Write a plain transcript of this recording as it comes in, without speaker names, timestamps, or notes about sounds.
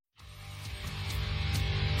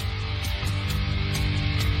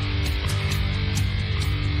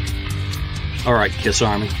All right, Kiss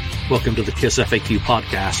Army, welcome to the KissFAQ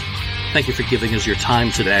Podcast. Thank you for giving us your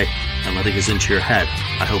time today and letting us into your head.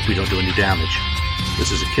 I hope we don't do any damage.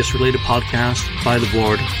 This is a Kiss-related podcast by the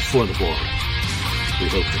board, for the board. We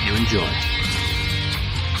hope that you enjoy.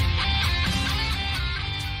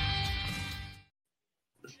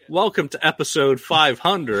 Welcome to episode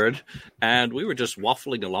 500, and we were just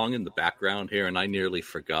waffling along in the background here, and I nearly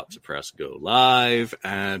forgot to press go live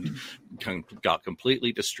and got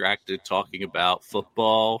completely distracted talking about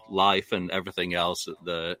football, life, and everything else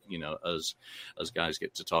that us guys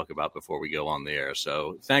get to talk about before we go on the air.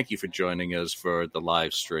 So thank you for joining us for the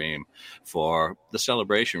live stream for the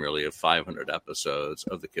celebration, really, of 500 episodes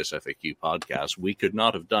of the KissFAQ podcast. We could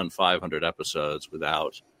not have done 500 episodes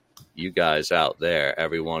without you guys out there,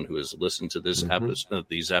 everyone who has listened to this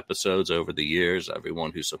these episodes over the years,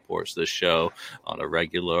 everyone who supports this show on a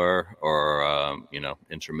regular or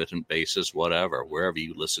intermittent basis, whatever, wherever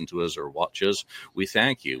you listen to us or watch us, we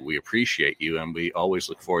thank you, we appreciate you, and we always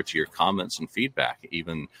look forward to your comments and feedback.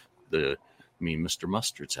 Even Mr.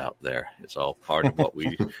 Mustard's out there. It's all part of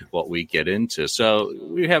what we get into. So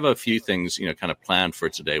we have a few things, kind of planned for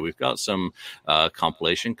today. We've got some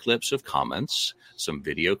compilation clips of comments, some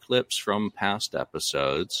video clips from past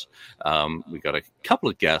episodes. We've got a couple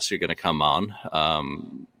of guests who are going to come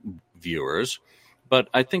on, viewers. But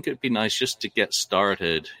I think it'd be nice just to get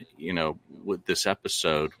started, with this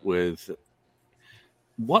episode with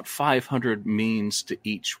what 500 means to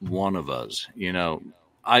each one of us,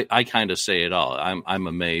 I kind of say it all. I'm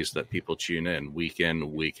amazed that people tune in, week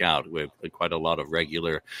out. We have quite a lot of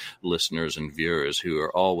regular listeners and viewers who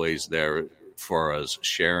are always there for us,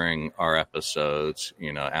 sharing our episodes.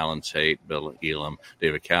 Alan Tate, Bill Elam,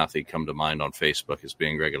 David Cathy come to mind on Facebook as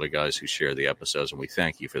being regular guys who share the episodes, and we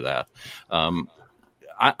thank you for that.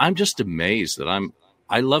 I'm just amazed that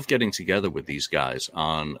I love getting together with these guys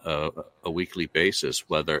on a weekly basis,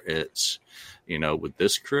 whether it's, with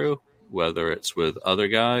this crew, whether it's with other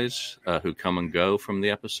guys who come and go from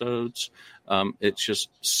the episodes. It's just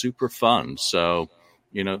super fun. So,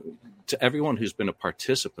 to everyone who's been a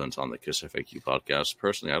participant on the KissFAQ podcast,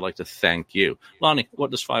 personally, I'd like to thank you. Lonnie,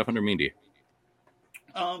 what does 500 mean to you?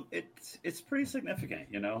 It's pretty significant,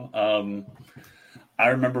 I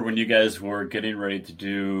remember when you guys were getting ready to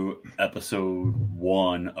do episode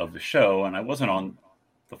 1 of the show, and I wasn't on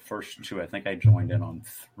the first 2. I think I joined in on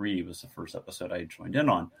 3 was the first episode I joined in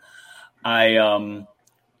on. I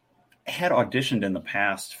had auditioned in the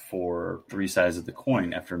past for 3 Sides of the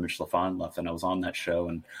Coin after Mitch LaFon left, and I was on that show.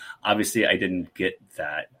 And obviously, I didn't get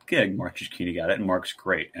that gig. Mark Giacchini got it, and Mark's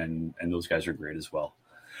great, and those guys are great as well.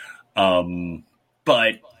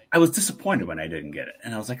 But I was disappointed when I didn't get it,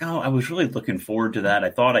 and I was like, I was really looking forward to that. I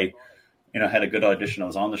thought I, had a good audition. I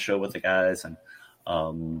was on the show with the guys, and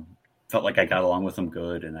felt like I got along with them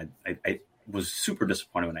good, and I was super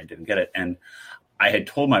disappointed when I didn't get it. And I had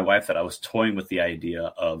told my wife that I was toying with the idea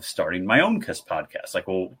of starting my own Kiss podcast.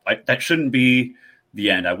 Like, that shouldn't be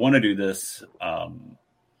the end. I want to do this. I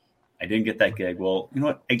didn't get that gig. Well, you know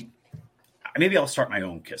what? Maybe I'll start my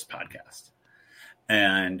own Kiss podcast.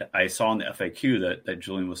 And I saw in the FAQ that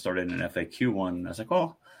Julian was starting an FAQ one. And I was like,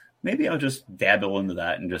 well, maybe I'll just dabble into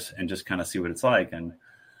that and just kind of see what it's like. And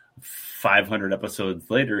 500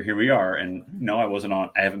 episodes later, here we are. And no,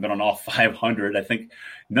 I haven't been on all 500. I think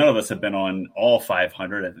none of us have been on all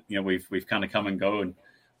 500. We've kind of come and go, and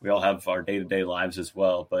we all have our day-to-day lives as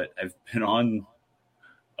well. But I've been on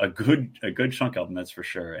a good chunk of them, that's for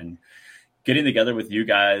sure. And getting together with you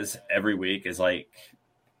guys every week is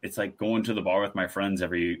it's like going to the bar with my friends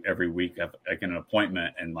every week. I've like an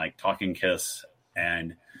appointment and like talking Kiss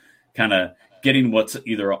and kind of getting what's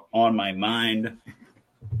either on my mind,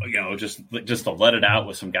 just to let it out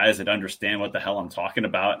with some guys that understand what the hell I'm talking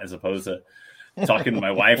about, as opposed to talking to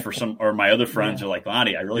my wife or my other friends are like,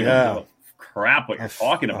 Lonnie, I really don't give a crap what you're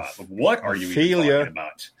talking about. What are you even talking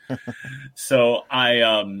about? So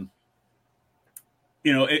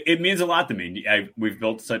it means a lot to me. We've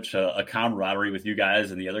built such a camaraderie with you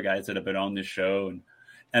guys and the other guys that have been on this show.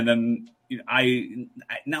 And then I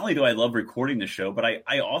not only do I love recording the show, but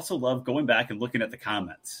I also love going back and looking at the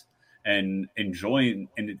comments and enjoying.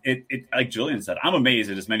 And it like Julian said, I'm amazed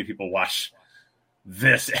that as many people watch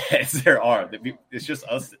this as there are. It's just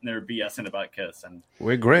us sitting there BSing about Kiss. And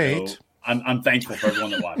we're great. I'm thankful for everyone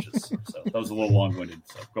that watches. So that was a little long-winded.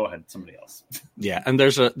 So go ahead, somebody else. Yeah, and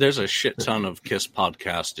there's a shit ton of Kiss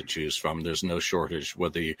podcasts to choose from. There's no shortage.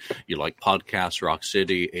 Whether you like podcasts, Rock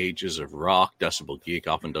City, Ages of Rock, Decibel Geek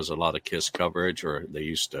often does a lot of Kiss coverage, or they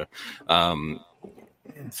used to.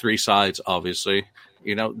 3 Sides, obviously.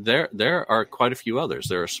 there are quite a few others.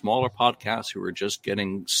 There are smaller podcasts who are just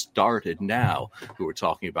getting started now who are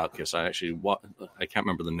talking about Kiss. I can't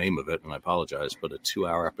remember the name of it, and I apologize, but a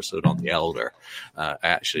 2-hour episode on The Elder.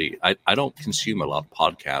 I don't consume a lot of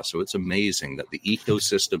podcasts, so it's amazing that the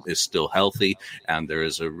ecosystem is still healthy, and there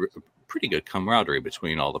is a pretty good camaraderie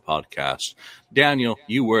between all the podcasts. Daniel,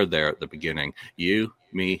 you were there at the beginning. You,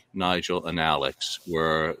 me, Nigel, and Alex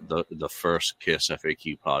were the first Kiss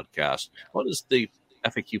FAQ podcast. What does the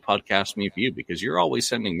FAQ podcast mean for you? Because you're always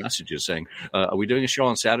sending messages saying, are we doing a show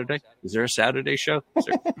on Saturday? Is there a Saturday show?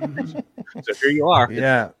 So here you are.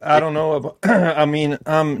 Yeah, I don't know about, I mean,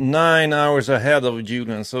 I'm 9 hours ahead of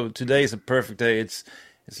Julian, so today is a perfect day. It's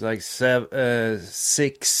like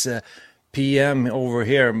 6 p.m. over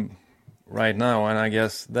here right now, and I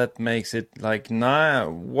guess that makes it like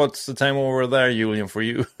 9. What's the time over there, Julian, for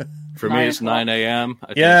you? For me, it's 9 a.m.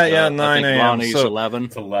 9 a.m. Lonnie's so 11.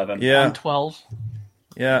 It's 11. Yeah. I'm 12.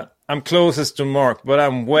 Yeah, I'm closest to Mark, but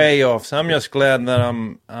I'm way off. So I'm just glad that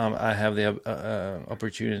I have the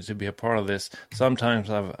opportunity to be a part of this. Sometimes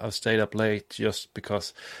I've stayed up late just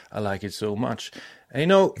because I like it so much.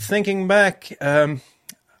 And, thinking back, I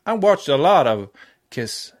watched a lot of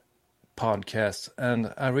Kiss podcasts,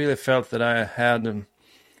 and I really felt that I had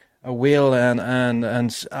a will, and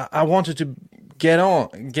I wanted to get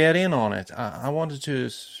in on it. I wanted to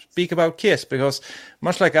speak about Kiss because,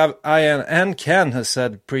 much like I and Ken has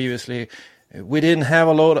said previously, we didn't have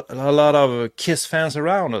a lot of Kiss fans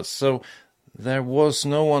around us, so there was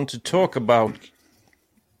no one to talk about,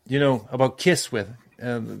 about Kiss with.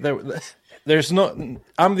 There's no.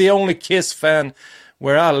 I'm the only Kiss fan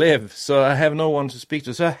where I live, so I have no one to speak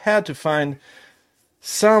to. So I had to find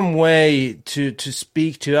some way to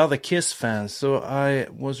speak to other Kiss fans. So I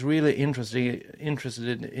was really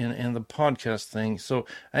interested in the podcast thing. So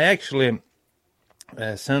I actually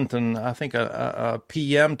sent a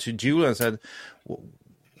PM to Julia and said,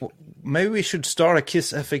 maybe we should start a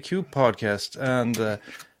Kiss FAQ podcast. And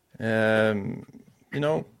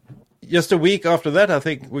just a week after that, I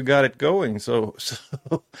think we got it going. So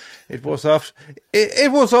it was off.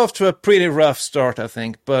 It was off to a pretty rough start, I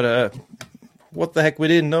think. But what the heck, we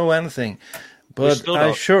didn't know anything. But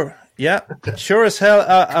sure as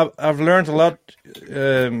hell, I've learned a lot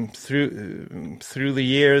through the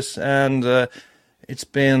years, and it's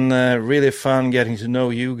been really fun getting to know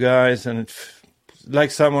you guys. And like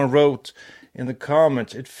someone wrote in the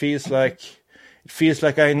comments, it feels like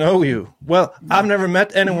I know you. Well, I've never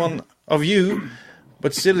met anyone of you,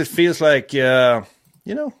 but still it feels like,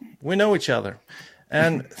 we know each other.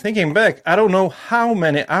 And thinking back, I don't know how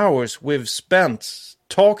many hours we've spent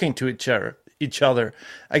talking to each other.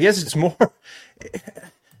 I guess it's more.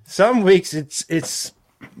 Some weeks it's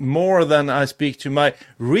more than I speak to my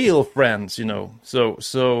real friends, So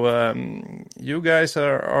you guys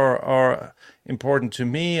are important to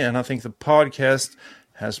me, and I think the podcast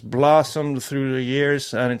has blossomed through the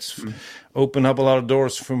years, and it's opened up a lot of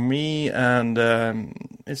doors for me, and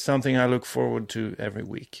it's something I look forward to every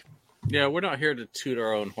week. Yeah, we're not here to toot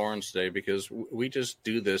our own horns today because we just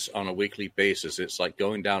do this on a weekly basis. It's like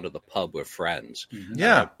going down to the pub with friends. Mm-hmm.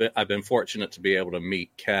 Yeah. I've been fortunate to be able to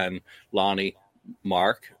meet Ken, Lonnie,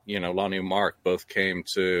 Mark. Lonnie and Mark both came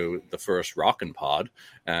to the first Rockin' Pod,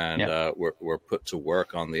 and were put to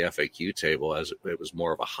work on the FAQ table as it was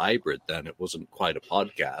more of a hybrid then. It wasn't quite a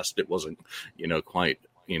podcast. It wasn't, quite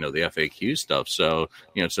the FAQ stuff. So,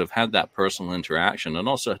 to have had that personal interaction, and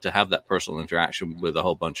also to have that personal interaction with a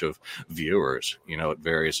whole bunch of viewers, at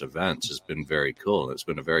various events has been very cool. It's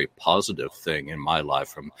been a very positive thing in my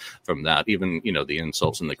life from that. Even, the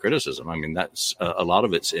insults and the criticism. I mean, that's a lot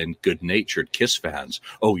of it's in good-natured Kiss fans.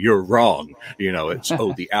 Oh, you're wrong. It's,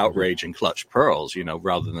 the outrage and clutch pearls,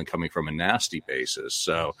 rather than coming from a nasty basis.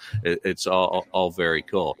 So it's all very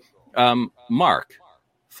cool. Mark,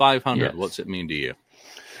 500, yes. What's it mean to you?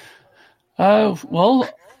 Well,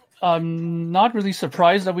 I'm not really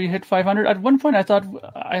surprised that we hit 500. At one point, I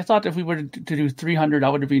thought if we were to do 300, I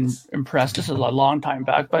would have been impressed. This is a long time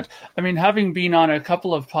back, but I mean, having been on a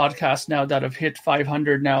couple of podcasts now that have hit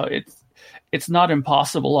 500 now, it's not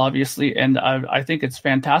impossible, obviously, and I think it's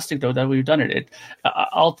fantastic though that we've done it.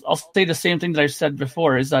 I'll say the same thing that I've said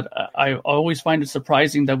before, is that I always find it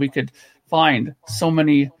surprising that we could find so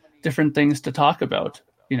many different things to talk about,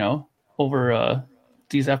 over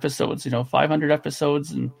these episodes, 500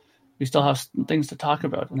 episodes, and we still have things to talk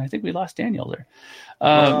about. And I think we lost Daniel there.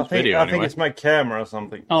 I think it's my camera or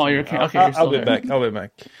something. Oh, you're okay. I'll be back.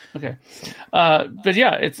 Okay. But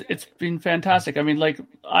yeah, it's been fantastic. I mean, like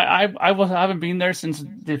I haven't been there since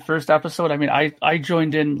the first episode. I mean, I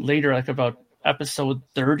joined in later, like about episode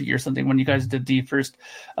 30 or something when you guys did the first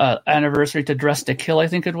anniversary to Dress to Kill, I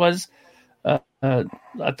think it was at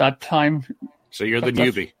that time. So you're the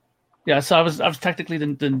newbie. Yeah, so I was technically the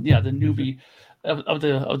newbie of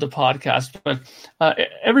the podcast, but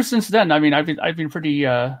ever since then, I mean, I've been pretty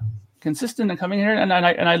consistent in coming here, and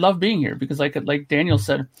I love being here because, like Daniel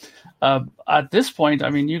said, at this point, I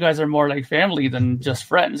mean, you guys are more like family than just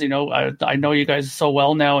friends. You know, I know you guys so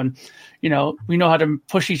well now, and you know, we know how to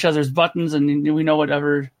push each other's buttons, and we know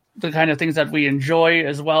whatever the kind of things that we enjoy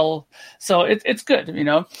as well. So it's good, you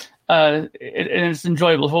know. And it's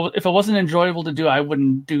enjoyable. If it wasn't enjoyable to do, I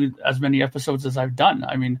wouldn't do as many episodes as I've done.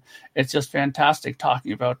 I mean, it's just fantastic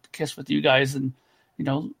talking about Kiss with you guys. And, you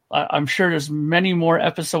know, I'm sure there's many more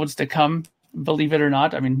episodes to come, believe it or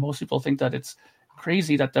not. I mean, most people think that it's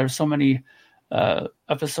crazy that there's so many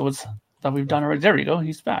episodes that we've done already. There you go.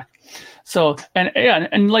 He's back. So,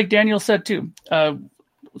 and like Daniel said, too,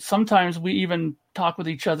 sometimes we even talk with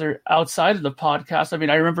each other outside of the podcast. I mean,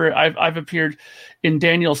 I remember I've appeared in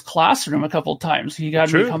Daniel's classroom a couple of times. He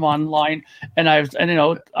got me to come online, and I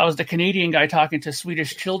was the Canadian guy talking to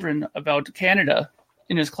Swedish children about Canada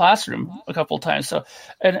in his classroom a couple of times. So,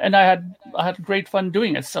 and I had great fun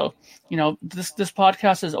doing it. So, you know, this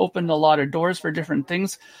podcast has opened a lot of doors for different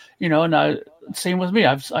things, you know, and same with me.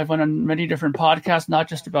 I've went on many different podcasts, not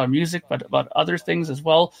just about music, but about other things as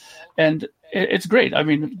well. And it's great. I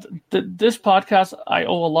mean, this podcast I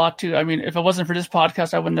owe a lot to. I mean, if it wasn't for this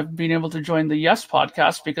podcast, I wouldn't have been able to join the Yes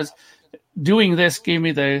podcast, because doing this gave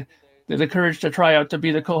me the courage to try out to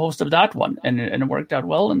be the co-host of that one, and it worked out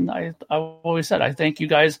well. And I always said I thank you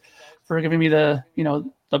guys for giving me the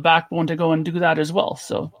backbone to go and do that as well.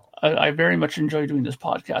 So I very much enjoy doing this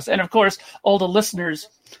podcast, and of course all the listeners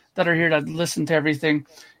that are here that listen to everything.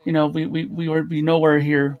 You know, we would be nowhere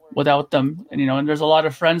here without them. And, you know, and there's a lot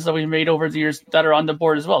of friends that we've made over the years that are on the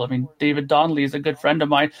board as well. I mean, David Donnelly is a good friend of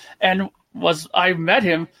mine, and I met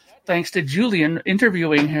him thanks to Julian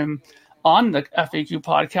interviewing him on the FAQ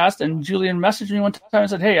podcast. And Julian messaged me one time and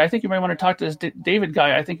said, "Hey, I think you might want to talk to this David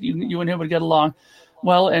guy. I think you and him would get along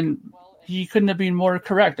well." And he couldn't have been more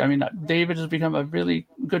correct. I mean, David has become a really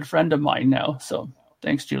good friend of mine now. So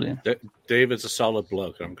thanks, Julian. David's a solid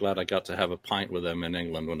bloke. I'm glad I got to have a pint with him in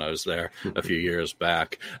England when I was there a few years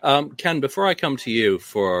back. Ken, before I come to you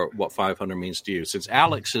for what 500 means to you, since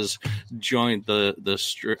Alex has joined the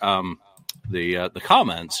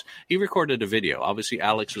comments, he recorded a video. Obviously,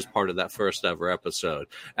 Alex was part of that first ever episode,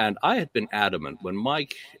 and I had been adamant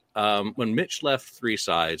when Mitch left Three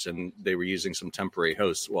Sides and they were using some temporary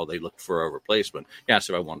hosts while they looked for a replacement. He asked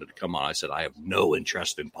if I wanted to come on. I said, I have no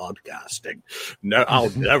interest in podcasting. No, I'll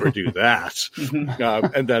never do that.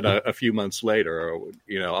 And then a few months later,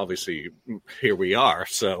 you know, obviously here we are.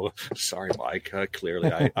 So sorry, Mike.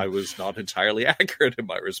 Clearly I was not entirely accurate in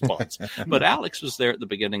my response. But Alex was there at the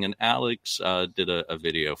beginning, and Alex did a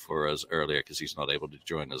video for us earlier because he's not able to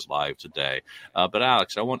join us live today. But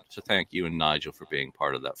Alex, I want to thank you and Nigel for being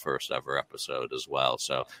part of that first ever episode as well.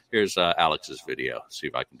 So here's Alex's video. See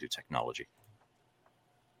if I can do technology.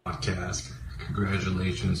 Podcast.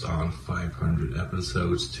 Congratulations on 500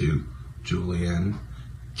 episodes to Julianne,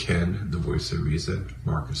 Ken, the voice of reason,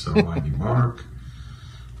 Marcus Almighty Mark,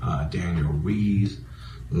 Daniel Reed,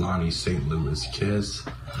 Lonnie St. Louis Kiss.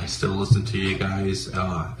 I still listen to you guys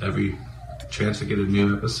every chance I get a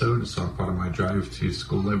new episode. It's all part of my drive to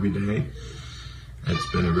school every day.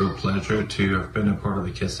 It's been a real pleasure to have been a part of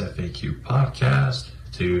the KissFAQ podcast,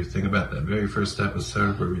 to think about that very first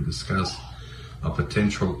episode where we discussed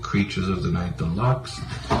potential Creatures of the Night Deluxe,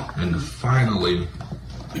 and finally,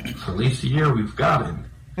 for at least a year, we've got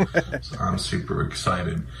it. So I'm super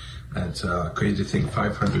excited. It's crazy to think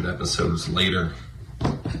 500 episodes later,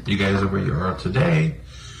 you guys are where you are today,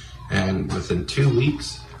 and within 2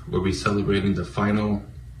 weeks, we'll be celebrating the final,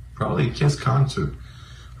 probably Kiss concert.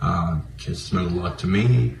 Kiss meant a lot to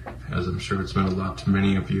me, as I'm sure it's meant a lot to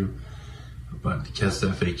many of you. But the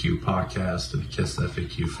KissFAQ podcast and the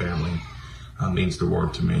KissFAQ family means the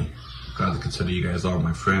world to me. I'm glad to consider you guys all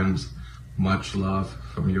my friends. Much love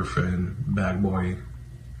from your friend, Bad Boy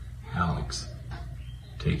Alex.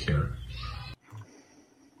 Take care.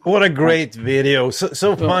 What a great video.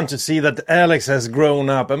 So fun to see that Alex has grown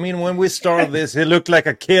up. I mean, when we started this, he looked like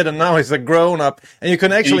a kid, and now he's a grown-up. And you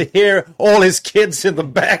can actually hear all his kids in the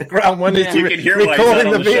background when he's you can hear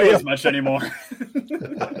recording the video. as much anymore.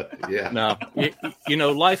 Yeah.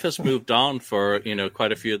 No, life has moved on for,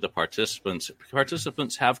 quite a few of the participants.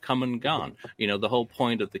 Participants have come and gone. The whole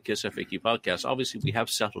point of the KissFAQ podcast, obviously we have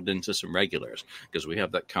settled into some regulars because we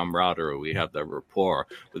have that camaraderie, we have that rapport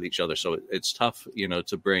with each other. So it's tough,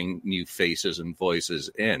 to bring new faces and voices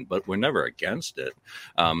in, but we're never against it.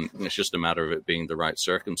 It's just a matter of it being the right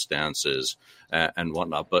circumstances and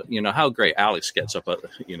whatnot. But, how great Alex gets up at,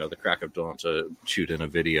 the crack of dawn to shoot in a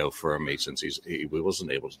video for me since he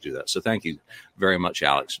wasn't able to do that. So thank you very much,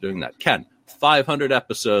 Alex, for doing that. Ken, 500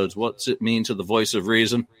 episodes. What's it mean to the voice of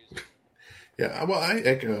reason? Yeah, well, I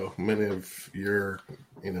echo many of your,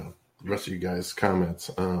 the rest of you guys'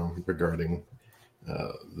 comments regarding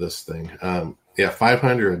this thing.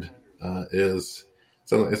 500 is,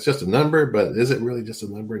 so it's just a number, but is it really just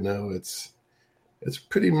a number? No, it's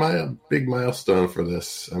pretty big milestone for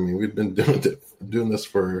this. I mean, we've been doing this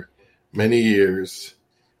for many years,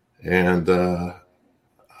 and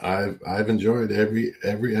I've enjoyed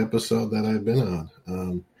every episode that I've been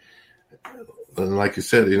on. And like you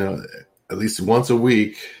said, at least once a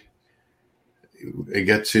week, I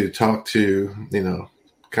get to talk to,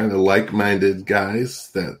 kind of like-minded guys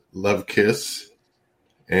that love Kiss.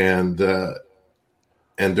 And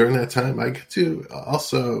during that time, I get to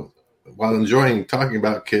also, while enjoying talking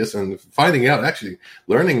about Kiss and finding out, actually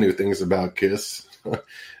learning new things about Kiss,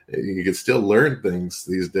 you can still learn things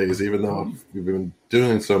these days, even though we've been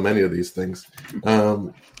doing so many of these things.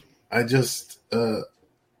 I just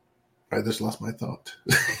lost my thought.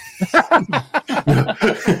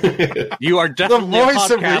 You are definitely a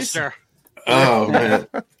podcaster. Oh man,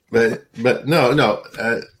 but no.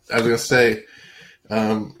 I was gonna say,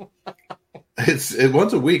 it's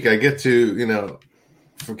once a week I get to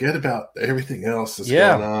forget about everything else that's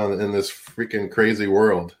going on in this freaking crazy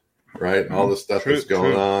world, right? All the stuff that's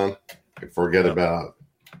going on. I forget about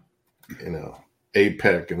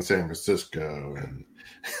APEC in San Francisco and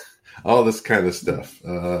all this kind of stuff.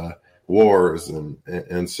 Wars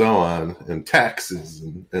and so on, and taxes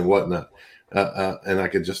and whatnot, and I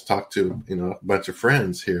could just talk to a bunch of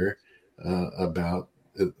friends here about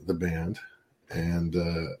the band, and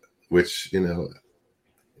which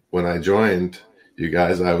when I joined you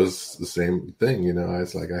guys, I was the same thing. I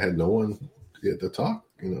was like, I had no one to get to talk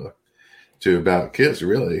to about Kiss.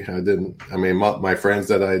 Really, I didn't. I mean, my friends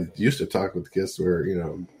that I used to talk with Kiss were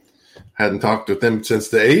hadn't talked with them since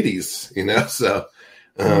the 80s. So.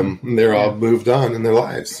 They're all moved on in their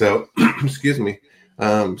lives. So, excuse me.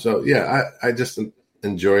 I just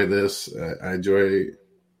enjoy this. I enjoy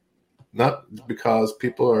not because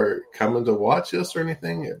people are coming to watch us or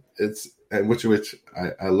anything. It's which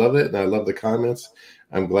I love it, and I love the comments.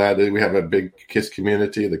 I'm glad that we have a big Kiss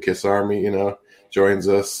community. The Kiss Army, joins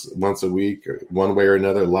us once a week, or one way or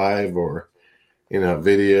another, live or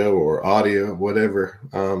video or audio, whatever.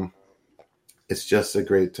 It's just a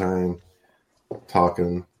great time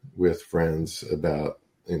talking with friends about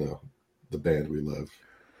the band we love.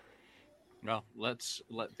 Well, let's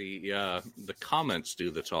let the comments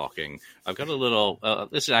do the talking. I've got a little.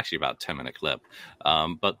 This is actually about a 10-minute clip,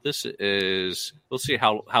 but this is. We'll see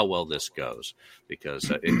how well this goes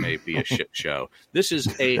because it may be a shit show. This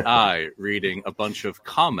is AI reading a bunch of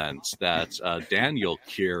comments that Daniel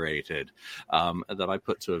curated that I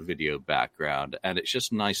put to a video background, and it's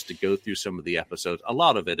just nice to go through some of the episodes. A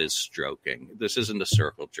lot of it is stroking. This isn't a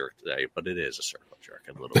circle jerk today, but it is a circle jerk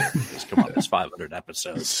a little bit. Because, come on, it's 500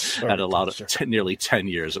 episodes and a lot of nearly 10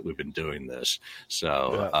 years that we've been doing this.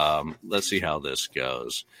 So let's see how this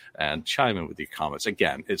goes, and chime in with your comments.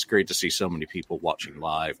 Again, it's great to see so many people watching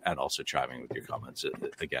live and also chiming with your comments.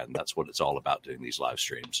 Again, that's what it's all about, doing these live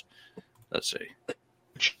streams. Let's see.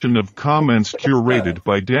 Of comments curated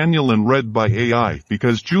by Daniel and read by AI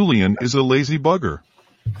because Julian is a lazy bugger.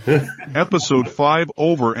 Episode 5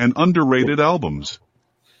 over and underrated albums.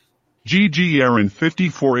 GG Aaron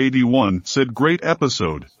 5481 said great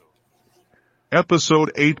episode.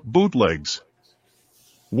 Episode 8 bootlegs.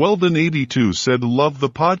 Weldon 82 said love the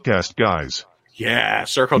podcast guys. Yeah,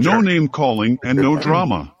 circle jerk. No name calling and no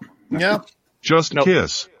drama. Yeah. Just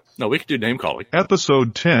Kiss. No, we could do name calling.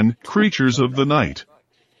 Episode 10 Creatures of the Night.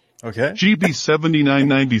 Okay.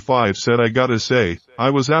 GB7995 said I gotta say,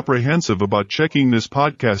 I was apprehensive about checking this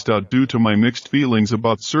podcast out due to my mixed feelings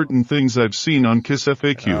about certain things I've seen on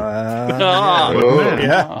KissFAQ. But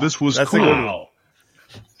man, this was cool. Wow.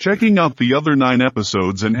 Checking out the other 9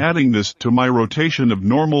 episodes and adding this to my rotation of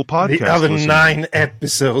normal podcasts. The other 9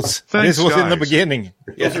 episodes. Thanks, this was guys. in the beginning.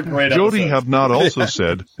 Those are great Jody episodes. have not also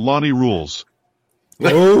said, Lonnie rules.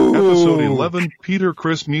 Oh. Episode 11, Peter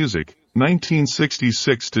Criss Music,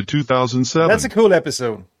 1966 to 2007. That's a cool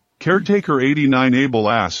episode. Caretaker89 Abel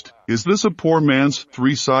asked, is this a poor man's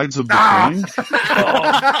Three Sides of the Coin?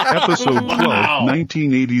 Episode 12,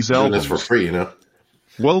 1980s Doing this albums. for free, you know.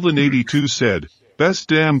 Weldon82 said, best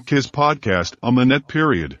damn Kiss podcast on the net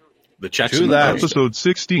period. The checks True in the that. post. Episode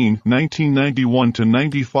 16, 1991 to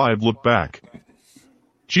 95 look back.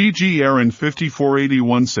 GG Aaron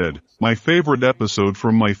 5481 said, my favorite episode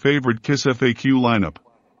from my favorite KissFAQ lineup.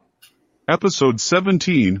 Episode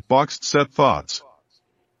 17, boxed set thoughts.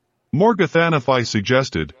 Morgathanify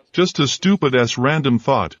suggested, just a stupid-ass random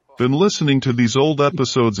thought, been listening to these old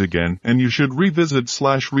episodes again and you should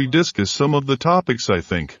revisit/rediscuss some of the topics I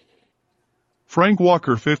think. Frank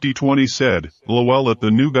Walker 5020 said, lol at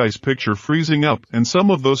the new guy's picture freezing up and some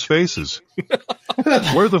of those faces.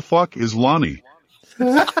 Where the fuck is Lonnie?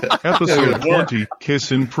 Episode 20,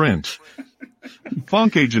 Kiss in Print.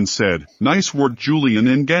 Funk Agent said, nice work Julian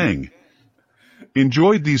and gang.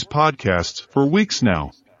 Enjoyed these podcasts for weeks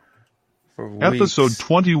now. Episode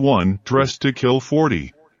 21, Dressed to Kill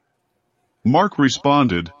 40. Mark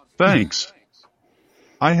responded, thanks.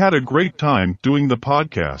 I had a great time doing the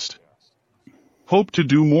podcast. Hope to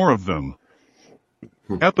do more of them.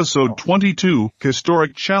 Episode 22,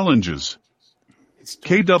 Historic Challenges.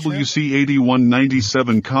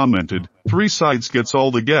 KWC8197 commented, Three Sides gets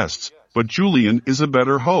all the guests, but Julian is a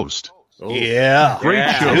better host. Oh. Yeah.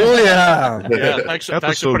 Great show. Julian. Yeah, thanks for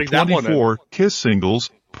Episode putting that one in. 24, Kiss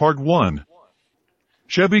Singles, Part 1.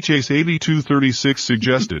 Chevy Chase 8236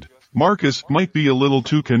 suggested, Marcus might be a little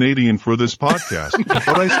too Canadian for this podcast, but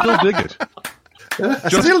I still dig it.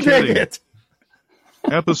 Just Still kidding. dig it.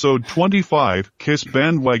 Episode 25, Kiss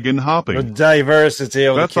Bandwagon The Hopping. diversity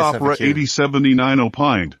of Beth the Opera KissFAQ. 8079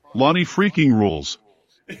 opined, Lonnie freaking rules.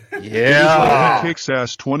 Yeah. Kicks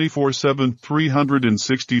ass 24/7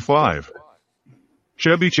 365.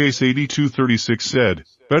 Chevy Chase 8236 said,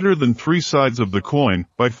 better than Three Sides of the Coin,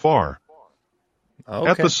 by far. Okay.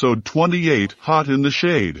 Episode 28, Hot in the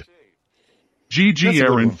Shade. GG That's a good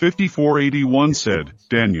Aaron one. 5481 said,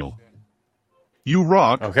 Daniel. You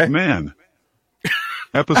rock, Okay. man.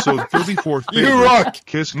 Episode 34, You favorite, rock,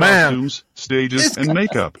 Kiss man. costumes, stages, and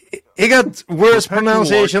makeup. He got worse Perpetual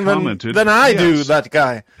pronunciation Art commented, than I do, yes. that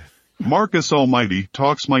guy. Marcus Almighty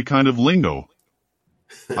talks my kind of lingo.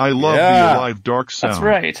 I love Yeah. the alive dark sound. That's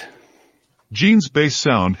right. Gene's bass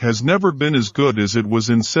sound has never been as good as it was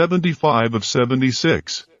in 75 of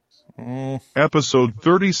 76. Episode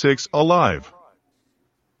 36, Alive.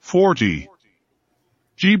 40.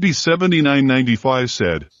 GB7995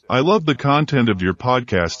 said, I love the content of your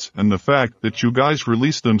podcasts and the fact that you guys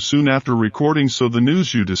release them soon after recording so the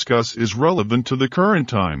news you discuss is relevant to the current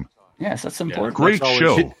time. Yes, that's important. Great That's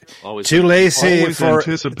show. Always Too lazy Always for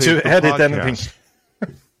anticipate to the edit podcast. anything.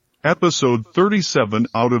 Episode 37,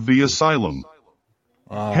 Out of the Asylum.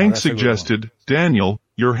 Oh, Hank that's a good suggested, Daniel,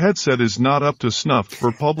 your headset is not up to snuff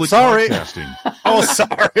for public Sorry. podcasting. one. Oh,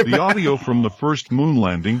 sorry. The audio from the first moon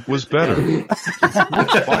landing was better.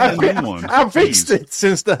 Buy a new one, I fixed please. it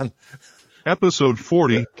since then. Episode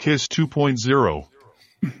 40, Kiss 2.0.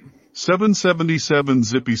 777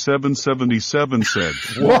 Zippy 777 said,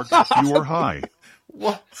 Mark, you are high.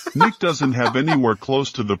 What? Nick doesn't have anywhere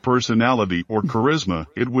close to the personality or charisma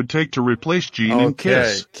it would take to replace Gene and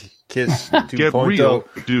Kiss. Kiss Get 2.0. real,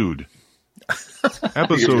 dude.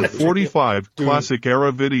 Episode 45, Classic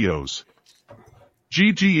Era Videos.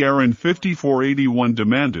 GG Aaron 5481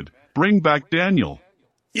 demanded, bring back Daniel.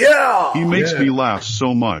 Yeah. He makes me laugh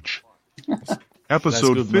so much.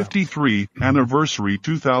 Episode good, man. 53, Anniversary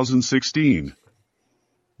 2016.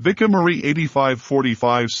 Vika Marie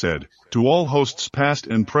 8545 said, to all hosts past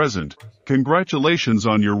and present, congratulations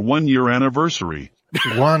on your 1-year anniversary.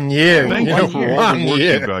 1 year. Thank you for all the work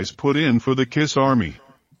year. you guys put in for the Kiss Army.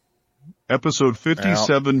 Episode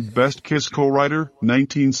 57, Best Kiss Co-Writer,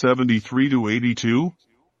 1973 to 82.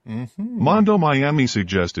 Mondo Miami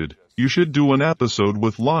suggested, you should do an episode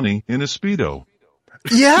with Lonnie in a Speedo.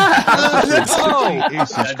 Yeah. That's,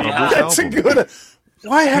 Aces cover that's a album. good.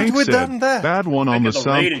 Why haven't Hank we said, done that? bad one on the Look at the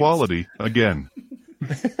sound ratings. quality, again.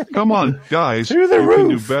 Come on, guys, Through the you can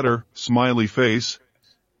do roof. better, smiley face.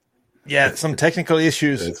 Yeah, some technical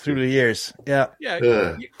issues through the years. Yeah.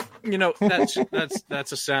 Yeah, you know, that's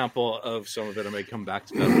a sample of some of it. I may come back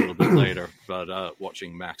to that a little bit later. But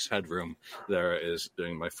watching Max Headroom there is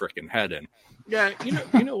doing my frickin' head in. Yeah,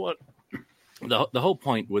 you know what? The whole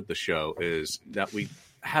point with the show is that we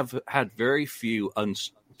have had very few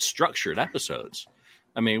unstructured episodes.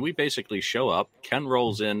 I mean, we basically show up. Ken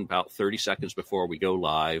rolls in about 30 seconds before we go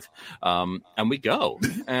live, and we go.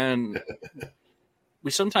 And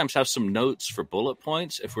we sometimes have some notes for bullet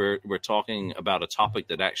points if we're talking about a topic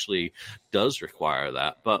that actually does require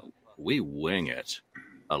that, but we wing it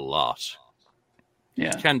a lot.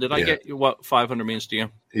 Yeah. Ken, did I get you what 500 means to you?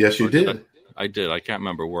 Yes, you did. I did. I can't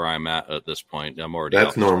remember where I'm at this point. I'm already That's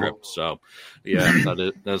off the normal. script, so yeah,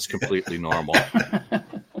 that's completely normal.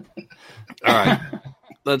 All right,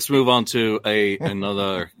 let's move on to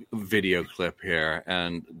another video clip here,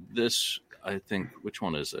 and this, I think, which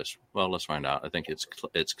one is this? Well, let's find out. I think it's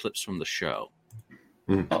clips from the show.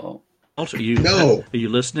 Oh, Are you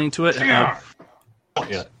listening to it? Yeah.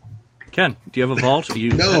 Ken, do you have a vault? Are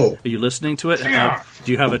you listening to it?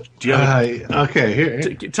 Do you have a? Okay, here.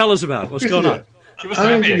 Tell us about it. What's going on?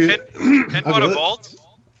 Let me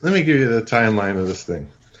give you the timeline of this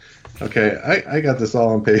thing. Okay, I got this all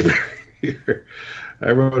on paper here.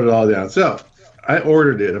 I wrote it all down. So I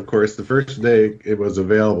ordered it, of course, the first day it was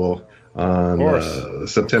available on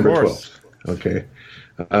September 12th. Okay.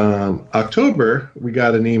 October, we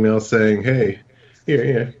got an email saying, hey,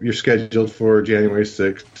 you're scheduled for January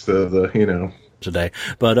 6th of the, today.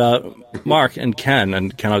 But Mark and Ken,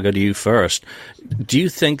 I'll go to you first. Do you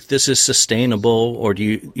think this is sustainable, or do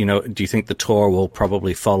you think the tour will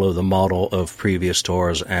probably follow the model of previous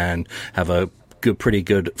tours and have a pretty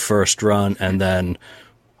good first run and then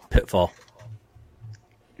pitfall?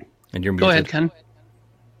 And you're muted. Go ahead, Ken.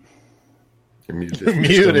 You're muted.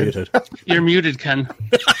 Muted. You're muted, Ken.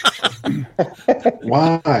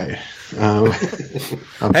 Why? I'm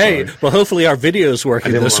hey, sorry. well, hopefully our video's I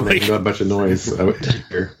working didn't this want to week. make a bunch of noise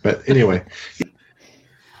here. But anyway.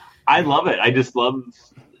 I love it. I just love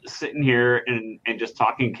sitting here and just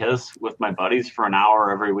talking Kiss with my buddies for an hour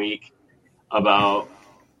every week about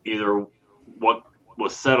either what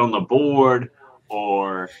was said on the board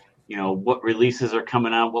or, what releases are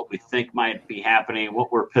coming out, what we think might be happening, what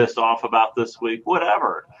we're pissed off about this week,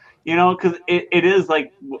 whatever. Because it is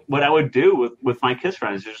like what I would do with my Kiss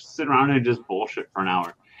friends, just sit around and just bullshit for an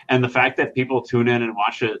hour. And the fact that people tune in and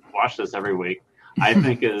watch this every week, I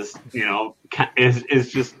think is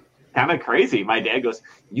just kind of crazy. My dad goes,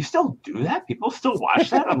 "You still do that? People still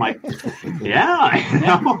watch that?" I'm like, "Yeah, I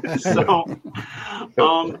know."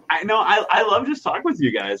 So, I know I love just talking with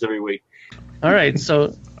you guys every week. All right.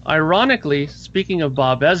 So, ironically, speaking of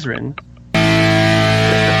Bob Ezrin.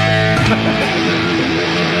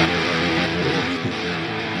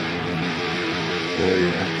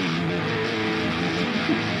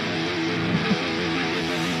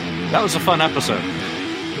 That was a fun episode.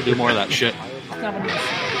 We'll do more of that shit.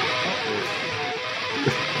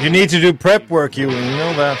 You need to do prep work, you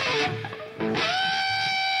know that.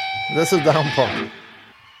 That's a downpour.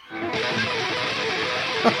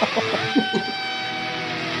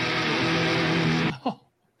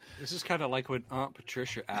 This is kind of like when Aunt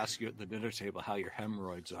Patricia asks you at the dinner table how your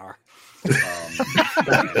hemorrhoids are. We're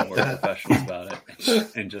professionals about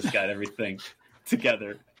it and just got everything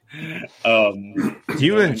together. You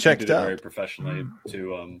even checked out very professionally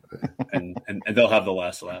to and they'll have the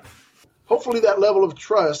last laugh. Hopefully that level of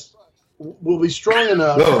trust will be strong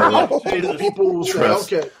enough that people will say,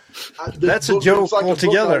 okay, that's a joke like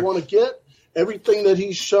altogether. I want to get everything that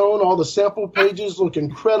he's shown. All the sample pages look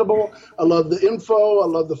incredible. I love the info. I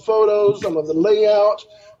love the photos. I love the layout.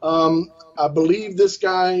 I believe this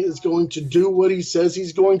guy is going to do what he says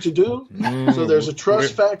he's going to do. So there's a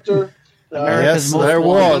trust factor. Yes, there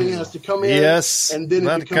money was. has to come in, Yes, and then it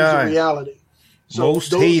that becomes guy. a reality. So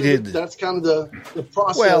Most hated. That's kind of the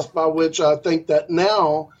process by which I think that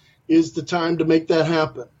now is the time to make that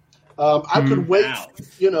happen. I could wait,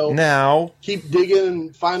 Now, keep digging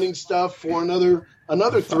and finding stuff for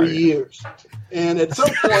another 3 years. And at some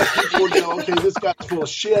point, people would go, okay, this guy's full of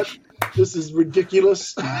shit. This is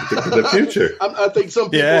ridiculous. The future. I think some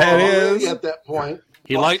people are already at that point.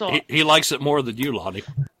 He likes it more than you, Lonnie.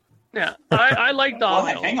 Yeah, I like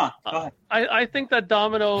Domino. Hang on. Go ahead. I think that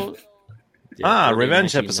Domino. Early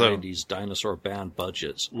revenge episode. 1990s dinosaur band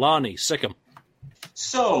budgets. Lonnie, sick 'em.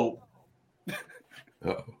 So,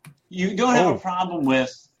 you don't have a problem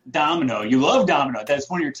with Domino. You love Domino. That's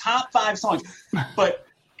one of your top 5 songs, but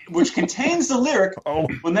which contains the lyric,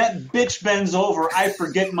 when that bitch bends over, I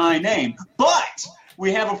forget my name. But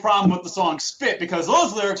we have a problem with the song Spit because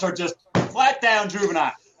those lyrics are just flat down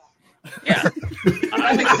juvenile. Yeah.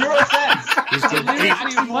 That makes 0 sense.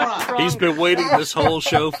 He's been waiting this whole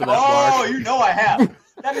show for that. Oh, you know I have.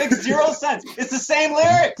 That makes 0 sense. It's the same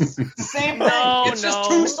lyrics. It's the same thing. It's just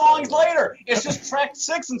 2 songs later. It's just track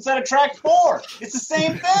 6 instead of track 4. It's the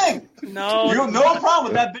same thing. No. You have no problem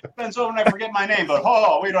with that bitch bends over and I forget my name, but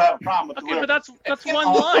we don't have a problem with the lyrics. But that's one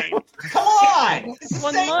line. Come on. It's the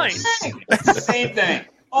One same line. thing. It's the same thing.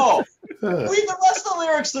 Read the rest of the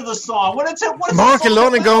lyrics to the song. What is Mark and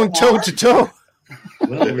Lonnie going toe to toe.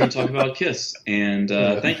 Well, we're going to talk about Kiss. And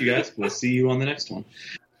thank you, guys. We'll see you on the next one.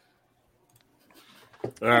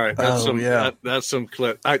 All right, that's that's some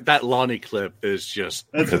clip. That Lonnie clip is just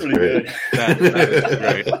That's pretty good. That is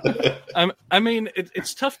great. I mean,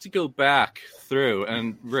 it's tough to go back through.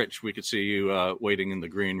 And Rich, we could see you waiting in the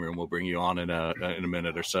green room. We'll bring you on in a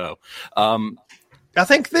minute or so. I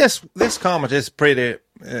think this comment is pretty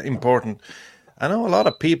important. I know a lot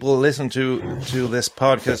of people listen to this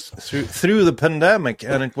podcast through the pandemic,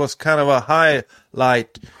 and it was kind of a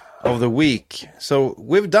highlight of the week. So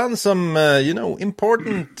we've done some,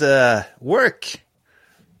 important work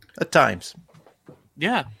at times.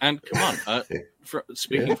 Yeah, and come on.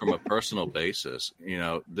 Speaking from a personal basis,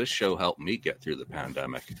 this show helped me get through the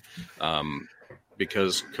pandemic.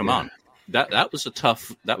 Because come on, that was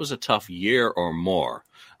a tough year or more.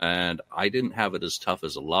 And I didn't have it as tough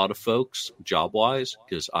as a lot of folks job-wise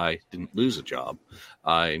because I didn't lose a job.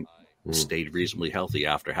 I stayed reasonably healthy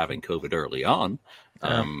after having COVID early on.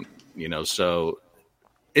 So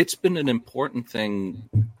it's been an important thing,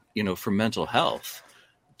 for mental health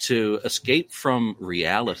to escape from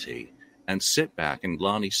reality and sit back. And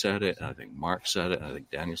Lonnie said it, and I think Mark said it, and I think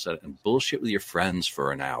Daniel said it, and bullshit with your friends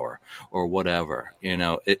for an hour or whatever.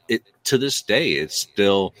 It to this day, it's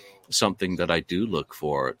still something that I do look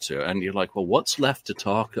forward to. And you're like, well, what's left to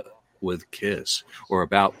talk with Kiss or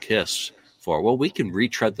about Kiss for? Well, we can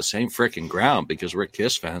retread the same freaking ground because we're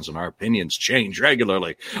Kiss fans and our opinions change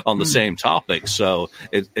regularly on the same topic. So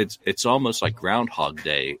it's almost like Groundhog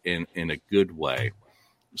Day in a good way.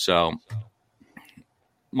 So,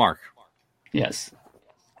 Mark. Yes.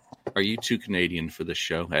 Are you too Canadian for this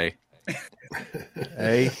show? Hey.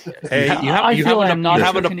 Hey. You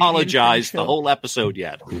haven't apologized the whole episode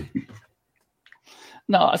yet.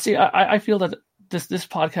 No, see, I feel that this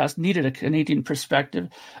podcast needed a Canadian perspective,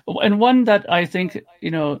 and one that I think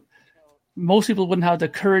most people wouldn't have the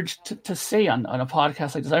courage to say on a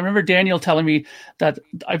podcast like this. I remember Daniel telling me that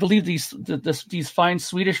I believe these fine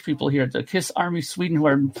Swedish people here, the Kiss Army Sweden,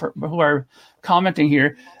 who are commenting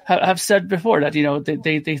here, have said before that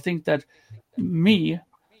they think that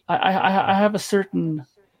I have a certain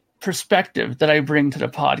perspective that I bring to the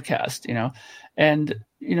podcast, and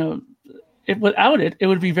without it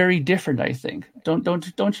would be very different. I think.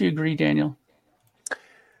 Don't you agree, Daniel?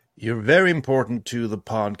 You're very important to the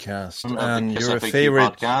podcast, and you're a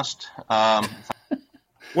favorite podcast.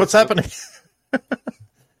 What's happening?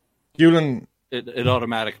 Julian, it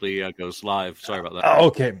automatically goes live. Sorry about that. Oh,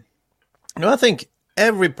 okay. No, I think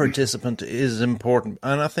every participant is important,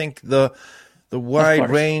 and I think the wide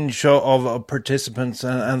range of participants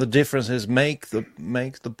and the differences make the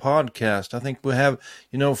podcast. I think we have,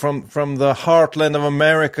 from the heartland of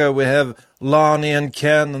America, we have Lonnie and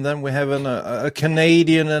Ken, and then we have a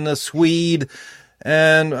Canadian and a Swede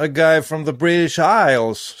and a guy from the British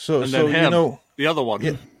Isles. So him, the other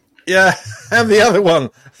one. Yeah, and the other one.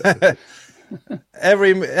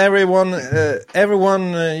 Everyone,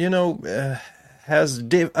 has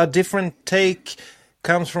a different take,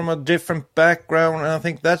 comes from a different background, and I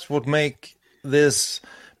think that's what make this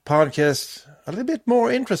podcast a little bit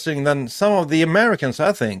more interesting than some of the Americans,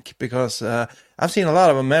 I think, because I've seen a lot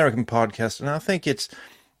of American podcasts, and I think it's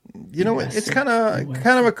it's kind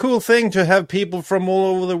of a cool thing to have people from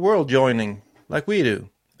all over the world joining like we do.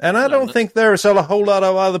 And I don't think there's a whole lot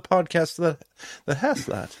of other podcasts that has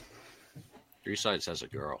that. Three Sides has a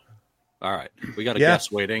girl. All right, we got a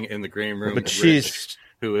guest waiting in the green room. But she's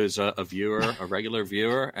who is a viewer, a regular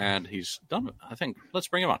viewer, and he's done it. I think let's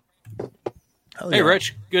bring him on. Hey,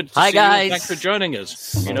 Rich. Good to see you. Guys. Thanks for joining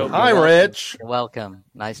us. Hi, Rich. You're welcome.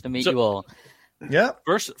 Nice to meet you all. Yeah.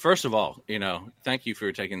 First of all, thank you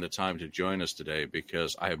for taking the time to join us today,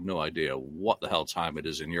 because I have no idea what the hell time it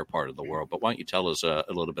is in your part of the world. But why don't you tell us a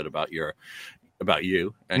little bit about you?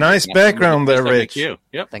 And nice background there, Rich.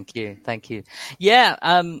 Yep. Thank you. Yeah,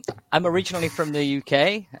 I'm originally from the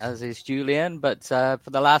UK, as is Julian, but for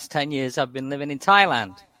the last 10 years I've been living in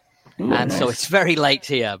Thailand. Ooh, and nice. So it's very late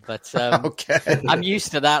here, but okay. I'm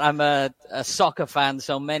used to that. I'm a soccer fan,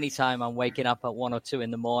 so many times I'm waking up at 1 or 2 in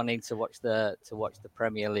the morning to watch the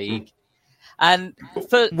Premier League. And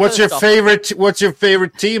what's your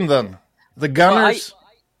favorite team then? The Gunners?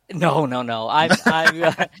 No.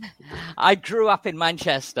 I grew up in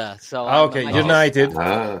Manchester, so United.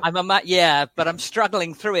 But I'm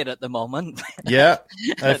struggling through it at the moment. Yeah,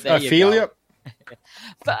 I feel you.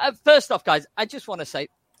 But first off, guys, I just want to say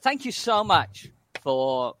thank you so much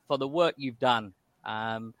for the work you've done.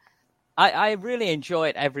 I really enjoy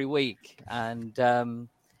it every week, and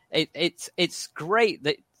it's great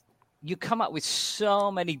that you come up with so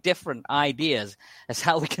many different ideas as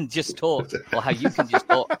how we can just talk, or how you can just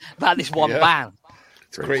talk about this one band.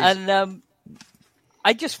 It's great. And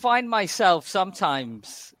I just find myself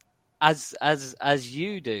sometimes as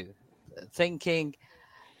you do, thinking,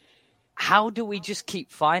 how do we just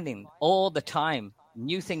keep finding all the time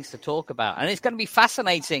new things to talk about? And it's going to be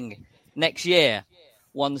fascinating next year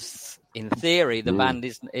once, in theory, the band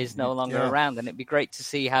is no longer around, and it'd be great to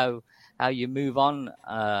see how you move on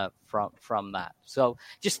from that. So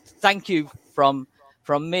just thank you from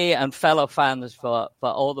me and fellow fans for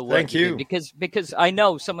all the work Thank you. did, because I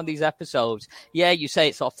know some of these episodes, you say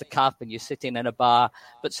it's off the cuff and you're sitting in a bar,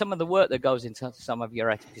 but some of the work that goes into some of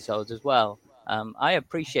your episodes as well, I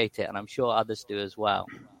appreciate it, and I'm sure others do as well.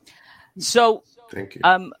 So thank you.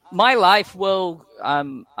 My life will.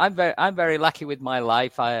 I'm very lucky with my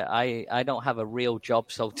life. I don't have a real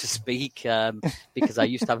job, so to speak, because I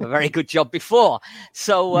used to have a very good job before.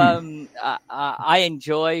 So I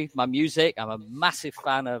enjoy my music. I'm a massive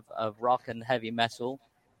fan of rock and heavy metal.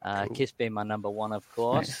 Cool. Kiss being my number one, of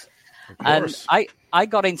course. And I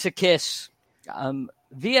got into Kiss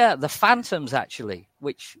via the Phantoms, actually,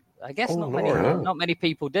 which I guess not many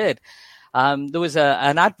people did. There was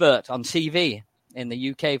an advert on TV in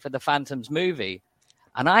the UK for the Phantoms movie,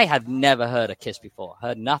 and I had never heard of Kiss before,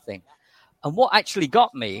 heard nothing. And what actually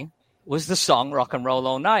got me was the song Rock and Roll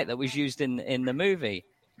All Night that was used in the movie.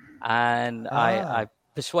 And I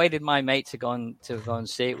persuaded my mate to go and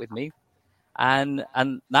see it with me. And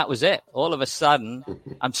that was it. All of a sudden,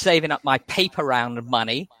 I'm saving up my paper round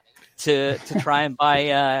money to try and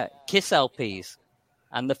buy Kiss LPs.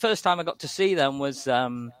 And the first time I got to see them was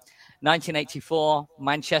 1984,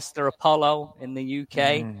 Manchester Apollo in the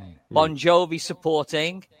UK, Bon Jovi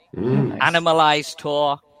supporting, Animalized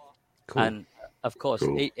tour, and of course,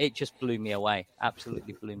 it just blew me away.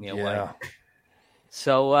 Absolutely blew me away.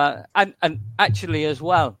 So, and actually as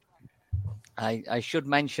well, I should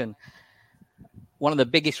mention, one of the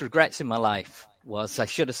biggest regrets in my life was I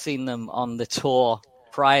should have seen them on the tour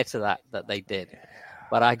prior to that they did.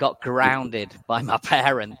 But I got grounded by my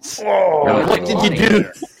parents. Whoa, what did you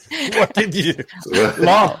do? What did you do?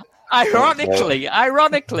 Ironically,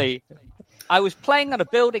 I was playing on a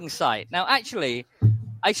building site. Now, actually,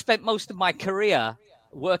 I spent most of my career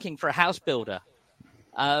working for a house builder.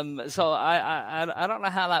 So I don't know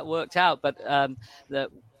how that worked out, but the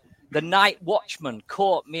night watchman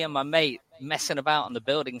caught me and my mate messing about on the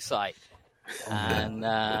building site.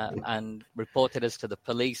 And reported us to the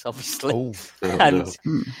police, obviously. And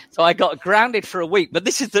so I got grounded for a week. But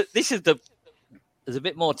there's a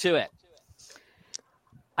bit more to it.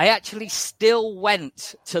 I actually still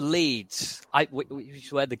went to Leeds, which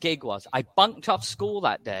is where the gig was. I bunked off school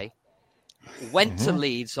that day, went to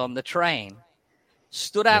Leeds on the train,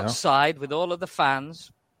 stood outside with all of the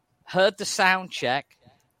fans, heard the sound check,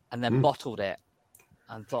 and then bottled it.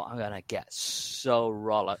 And thought, I'm going to get so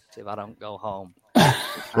rollocked if I don't go home.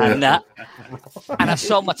 And I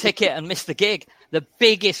sold my ticket and missed the gig. The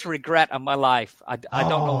biggest regret of my life. I don't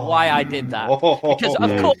know why I did that. Because,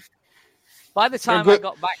 of course, by the time I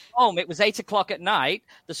got back home, it was 8 o'clock at night.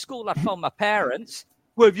 The school had phoned my parents.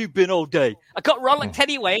 Where have you been all day? I got rollocked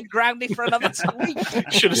anyway and grounded for another 2 weeks.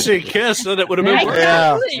 Should have seen Kiss, then it would have been worth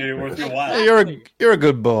it. Worth your while. You're a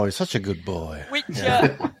good boy. Such a good boy.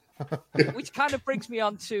 Which kind of brings me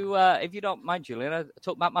on to, if you don't mind, Julian, I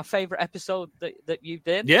talk about my favorite episode that you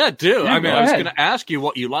did. Yeah, do. I mean, I was going to ask you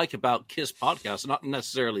what you like about Kiss Podcast, not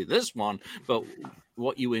necessarily this one, but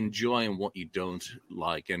what you enjoy and what you don't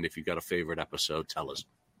like. And if you've got a favorite episode, tell us.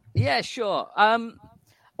 Yeah, sure.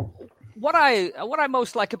 What I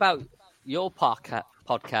most like about your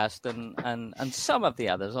podcast and some of the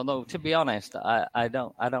others, although to be honest, I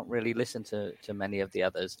don't really listen to many of the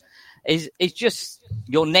others, is just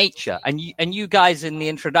your nature. And you guys in the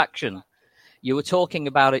introduction, you were talking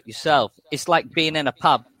about it yourself. It's like being in a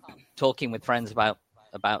pub talking with friends about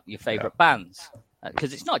your favorite bands.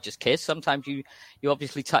 Because it's not just Kiss. Sometimes you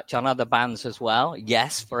obviously touch on other bands as well.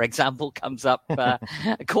 Yes, for example, comes up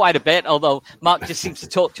quite a bit, although Mark just seems to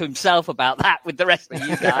talk to himself about that with the rest of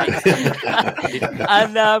you guys.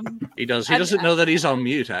 And he does. He doesn't know that he's on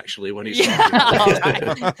mute, actually, when he's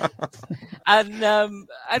talking. And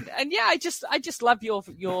yeah, I just love your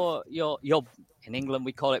in England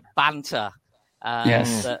we call it banter.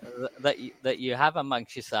 That you have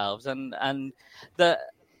amongst yourselves, and the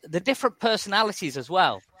different personalities as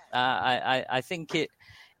well. I think it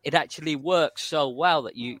actually works so well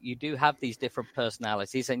that you do have these different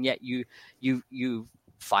personalities, and yet you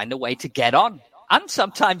find a way to get on, and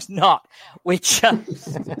sometimes not. Which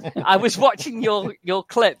I was watching your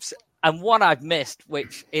clips, and one I've missed,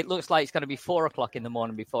 which it looks like it's going to be 4 o'clock in the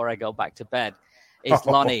morning before I go back to bed, is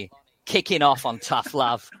Lonnie kicking off on Tough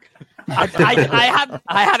Love. I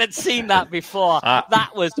hadn't seen that before.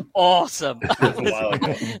 That was awesome. That was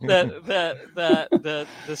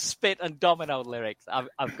the Spit and Domino lyrics.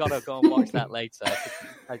 I've got to go and watch that later.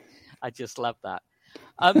 I just love that.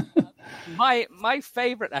 My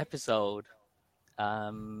favorite episode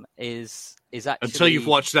is actually until you've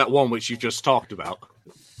watched that one which you just talked about.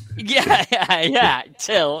 Yeah.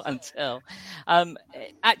 Until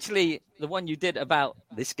actually the one you did about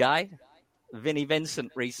this guy, Vinnie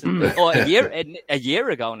Vincent, recently, or a year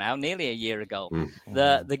ago now, nearly a year ago,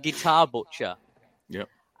 the Guitar Butcher. Yep.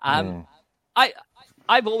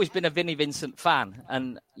 I've always been a Vinnie Vincent fan,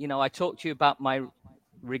 and I talked to you about my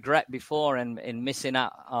regret before in missing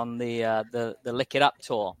out on the Lick It Up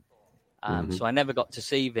tour. So I never got to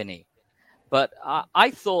see Vinny. But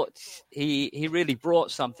I thought he really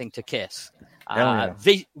brought something to Kiss.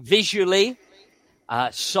 Visually,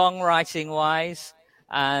 songwriting-wise,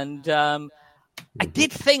 and I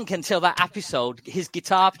did think until that episode, his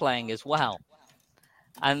guitar playing as well.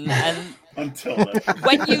 And until then.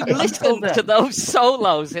 When you listen to those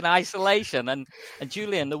solos in isolation, and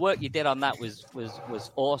Julian, the work you did on that was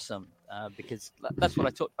awesome, because that's what I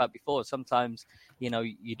talked about before. Sometimes,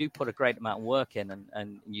 you do put a great amount of work in,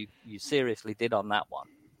 and you seriously did on that one.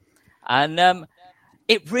 And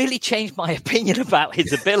it really changed my opinion about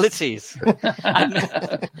his abilities. and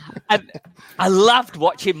I loved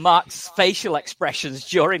watching Mark's facial expressions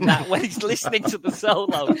during that when he's listening to the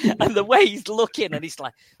solo and the way he's looking, and he's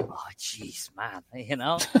like, oh, jeez, man,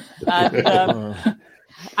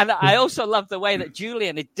 And I also love the way that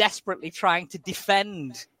Julian is desperately trying to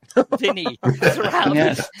defend Vinny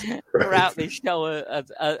throughout this show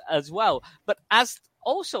as well. But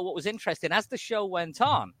what was interesting, as the show went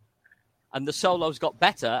on, and the solos got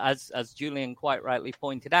better, as Julian quite rightly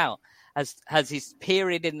pointed out, as his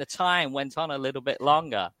period in the time went on a little bit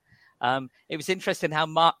longer. It was interesting how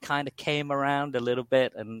Mark kind of came around a little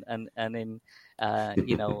bit and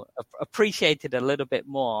appreciated a little bit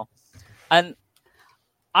more. And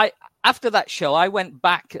after that show, I went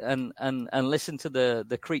back and listened to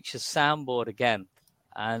the Creatures soundboard again,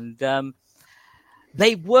 and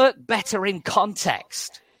they work better in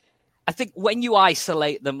context. I think when you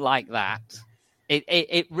isolate them like that,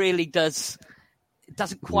 it really does. It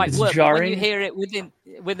doesn't quite work. When you hear it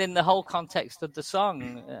within the whole context of the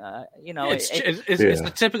song, it's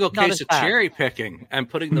the typical case of cherry picking and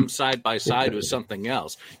putting them side by side with something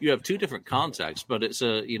else. You have two different contexts, but it's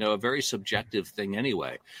a very subjective thing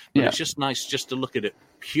anyway. But it's just nice just to look at it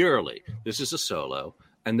purely. This is a solo.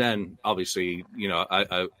 And then, obviously,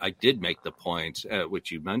 I did make the point,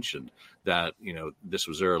 which you mentioned, that, this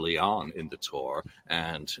was early on in the tour,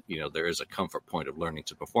 and, there is a comfort point of learning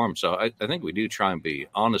to perform. So I think we do try and be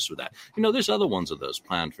honest with that. There's other ones of those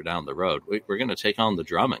planned for down the road. We're going to take on the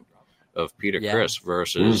drumming of Peter Criss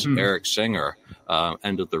versus Eric Singer,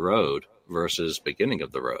 End of the Road versus Beginning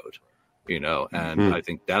of the Road. And I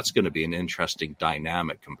think that's going to be an interesting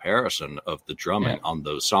dynamic comparison of the drumming on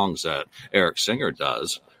those songs that Eric Singer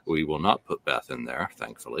does. We will not put Beth in there,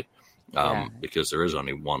 thankfully, because there is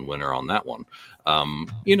only one winner on that one.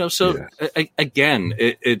 Again,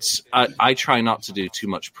 I try not to do too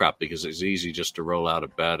much prep because it's easy just to roll out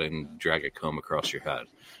of bed and drag a comb across your head,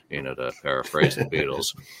 to paraphrase the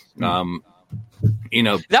Beatles.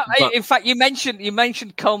 In fact, you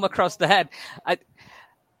mentioned comb across the head.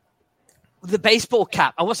 The baseball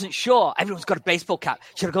cap. I wasn't sure. Everyone's got a baseball cap.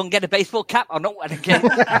 Should I go and get a baseball cap or not? Wear the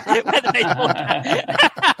baseball cap.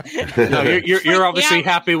 No, you're obviously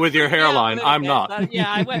happy with your hairline. I'm not.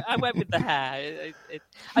 I went with the hair.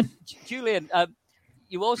 Julian,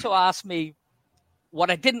 you also asked me what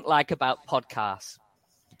I didn't like about podcasts.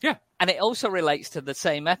 Yeah. And it also relates to the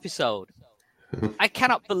same episode. I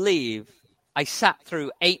cannot believe I sat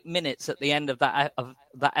through 8 minutes at the end of that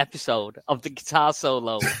episode of the guitar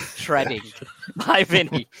solo shredding by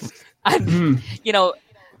Vinny. And,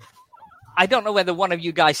 I don't know whether one of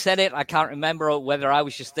you guys said it. I can't remember, or whether I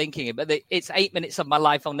was just thinking it, but it's 8 minutes of my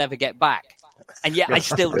life I'll never get back. And yet I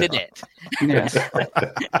still did it. Yes.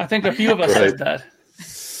 I think a few of us said that.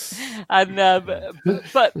 And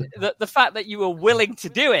but the fact that you were willing to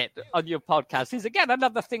do it on your podcast is, again,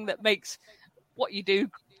 another thing that makes what you do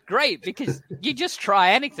great, because you just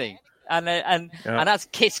try anything, and as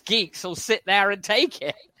Kiss geeks will sit there and take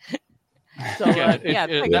it. So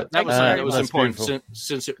that was important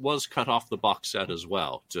since it was cut off the box set as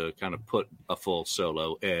well, to kind of put a full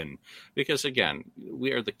solo in, because again,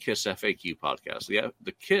 we are the Kiss FAQ podcast. The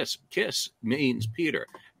Kiss means Peter,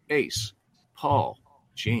 Ace, Paul,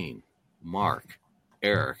 Gene, Mark,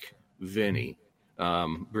 Eric, Vinny,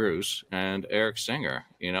 Bruce, and Eric Singer,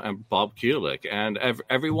 and Bob Kulick, and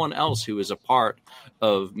everyone else who is a part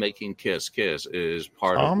of making Kiss Kiss is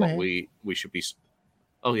part of what we should be.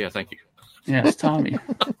 Oh yeah, thank you. Yes, Tommy.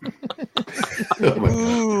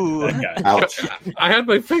 Oh my God. Ouch. I had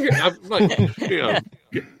my finger. I'm like,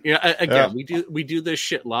 again, we do this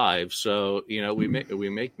shit live, so we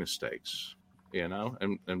make mistakes,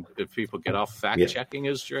 and if people get off fact checking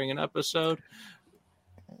us during an episode,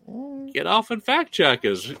 get off and fact check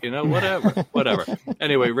us, whatever.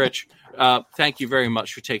 Anyway, Rich, thank you very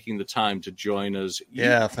much for taking the time to join us.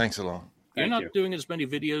 Yeah, thanks a lot. You're not doing as many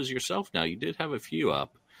videos yourself now. You did have a few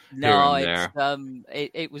up. No,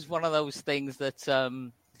 it was one of those things that,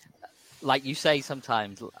 like you say,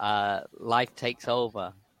 sometimes life takes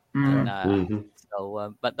over.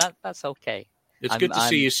 So, but that's okay. It's good to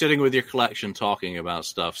see you sitting with your collection talking about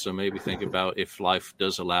stuff. So maybe think about if life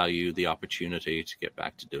does allow you the opportunity to get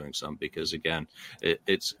back to doing some. Because again,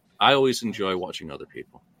 I always enjoy watching other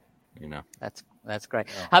people. That's great.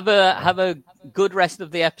 Have a good rest of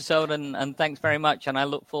the episode, and thanks very much. And I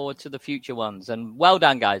look forward to the future ones. And well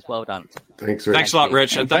done, guys. Well done. Thanks, Rich. Thanks a lot,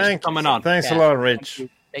 Rich, and thanks for coming on. Thanks a lot, Rich.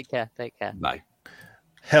 Take care. Bye.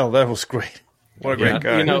 Hell, that was great. What a great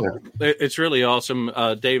guy. It's really awesome.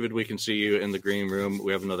 David, we can see you in the green room.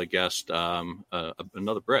 We have another guest,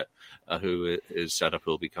 another Brit, who is set up, who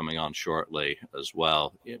will be coming on shortly as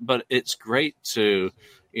well. But it's great to,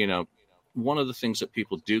 one of the things that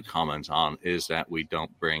people do comment on is that we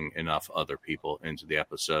don't bring enough other people into the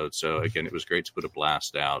episode. So again, it was great to put a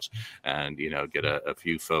blast out and, get a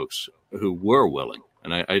few folks who were willing.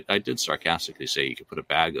 And I did sarcastically say you could put a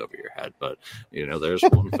bag over your head, but there's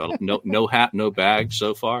one fellow, no hat, no bag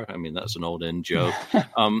so far. I mean, that's an old in joke.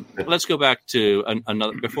 Let's go back to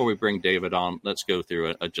another, before we bring David on, let's go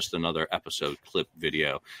through just another episode clip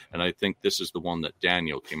video. And I think this is the one that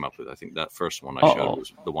Daniel came up with. I think that first one I showed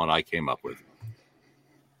was the one I came up with.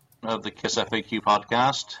 Of the KissFAQ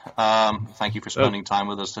podcast. Thank you for spending time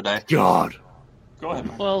with us today. God. Go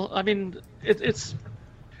ahead. Well, I mean, it's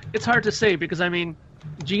hard to say because, I mean,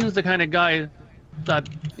 Gene's the kind of guy that,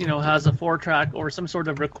 has a 4-track or some sort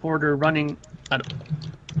of recorder running at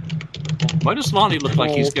Why does Lonnie look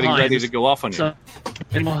like he's getting ready to go off on you? So,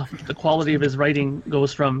 and the quality of his writing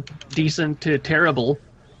goes from decent to terrible,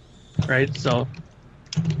 right? So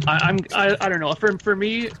I don't know. For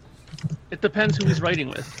me, it depends who he's writing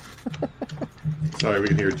with. Sorry, we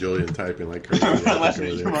can hear Julian typing like crazy.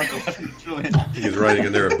 He's writing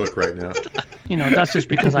in there a book right now. That's just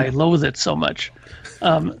because I loathe it so much.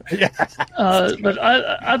 But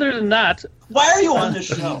other than that... Why are you on this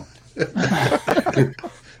show?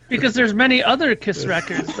 Because there's many other Kiss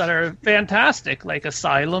records that are fantastic, like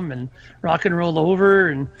Asylum and Rock and Roll Over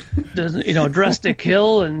and, Dress to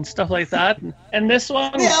Kill and stuff like that. And this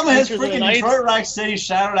one... Yeah, I'm his freaking Detroit Rock City,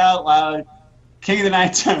 Shout It Out Loud, King of the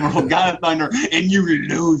Nighttime World, God of Thunder, and you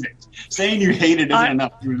loathe it. Saying you hate it isn't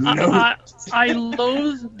enough. You loathe it. I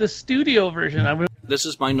loathe the studio version. This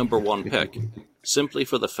is my number one pick, simply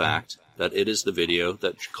for the fact that it is the video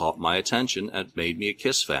that caught my attention and made me a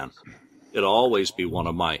Kiss fan. It'll always be one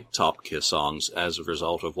of my top Kiss songs as a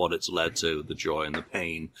result of what it's led to, the joy and the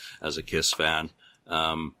pain as a Kiss fan.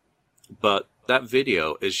 But that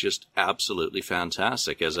video is just absolutely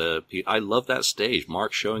fantastic. I love that stage.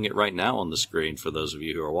 Mark's showing it right now on the screen for those of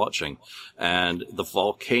you who are watching. And the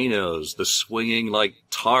volcanoes, the swinging like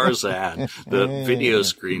Tarzan, the video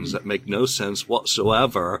screens that make no sense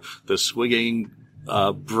whatsoever, the swinging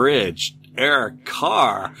bridge, Eric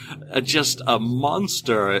Carr, just a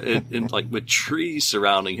monster in with trees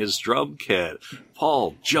surrounding his drum kit.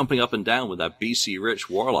 Paul jumping up and down with that BC Rich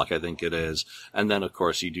Warlock, I think it is. And then, of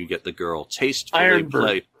course, you do get the girl tastefully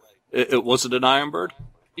played. It was it an Ironbird?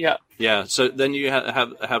 Yeah. Yeah. So then you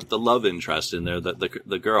have the love interest in there, that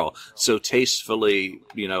the girl so tastefully,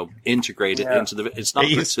 integrated into the. It's not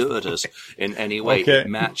gratuitous in any way. Okay. It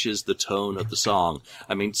matches the tone of the song.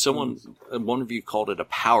 I mean, one of you called it a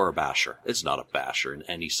power basher. It's not a basher in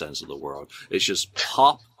any sense of the word. It's just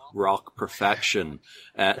pop rock perfection,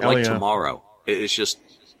 Tomorrow. It's just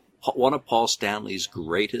one of Paul Stanley's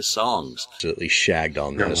greatest songs. Absolutely shagged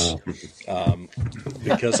on this.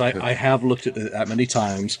 Because I have looked at it that many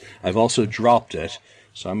times. I've also dropped it,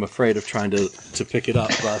 so I'm afraid of trying to pick it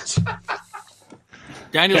up. But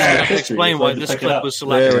Daniel's going to explain why this clip was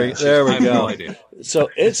selected. There we go. No idea.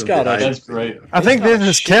 So it's got that's great. I think this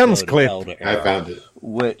is Ken's clip. I found it.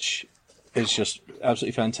 Which is just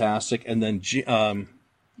absolutely fantastic. And then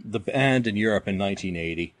the band in Europe in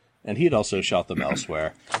 1980. And he had also shot them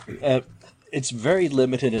elsewhere. It's very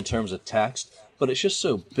limited in terms of text, but it's just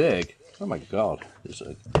so big. Oh my God!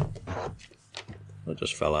 I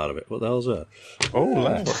just fell out of it. What the hell is that? Oh,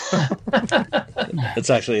 wow. It's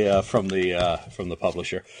actually from the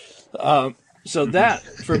publisher. So that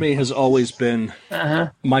for me has always been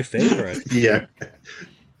my favorite. Yeah.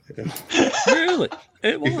 Really,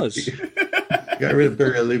 it was. Got rid of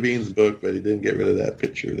Barry Levine's book, but he didn't get rid of that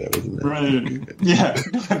picture. That was in there. Right. Yeah,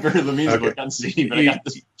 Barry Levine's book on CD, but I got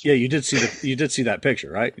this. Yeah, you did see that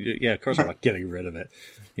picture, right? Yeah, of course I'm not getting rid of it.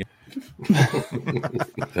 Yeah.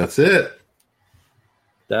 That's it.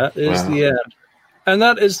 That is the end. And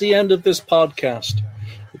that is the end of this podcast.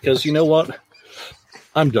 Because you know what?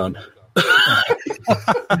 I'm done.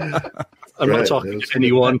 I'm not talking to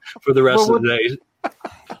anyone for the rest of the day.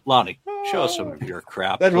 Lonnie, show us some of your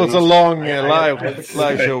crap. That was a long live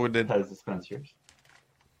show we did.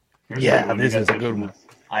 Yeah, this is a good one.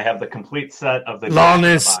 I have the complete set of the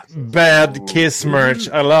Lonnie's bad Kiss merch.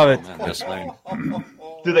 I love it. Man, that's lame.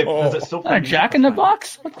 Does it still A Jack in the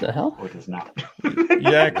Box? What the hell? Or does not?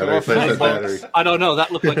 Jack Gotta replace that battery. I don't know.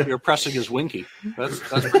 That looked like you were pressing his winky. That's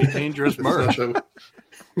pretty dangerous merch.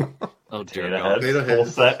 Oh dear God! Potato Full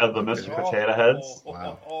Heads. set of the Mr. Potato Heads.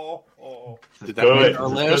 Wow. Did that make our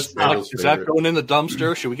list? That's Is that going in the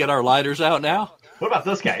dumpster? Should we get our lighters out now? What about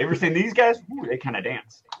this guy? Ever seen these guys? Ooh, they kind of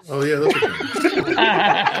dance. Oh yeah, those are good.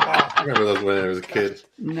 I remember those when I was a kid.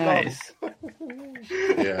 Nice.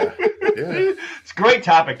 Yeah. It's a great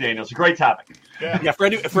topic, Daniel. It's a great topic. Yeah,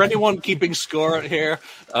 for anyone keeping score here,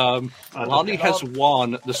 Lonnie has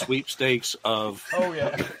won the sweepstakes of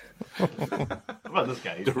What about this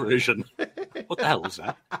guy? derision. What the hell is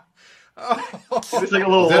that? It's like a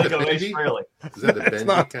little Is that Lego a Ace Benji? Frehley. Is that a Benji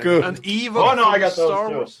Not kind good. of- An evil. Oh no, I got Star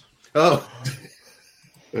those Wars. Oh.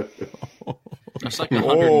 That's like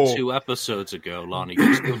 102 episodes ago, Lonnie.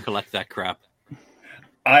 You still collect that crap.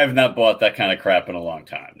 I have not bought that kind of crap in a long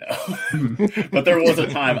time, no. But there was a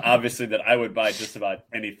time, obviously, that I would buy just about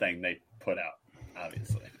anything they put out,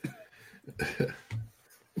 obviously.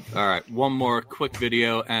 All right, one more quick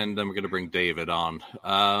video, and then we're going to bring David on.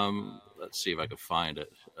 Let's see if I can find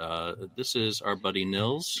it. This is our buddy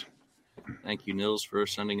Nils. Thank you, Nils, for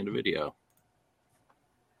sending in a video.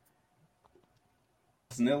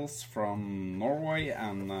 It's Nils from Norway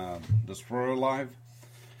and Destroyer Live.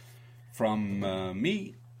 From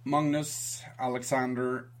me, Magnus,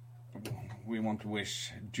 Alexander, we want to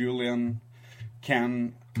wish Julian,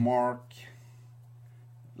 Ken, Mark,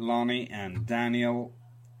 Lonnie, and Daniel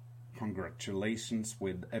congratulations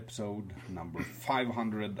with episode number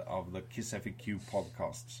 500 of the KissFAQ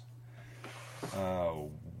podcasts.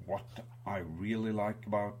 What I really like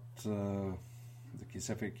about the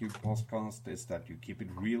KissFAQ podcast is that you keep it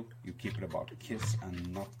real, you keep it about Kiss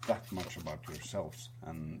and not that much about yourselves.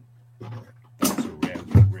 And that's a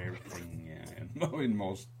rare thing in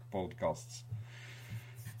most podcasts.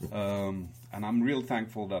 And I'm real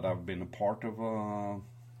thankful that I've been a part of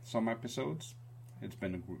some episodes. It's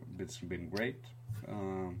been great.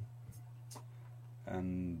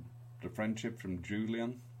 And the friendship from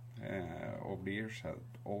Julian over the years has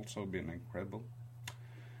also been incredible.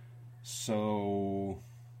 So,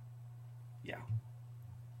 yeah.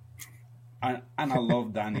 And I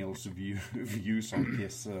love Daniel's views on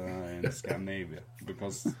Kiss in Scandinavia,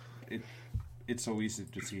 because it's so easy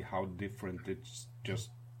to see how different it's just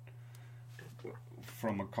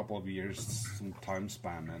from a couple of years time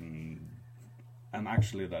span, and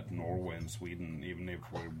actually that Norway and Sweden, even if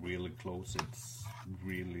we're really close, it's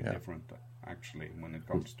really different actually when it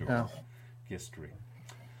comes to history.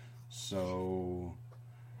 So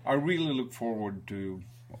I really look forward to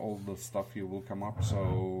all the stuff you will come up.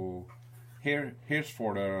 So here's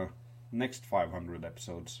for the next 500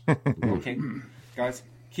 episodes. Okay, guys,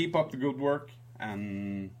 keep up the good work,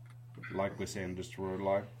 and like we say in Destroyer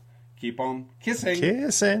Live, keep on kissing.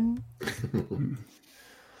 Kissing.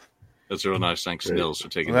 That's real nice. Thanks, Nils, for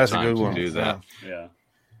taking That's the a time good to one. do that. Yeah.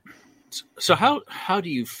 So how do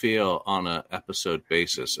you feel on an episode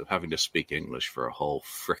basis of having to speak English for a whole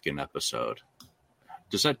frickin' episode?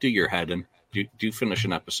 Does that do your head in? Do you finish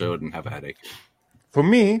an episode and have a headache? For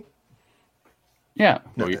me, Well,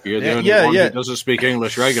 you're the only one who doesn't speak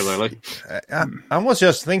English regularly. I was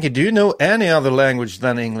just thinking, do you know any other language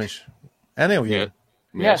than English? Any of you?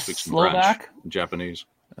 Yeah, I speak some Slovak. French, Japanese.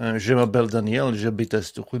 Je m'appelle Daniel, j'habite à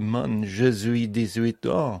Stockholm, je suis 18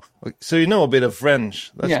 ans. So you know a bit of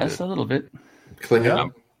French. That's Yes, good. a little bit.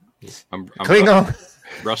 Klingon. I'm Klingon.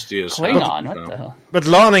 rusty as Klingon, hell. what the hell? But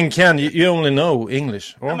Lon and Ken, you only know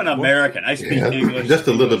English. I'm an American. I speak English. Just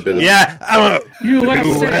a little bit. Yeah, I'm a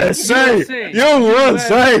USA.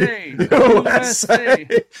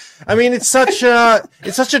 I mean, it's such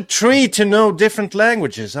a treat to know different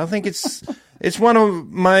languages. I think it's one of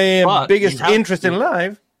my biggest interest in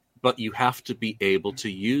life. but you have to be able to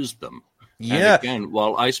use them. Yeah. And again,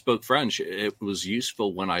 while I spoke French, it was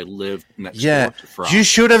useful when I lived next door to France. You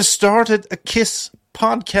should have started a KISS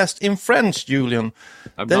podcast in French, Julian.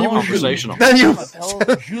 I'm not conversational. Then you,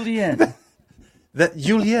 Julian.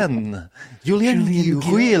 Julian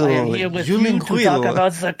Ruil. I am here with Julian you to talk Ruil.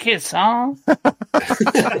 about the kiss, huh?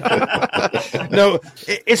 No,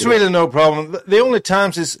 it's really no problem. The only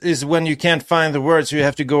times is when you can't find the words, you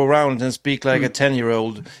have to go around and speak like a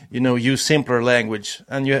 10-year-old, use simpler language.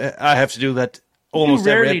 And I have to do that almost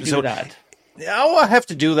every episode. You rarely do that. Oh, I have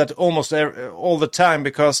to do that almost all the time,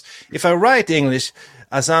 because if I write English,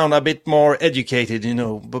 I sound a bit more educated,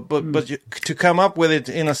 but to come up with it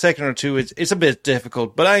in a second or two, it's a bit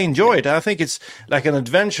difficult. But I enjoy it. I think it's like an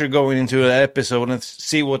adventure going into an episode and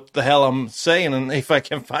see what the hell I'm saying and if I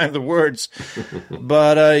can find the words.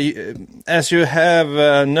 But as you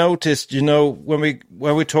have noticed, when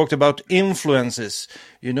we talked about influences,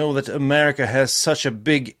 that America has such a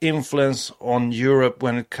big influence on Europe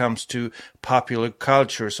when it comes to popular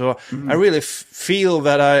culture. So I really feel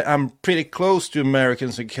that I'm pretty close to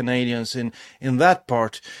Americans and Canadians in that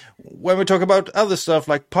part. When we talk about other stuff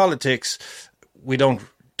like politics, we don't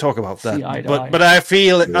talk about that. But I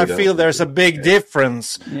feel there's a big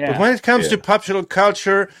difference. Yeah. But when it comes to popular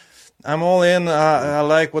culture, I'm all in. I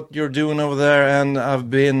like what you're doing over there, and I've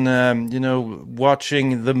been,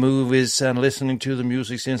 watching the movies and listening to the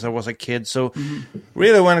music since I was a kid. So,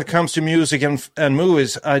 really, when it comes to music and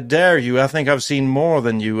movies, I dare you. I think I've seen more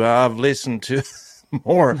than you. I've listened to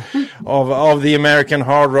more of the American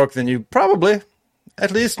hard rock than you. Probably, at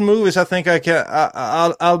least movies. I think I can.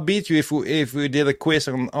 I'll beat you if we did a quiz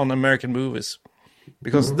on American movies.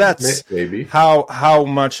 Because that's maybe how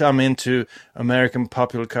much I'm into American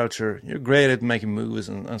popular culture. You're great at making movies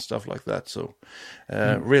and stuff like that. So,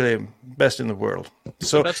 really, best in the world.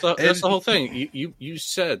 So that's the whole thing. You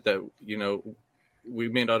said that we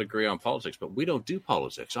may not agree on politics, but we don't do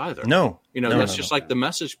politics either. No, that's just like the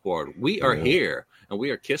message board. We are here, and we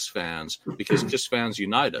are KISS fans because KISS fans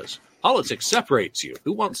unite us. Politics separates you.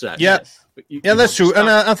 Who wants that? Yeah, that's true. And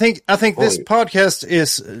I think this podcast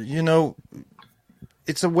is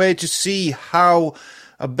it's a way to see how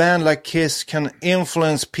a band like KISS can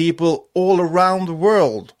influence people all around the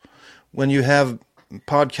world. When you have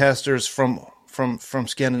podcasters from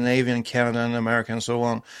Scandinavia and Canada and America and so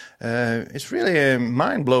on, it's really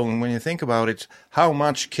mind-blowing when you think about it, how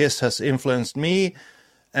much KISS has influenced me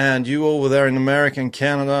and you over there in America and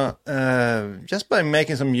Canada, just by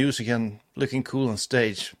making some music and looking cool on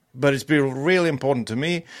stage. But it's been really important to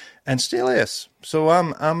me, and still is. So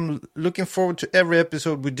I'm looking forward to every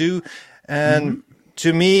episode we do. And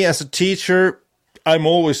to me, as a teacher, I'm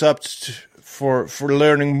always up for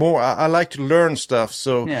learning more. I like to learn stuff,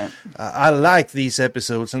 so I like these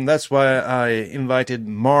episodes, and that's why I invited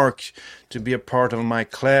Mark to be a part of my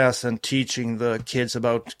class and teaching the kids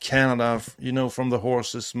about Canada, from the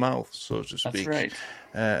horse's mouth, so to speak. That's right.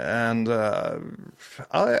 And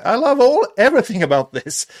I love everything about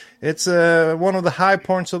this. It's one of the high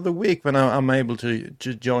points of the week when I'm able to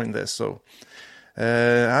join this. So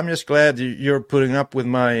I'm just glad you're putting up with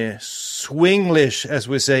my Swinglish, as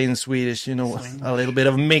we say in Swedish. A little bit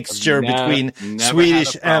of mixture between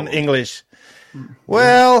Swedish and English.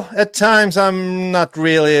 Well, at times I'm not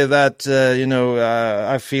really that.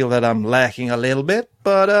 I feel that I'm lacking a little bit,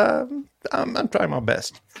 but I'm trying my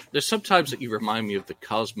best. There's sometimes that you remind me of the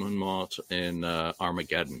cosmonaut in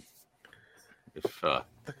Armageddon, if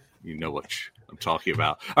you know what I'm talking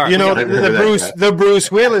about. All right, the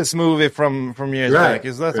Bruce Willis movie from years back.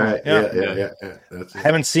 Is that right? Yeah. I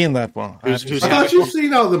haven't seen that one. I thought you've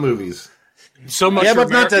seen all the movies. So much, but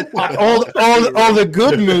not all the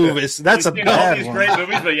good movies. That's a bad these one. great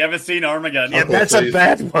movies, but you haven't seen Armageddon. Yeah, that's a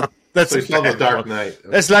bad one. That's a bad The Dark one. Knight.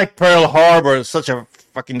 It's like Pearl Harbor. Such a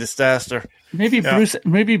fucking disaster. Maybe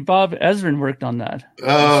Bob Ezrin worked on that.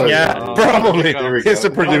 Oh yeah, probably. He's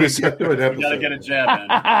the producer. We gotta get a jab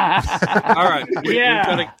in. All right,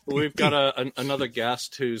 we've got another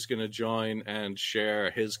guest who's going to join and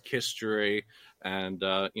share his history and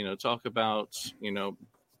talk about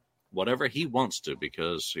whatever he wants to,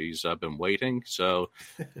 because he's been waiting. So,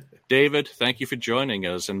 David, thank you for joining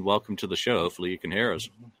us and welcome to the show. Hopefully, you can hear us.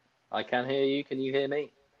 I can hear you. Can you hear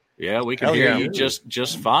me? Yeah, we can hear you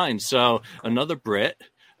just fine. So another Brit.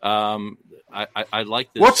 I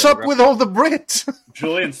like this. What's up with all the Brits?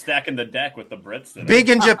 Julian's stacking the deck with the Brits today. Big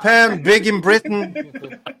in Japan, big in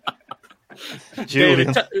Britain.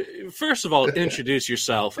 David, first of all, introduce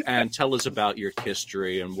yourself and tell us about your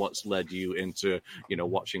history and what's led you into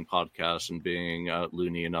watching podcasts and being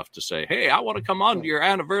loony enough to say, "Hey, I want to come on to your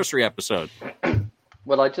anniversary episode."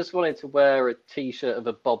 Well, I just wanted to wear a T-shirt of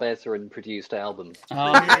a Bob Ezrin produced album,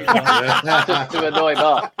 Oh, here you go. just to annoy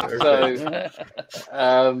Mark.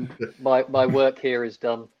 So my work here is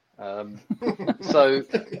done. So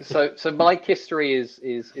my history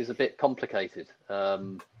is a bit complicated.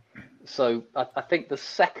 So I think the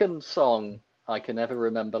second song I can ever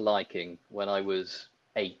remember liking when I was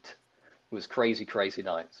 8 was Crazy Crazy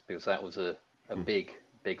Nights, because that was a big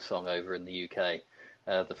song over in the UK.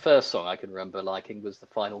 The first song I can remember liking was The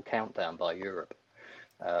Final Countdown by Europe.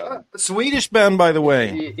 Swedish band, by the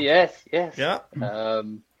way. Yes. Yeah.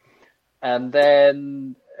 And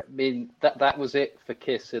then, I mean, that was it for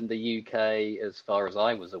Kiss in the UK, as far as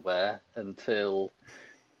I was aware, until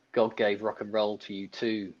God Gave Rock and Roll to You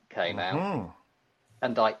 2 came out.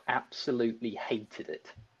 And I absolutely hated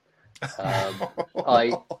it.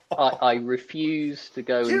 I refused to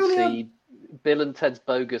go and see Bill and Ted's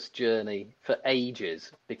Bogus Journey for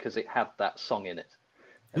ages because it had that song in it.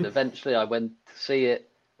 And eventually I went to see it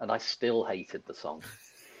and I still hated the song.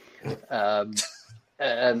 And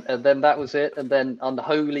then that was it. And then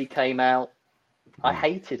Unholy came out. I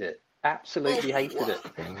hated it. Absolutely hated it.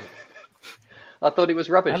 I thought it was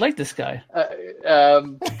rubbish. I like this guy.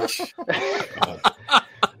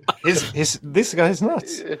 This guy's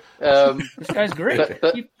nuts. This guy's great.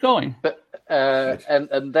 Keep going.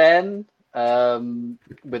 And then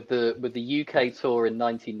with the UK tour in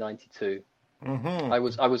 1992, I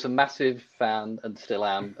was a massive fan and still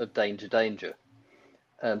am of Danger Danger,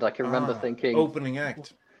 and I can remember thinking, opening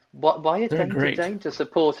act. Why are Danger Danger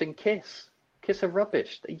supporting Kiss? Kiss are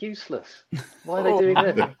rubbish. They're useless. Why are they doing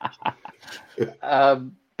this?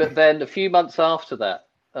 But then a few months after that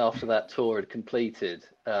tour had completed,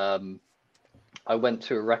 I went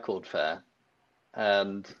to a record fair,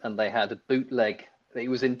 and they had a bootleg. It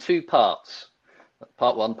was in 2 parts,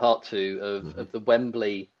 part 1, part 2 of the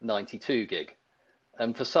Wembley '92 gig.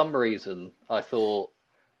 And for some reason, I thought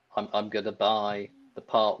I'm going to buy the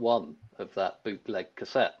part 1 of that bootleg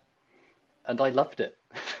cassette, and I loved it.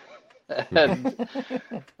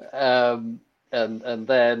 and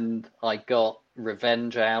then I got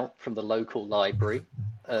Revenge out from the local library,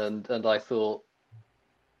 and I thought,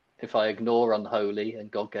 if I ignore Unholy and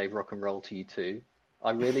God Gave Rock and Roll to You 2,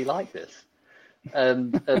 I really like this.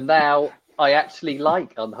 And now I actually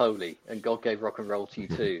like Unholy and God Gave Rock and Roll to You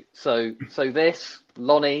 2. So this,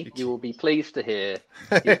 Lonnie, you will be pleased to hear,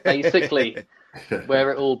 is basically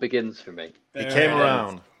where it all begins for me. It came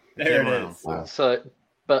around. There it is. Wow. So,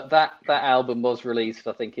 but that album was released,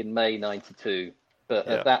 I think, in May '92. But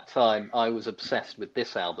at that time, I was obsessed with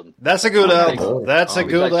this album. That's a good album. That's a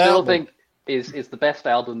good album. I still think is the best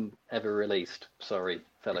album ever released. Sorry,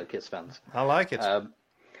 fellow Kiss fans. I like it.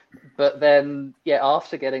 But then,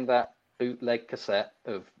 after getting that bootleg cassette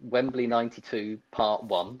of Wembley '92 Part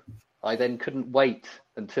 1, I then couldn't wait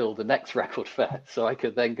until the next record fair so I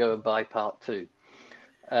could then go and buy Part 2.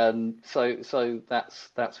 So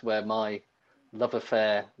that's where my love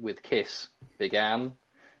affair with Kiss began.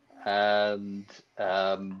 And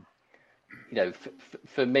for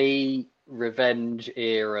me, Revenge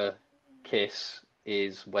era Kiss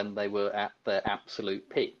is when they were at their absolute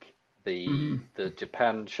peak. The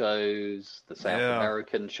Japan shows, the South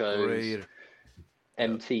American shows,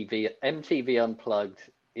 MTV Unplugged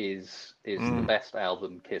is the best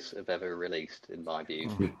album Kiss have ever released, in my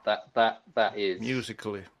view. That is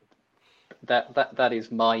musically. That is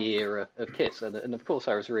my era of Kiss, and of course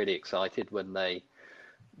I was really excited when they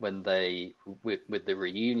with the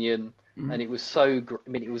reunion, and it was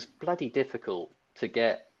it was bloody difficult to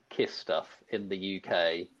get Kiss stuff in the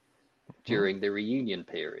UK during the reunion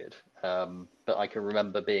period. But I can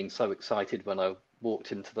remember being so excited when I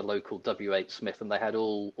walked into the local W.H. Smith and they had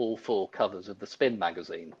all 4 covers of the Spin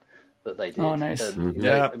magazine that they did. Oh, nice. And,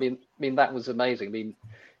 I mean that was amazing. I mean,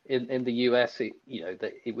 in the US, it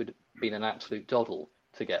would have been an absolute doddle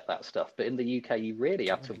to get that stuff. But in the UK, you really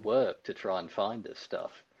had to work to try and find this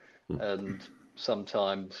stuff. And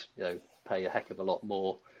sometimes, pay a heck of a lot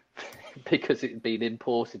more because it had been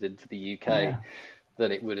imported into the UK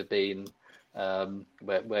than it would have been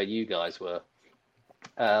where you guys were.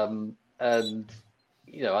 And I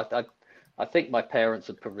think my parents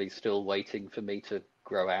are probably still waiting for me to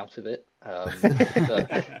grow out of it.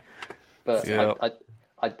 But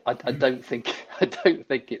I don't think it's going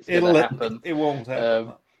to happen. It won't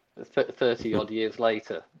happen. 30 odd years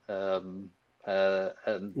later. And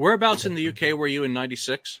whereabouts in the UK were you in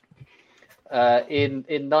 '96? In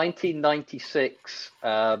 1996,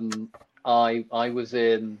 I was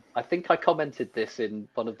in. I think I commented this in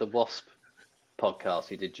one of the Wasp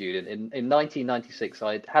podcasts you did, Julian. In 1996,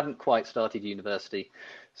 I hadn't quite started university,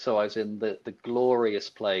 so I was in the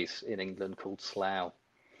glorious place in England called Slough,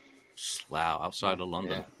 Slough, outside of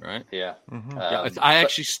London, right? Yeah. Yeah, I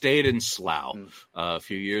actually stayed in Slough a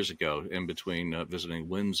few years ago in between visiting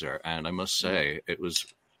Windsor, and I must say I was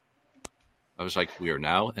like, we are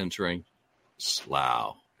now entering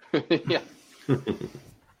Slough. Yeah.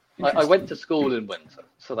 I went to school in Windsor,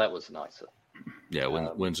 so that was nicer. Yeah,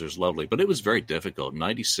 Windsor's lovely, but it was very difficult.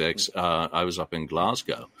 96, I was up in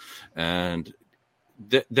Glasgow, and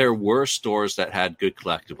there were stores that had good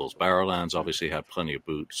collectibles. Barrowlands obviously had plenty of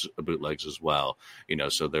bootlegs as well,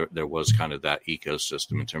 so there was kind of that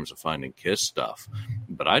ecosystem in terms of finding Kiss stuff.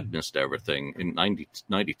 But I'd missed everything. In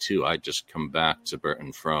 92, I'd just come back to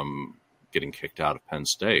Britain from getting kicked out of Penn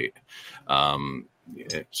State.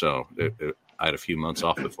 So I had a few months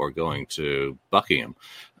off before going to Buckingham.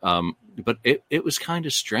 But it was kind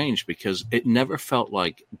of strange because it never felt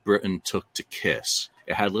like Britain took to Kiss.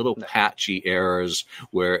 It had little patchy eras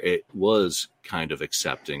where it was kind of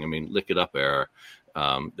accepting. I mean, Lick It Up era,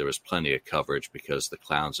 there was plenty of coverage because the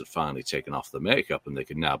clowns had finally taken off the makeup and they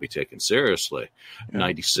could now be taken seriously.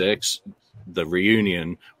 96, the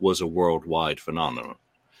reunion was a worldwide phenomenon.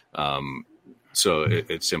 So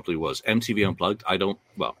it simply was. MTV Unplugged,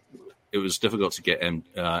 it was difficult to get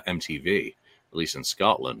MTV, at least in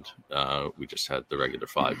Scotland. We just had the regular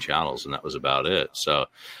 5 channels, and that was about it. So,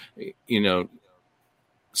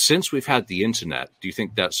 since we've had the internet, do you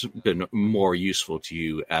think that's been more useful to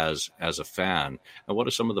you as a fan? And what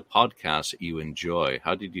are some of the podcasts that you enjoy?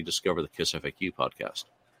 How did you discover the KissFAQ podcast?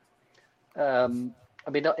 I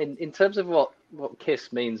mean, in terms of what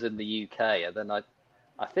Kiss means in the UK, and then I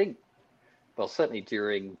think, well, certainly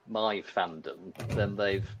during my fandom, then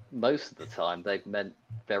most of the time they've meant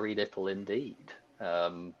very little indeed.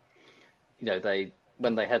 When they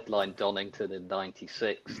headlined Donington in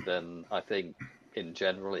 '96, then I think in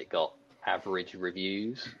general it got average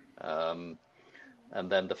reviews. And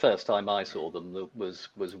then the first time I saw them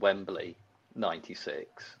was Wembley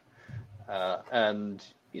 '96, and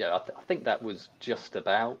I think that was just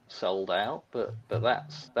about sold out, but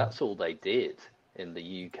that's all they did in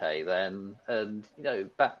the UK then. And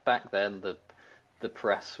back then the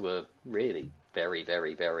press were really very,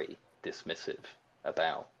 very, very dismissive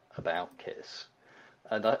about Kiss,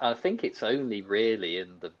 and I think it's only really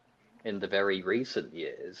in the very recent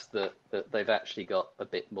years that they've actually got a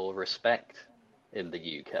bit more respect in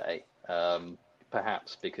the UK,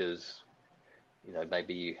 perhaps because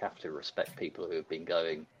maybe you have to respect people who have been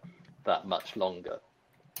going that much longer.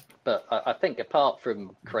 But I think apart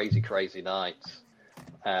from Crazy Crazy Nights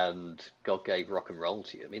and God Gave Rock and Roll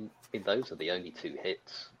to You, I mean those are the only 2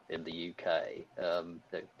 hits in the UK.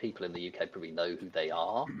 People in the UK probably know who they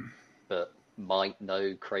are, but might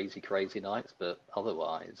know Crazy Crazy Nights, but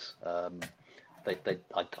otherwise I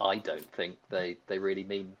don't think they really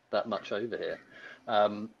mean that much over here.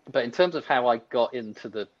 But in terms of how I got into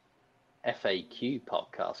the FAQ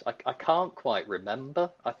podcast, I can't quite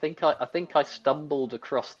remember. I think I stumbled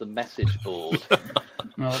across the message board.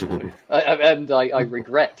 And I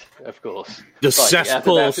regret, of course. The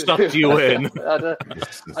cesspool stuck you in.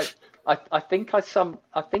 I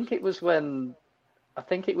think it was when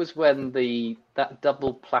that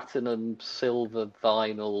double platinum silver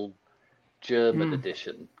vinyl German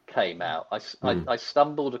edition came out. I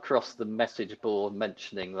stumbled across the message board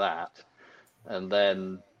mentioning that, and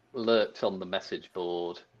then lurked on the message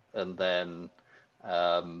board, and then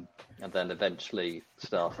eventually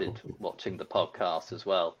started watching the podcast as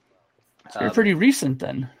well. So you're pretty recent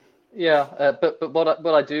then. Yeah, but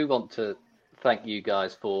what I do want to thank you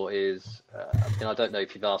guys for is, I don't know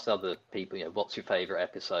if you've asked other people, what's your favorite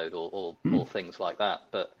episode or things like that,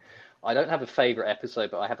 but I don't have a favorite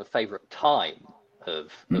episode, but I have a favorite time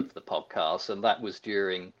of the podcast, and that was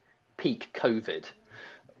during peak COVID,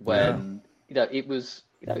 when it was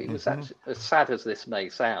actually, as sad as this may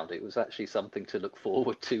sound, it was actually something to look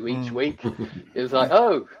forward to each week. It was like,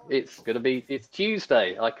 it's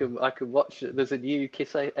Tuesday. I can watch. There's a new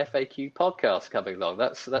Kiss FAQ podcast coming along.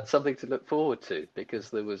 That's something to look forward to,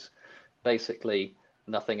 because there was basically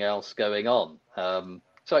nothing else going on.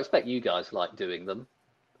 So I expect you guys like doing them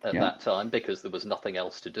at that time, because there was nothing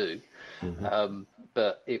else to do.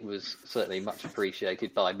 But it was certainly much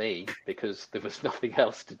appreciated by me because there was nothing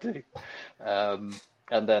else to do.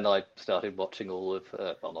 And then I started watching all of,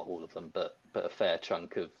 well, not all of them, but a fair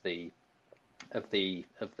chunk of the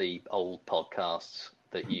old podcasts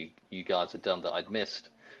that you guys had done that I'd missed,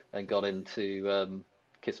 and got into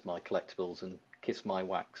Kiss My Collectibles and Kiss My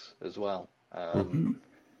Wax as well. And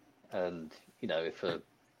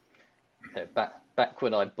back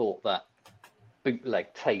when I bought that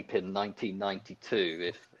bootleg tape in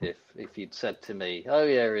 1992, if you'd said to me, oh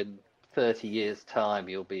yeah, in 30 years' time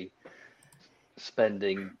you'll be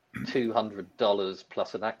spending $200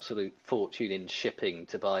 plus an absolute fortune in shipping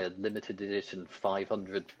to buy a limited edition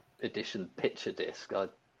 500 edition picture disc. I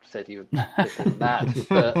said you were flipping mad,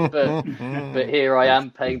 but here I am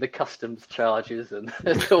paying the customs charges and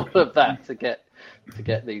all of that to get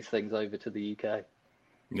these things over to the UK.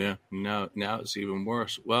 Yeah, now it's even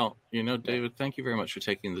worse. Well, David, thank you very much for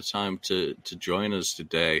taking the time to join us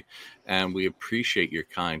today, and we appreciate your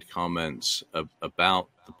kind comments about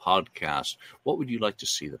the podcast. What would you like to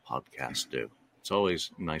see the podcast do? It's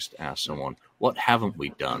always nice to ask someone, what haven't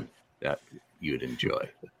we done that you'd enjoy?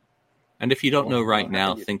 And if you don't know right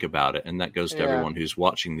now, think about it. And that goes to everyone who's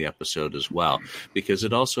watching the episode as well, because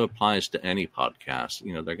it also applies to any podcast.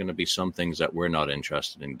 There are going to be some things that we're not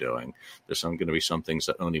interested in doing. There's going to be some things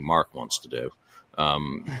that only Mark wants to do,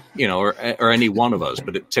 or any one of us.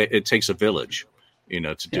 But it takes a village,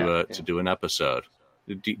 to do an episode.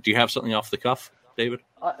 Do you have something off the cuff, David?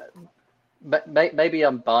 Maybe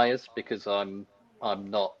I'm biased because I'm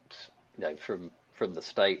not, from the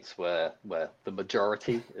States where the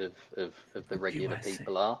majority of the regular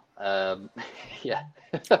people are.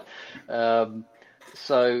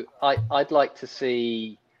 So I'd like to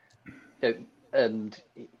see,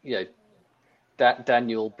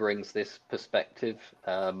 Daniel brings this perspective.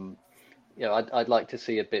 I'd like to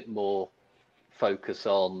see a bit more focus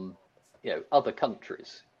on, other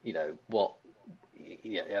countries. You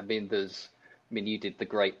did the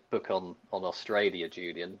great book on Australia,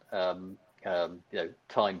 Julian.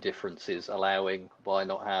 Time differences allowing, why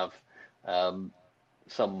not have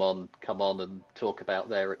someone come on and talk about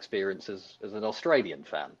their experiences as an Australian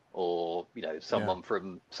fan, or someone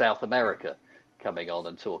from South America coming on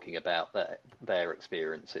and talking about their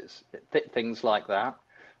experiences, things like that,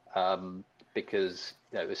 because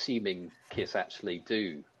assuming Kiss actually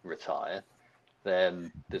do retire,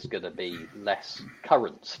 then there's going to be less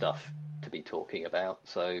current stuff to be talking about,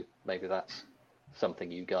 so maybe that's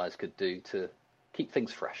something you guys could do to keep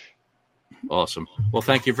things fresh. Awesome. Well,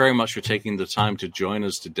 thank you very much for taking the time to join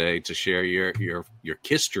us today to share your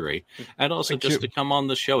history, and also to come on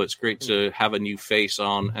the show. It's great to have a new face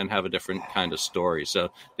on and have a different kind of story.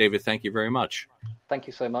 So, David, thank you very much. Thank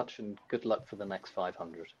you so much, and good luck for the next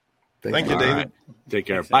 500. Thank you, David. Right. Take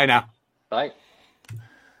care. Bye now. Bye.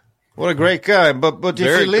 What a great guy. But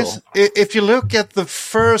if you look at the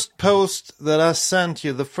first post that I sent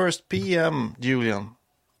you, the first PM, Julian,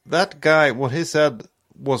 that guy, what he said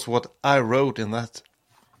was what I wrote in that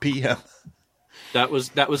PM. That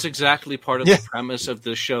was exactly part of the premise of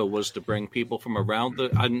the show, was to bring people from around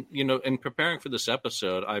in preparing for this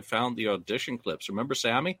episode, I found the audition clips. Remember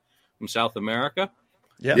Sammy from South America?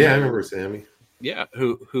 Yeah, I remember Sammy. Yeah,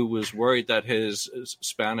 who was worried that his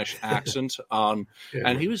Spanish accent and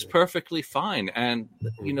he was perfectly fine, and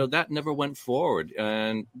that never went forward.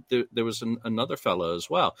 And there was another fellow as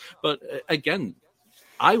well. But again,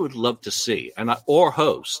 I would love to see or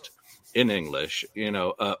host in English,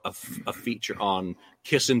 a feature on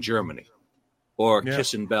Kiss in Germany or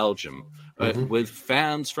Kiss in Belgium with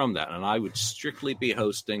fans from that. And I would strictly be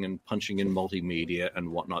hosting and punching in multimedia and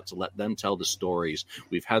whatnot to let them tell the stories.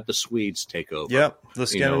 We've had the Swedes take over. Yeah, the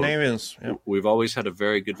Scandinavians. We've always had a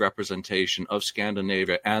very good representation of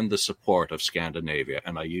Scandinavia and the support of Scandinavia.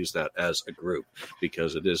 And I use that as a group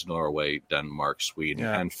because it is Norway, Denmark, Sweden,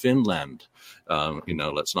 and Finland.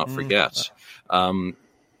 Let's not forget.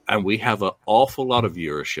 And we have an awful lot of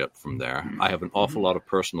viewership from there. I have an awful lot of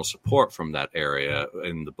personal support from that area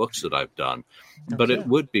in the books that I've done. But it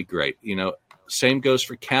would be great. Same goes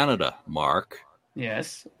for Canada, Mark.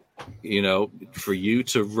 Yes. For you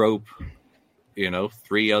to rope,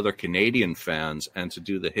 3 other Canadian fans and to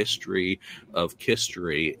do the history of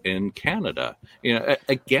Kisstory in Canada.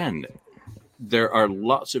 Again, there are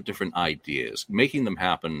lots of different ideas. Making them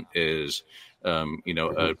happen is, a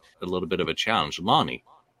little bit of a challenge. Lonnie,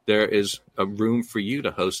 there is a room for you to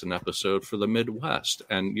host an episode for the Midwest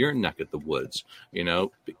and your neck of the woods.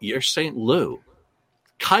 You're St. Lou.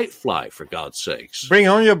 Kite fly, for God's sakes. Bring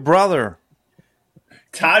on your brother.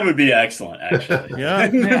 Todd would be excellent, actually. Yeah.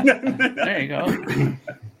 There you go.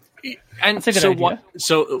 And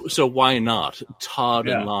so why not Todd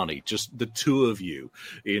and Lonnie? Just the two of you,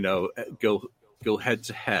 go head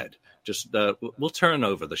to head. Just we'll turn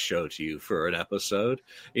over the show to you for an episode,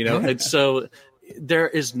 and so there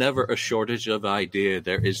is never a shortage of idea.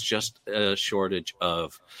 There is just a shortage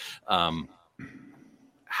of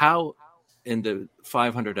how in the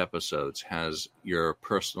 500 episodes has your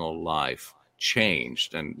personal life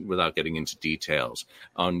changed, and without getting into details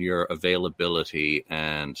on your availability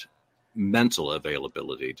and mental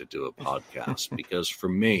availability to do a podcast. Because for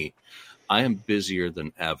me, I am busier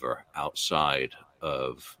than ever outside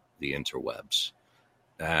of the interwebs.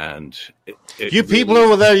 And you people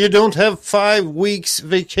over there, you don't have 5 weeks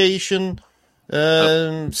vacation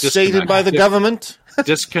stated by the government?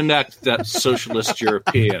 Disconnect that socialist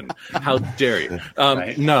European. How dare you?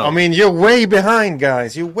 No. I mean, you're way behind,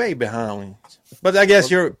 guys. You're way behind. But I guess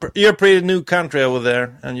you're a pretty new country over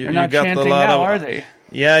there, and you not got chanting a lot now, of. are they?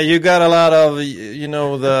 Yeah, you got a lot of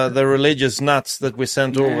the religious nuts that we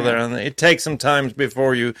sent over there, and it takes some time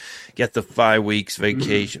before you get the 5 weeks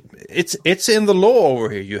vacation. It's in the law over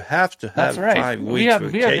here. You have to have 5 weeks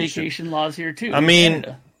vacation. We have vacation laws here too. I mean,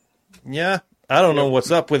 yeah. I don't know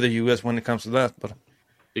what's up with the U.S. when it comes to that, but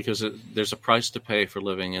because there's a price to pay for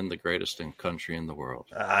living in the greatest country in the world.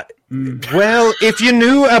 Well, if you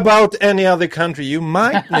knew about any other country, you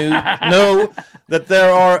might know that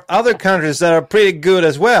there are other countries that are pretty good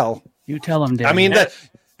as well. You tell them, Dan. I mean,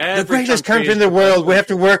 the greatest country in the world, we have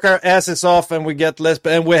to work our asses off, and we get less,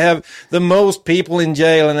 and we have the most people in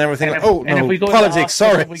jail and everything. If we go politics.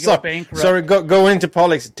 Sorry, go into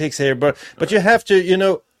politics here, but you have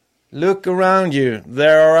to, look around you.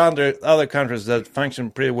 There are other countries that function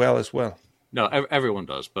pretty well as well. No, everyone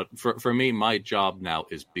does. But for me, my job now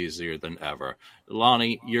is busier than ever.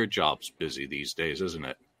 Lonnie, your job's busy these days, isn't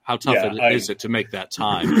it? How tough is it to make that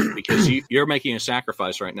time? Because you're making a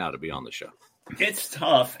sacrifice right now to be on the show. It's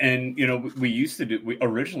tough. And, we used to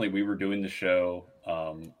originally we were doing the show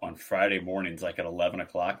on Friday mornings, like at 11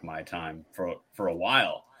 o'clock my time for a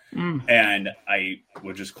while. And I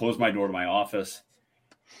would just close my door to my office.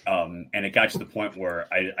 And it got to the point where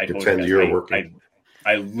I told you working.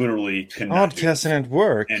 I literally cannot podcasting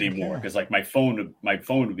work anymore because my phone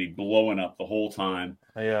would be blowing up the whole time.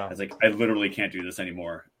 Yeah, I was like, I literally can't do this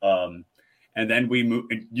anymore. And then we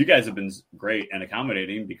moved. You guys have been great and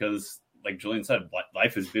accommodating because, like Julian said,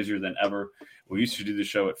 life is busier than ever. We used to do the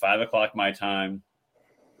show at 5 o'clock my time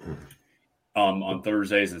on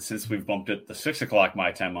Thursdays, and since we've bumped it to 6 o'clock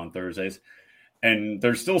my time on Thursdays. And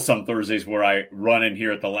there's still some Thursdays where I run in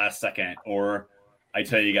here at the last second, or I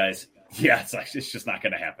tell you guys, it's just not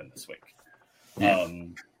going to happen this week. Yeah.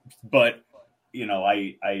 But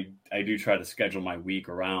I do try to schedule my week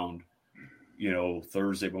around,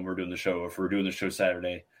 Thursday when we're doing the show, if we're doing the show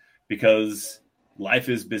Saturday, because life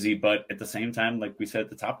is busy. But at the same time, like we said at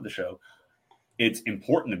the top of the show, it's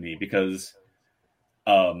important to me because,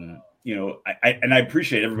 I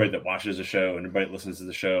appreciate everybody that watches the show and everybody that listens to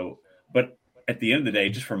the show, but at the end of the day,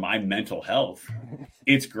 just for my mental health,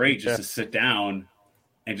 it's great just to sit down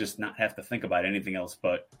and just not have to think about anything else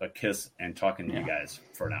but Kiss and talking to you guys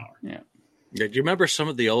for an hour. Yeah. Do you remember some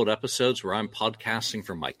of the old episodes where I'm podcasting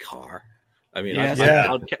from my car? I mean,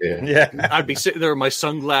 I'd be sitting there with my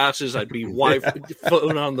sunglasses. I'd be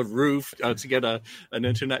phone on the roof to get an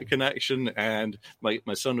internet connection, and my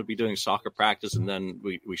son would be doing soccer practice. And then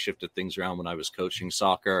we shifted things around when I was coaching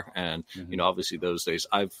soccer. And obviously those days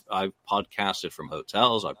I've podcasted from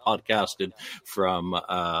hotels. I've podcasted from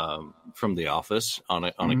the office on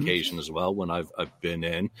occasion as well when I've been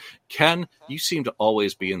in. Ken, you seem to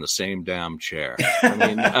always be in the same damn chair.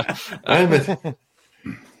 I mean.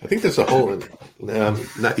 I think there's a hole in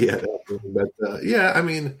it. Not yet, but I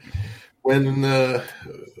mean, when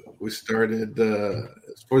we started, I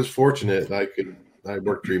was fortunate. I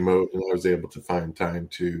worked remote, and I was able to find time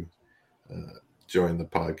to join the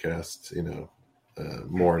podcast.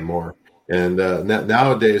 More and more. And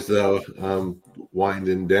nowadays, though, I'm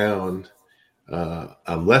winding down.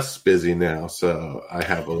 I'm less busy now, so I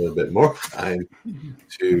have a little bit more time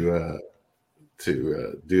to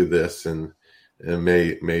do this and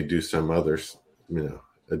may do some other,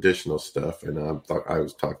 additional stuff. And I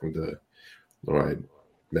was talking to, or I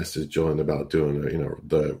messaged Julian about doing,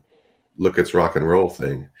 the Look It's Rock and Roll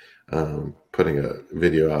thing, putting a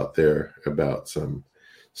video out there about some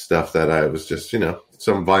stuff that I was just,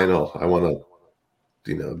 some vinyl. I want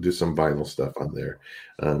to, do some vinyl stuff on there,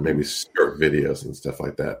 maybe short videos and stuff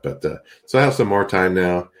like that. But so I have some more time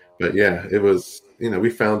now. But yeah, it was, we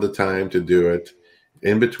found the time to do it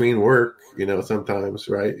in between work. Sometimes,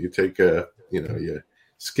 right? You take you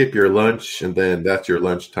skip your lunch, and then that's your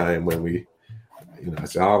lunch time when we, I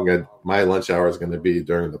say, my lunch hour is going to be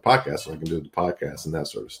during the podcast, so I can do the podcast and that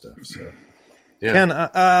sort of stuff. So, yeah. Ken,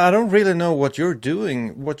 I don't really know what you're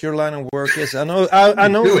doing, what your line of work is. I know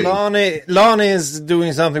Lonnie is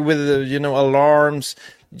doing something with, alarms.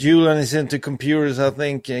 Julian is into computers, I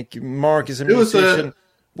think. Mark is a musician.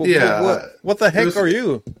 What the heck are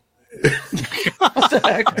you? What the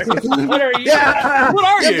heck? What are you? Yeah. What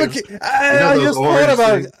are you? I just thought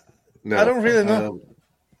about it. No, I don't really know.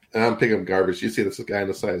 I'm picking up garbage. You see this guy on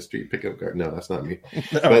the side of the street picking up garbage. No, that's not me.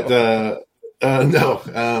 No. But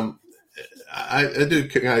no. I do,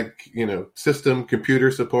 system, computer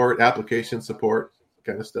support, application support.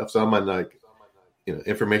 kind of stuff. So I'm on like,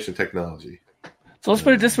 information technology. So let's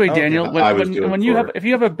put it this way, Daniel. Okay. If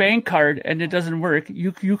you have a bank card and it doesn't work,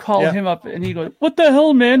 you call him up and he goes, "What the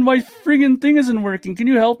hell, man? My friggin' thing isn't working. Can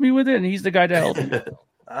you help me with it?" And he's the guy to help you.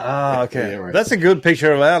 Okay. Yeah, right. That's a good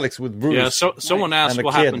picture of Alex with Bruce. Yeah. So someone asked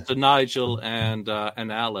what kid. happened to Nigel and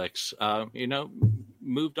Alex.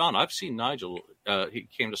 Moved on. I've seen Nigel. He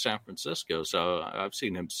came to San Francisco, so I've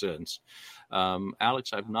seen him since.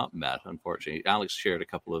 Alex, I've not met, unfortunately. Alex shared a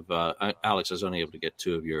couple of. Alex is only able to get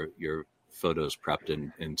 2 of your photos prepped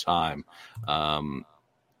in time.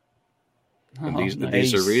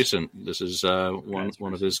 These are recent. This is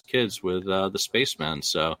one of his kids with the spaceman.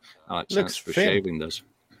 So Alex, thanks for shaving this.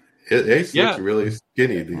 Ace looks really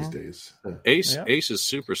skinny these days. Ace is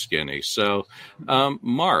super skinny. So,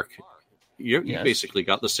 Mark, you basically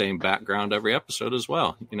got the same background every episode as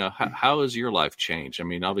well. How has your life changed? I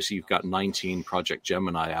mean, obviously you've got 19 Project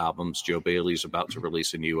Gemini albums. Joe Bailey's about to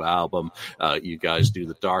release a new album. You guys do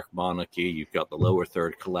the Dark Monarchy. You've got the Lower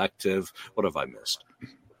Third Collective. What have I missed?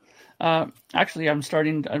 Actually, I'm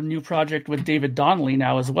starting a new project with David Donnelly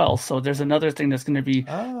now as well. So there's another thing that's going to be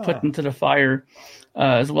put into the fire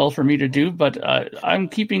as well for me to do. But I'm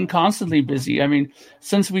keeping constantly busy. I mean,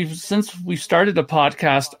 since we started the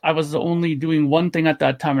podcast, I was only doing one thing at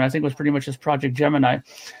that time, and I think it was pretty much just Project Gemini.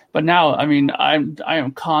 But now, I mean, I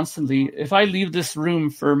am constantly. If I leave this room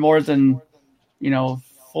for more than 4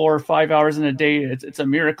 or 5 hours in a day, it's a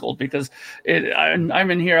miracle, because I'm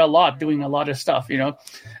in here a lot doing a lot of stuff,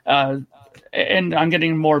 and I'm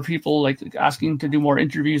getting more people like asking to do more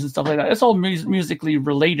interviews and stuff like that. It's all musically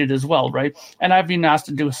related as well, right? And I've been asked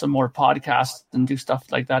to do some more podcasts and do stuff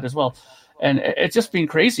like that as well. And it's just been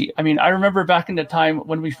crazy. I mean, I remember back in the time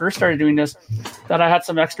when we first started doing this, that I had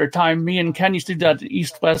some extra time. Me and Ken used to do that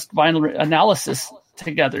East-West vinyl analysis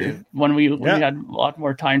together when we had a lot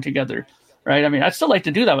more time together. Right. I mean, I'd still like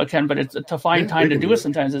to do that with Ken, but it's to find time to do it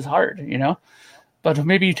sometimes is hard, But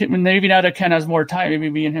maybe now that Ken has more time, maybe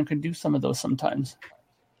me and him can do some of those sometimes.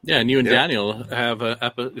 Yeah, and you and Daniel have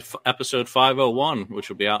episode 501, which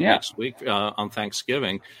will be out next week on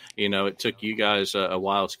Thanksgiving. It took you guys a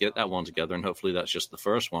while to get that one together, and hopefully that's just the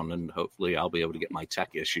first one, and hopefully I'll be able to get my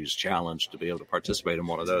tech issues challenged to be able to participate in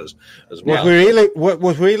one of those as well. What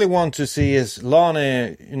we really want to see is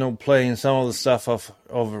Lonnie, playing some of the stuff of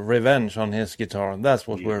Revenge on his guitar. That's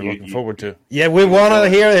what we're looking forward to. Yeah, we want to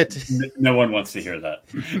hear it. No one wants to hear that.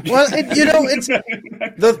 Well, it's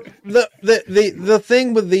the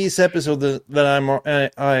thing with these episodes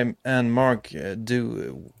that I'm and Mark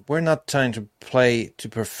do. We're not trying to play to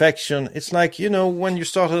perfection. It's like, when you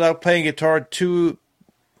started out playing guitar, 2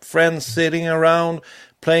 friends sitting around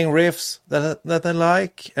playing riffs that they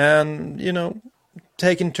like, and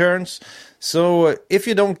taking turns. So if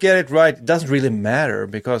you don't get it right, it doesn't really matter,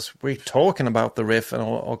 because we're talking about the riff and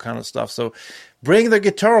all kind of stuff. So bring the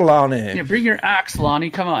guitar, Lonnie. Yeah, bring your axe, Lonnie.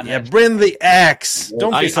 Come on. Yeah, bring the axe.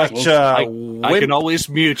 Don't be such a wimp. I can always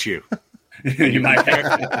mute you. You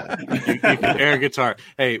can air guitar.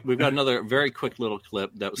 Hey, we've got another very quick little clip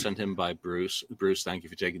that was sent in by Bruce. Bruce, thank you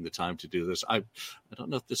for taking the time to do this. I don't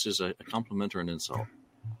know if this is a compliment or an insult.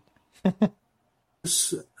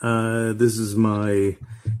 This is my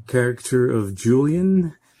character of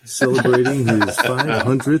Julian celebrating his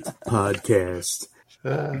 500th podcast.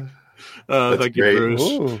 Thank you,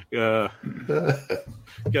 Bruce. Gotta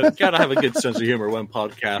have a good sense of humor when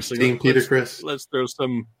podcasting. Team Peter Chris. Let's throw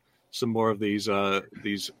some more of these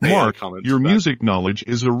Mark, comments. Your music knowledge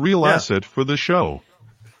is a real asset for the show.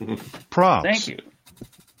 Props. Thank you.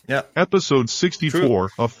 Yeah. Episode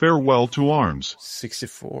 64, A Farewell to Arms.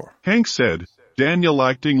 64. Hank said, Daniel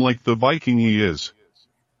acting like the Viking he is.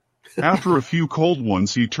 After a few cold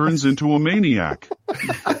ones, he turns into a maniac.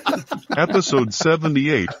 Episode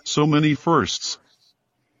 78, So Many Firsts.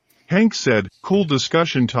 Hank said, cool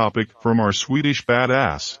discussion topic from our Swedish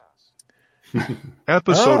badass.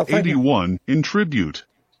 Episode 81, In Tribute.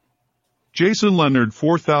 Jason Leonard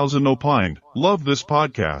 4000 opined, love this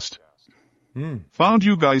podcast. Found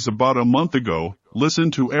you guys about a month ago,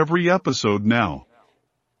 listen to every episode now.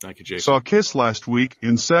 Thank you, Jason. Saw Kiss last week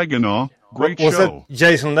in Saginaw. Great was show. It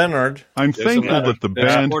Jason Leonard? I'm thankful that the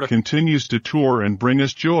band continues to tour and bring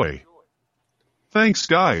us joy. Thanks,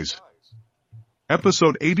 guys.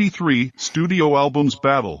 Episode 83, Studio Albums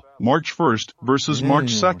Battle, March 1st versus March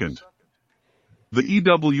 2nd. The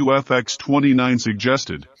EWFX29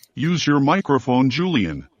 suggested, use your microphone,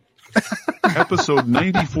 Julian. Episode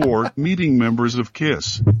 94, Meeting Members of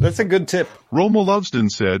KISS. That's a good tip. Roma Loveston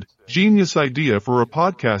said, genius idea for a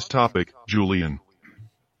podcast topic, Julian.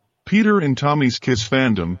 Peter and Tommy's KISS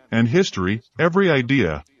fandom and history, every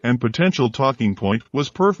idea and potential talking point was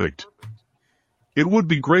perfect. It would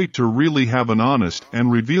be great to really have an honest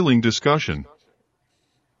and revealing discussion.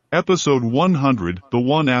 Episode 100, the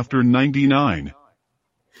one after 99.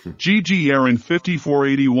 GG Aaron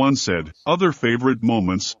 5481 said, other favorite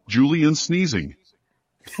moments, Julian sneezing.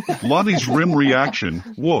 Lottie's rim reaction,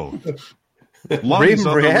 whoa. Lottie's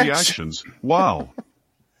other reactions, wow.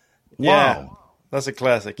 Yeah, Wow. that's a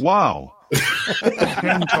classic. Wow.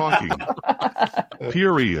 Ken talking.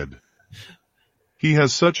 Period. He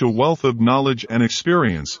has such a wealth of knowledge and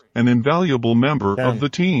experience, an invaluable member of the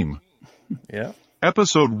team. Yeah.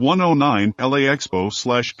 Episode 109, LA Expo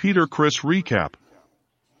 / Peter Chris recap.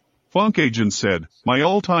 Funk Agent said, my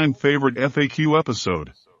all-time favorite FAQ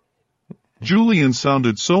episode. Julian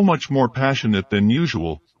sounded so much more passionate than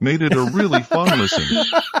usual, made it a really fun listen.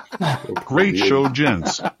 Great show,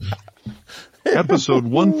 gents. Episode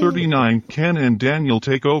 139, Ken and Daniel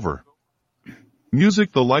take over.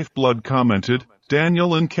 Music the Lifeblood commented,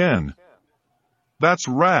 Daniel and Ken. That's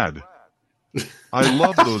rad. I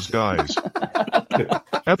love those guys.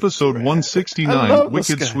 Episode 169,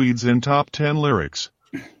 Wicked Swedes in Top 10 Lyrics.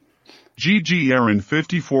 GG Aaron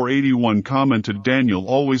 5481 commented, Daniel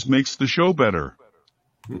always makes the show better.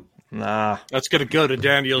 Nah. That's going to go to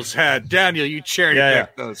Daniel's head. Daniel, you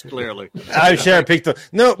cherry-picked those, clearly. I cherry-picked them.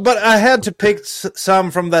 No, but I had to pick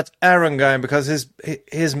some from that Aaron guy because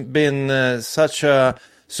he's been such a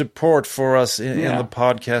support for us in the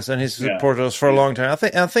podcast, and he's supported us for a long time.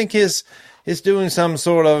 I think he's doing some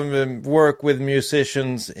sort of work with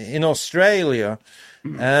musicians in Australia,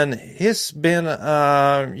 and he's been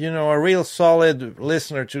a real solid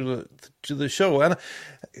listener to the show. And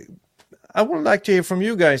I would like to hear from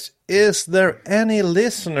you guys. Is there any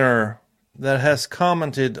listener that has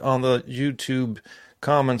commented on the YouTube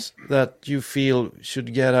comments that you feel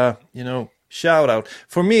should get a shout out?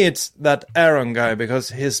 For me, it's that Aaron guy,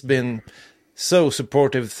 because he's been so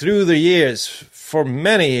supportive through the years, for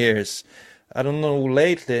many years. I don't know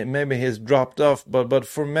lately, maybe he's dropped off, but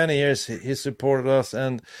for many years he supported us,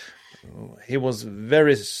 and he was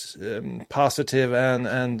very positive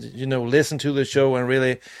and listened to the show and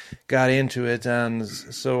really got into it. And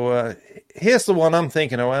so here's the one I'm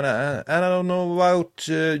thinking of, and I don't know about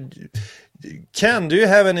Ken. Do you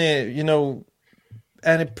have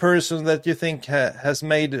any person that you think has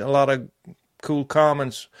made a lot of cool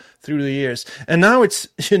comments through the years? And now it's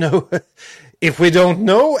if we don't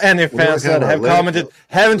know any fans that have commented,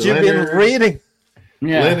 haven't you been reading?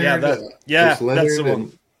 That's the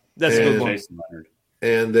one. That's a good one.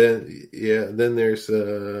 And then there's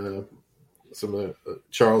some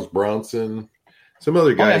Charles Bronson, some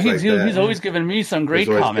other guys. He's always given me some great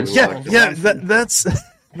comments. That's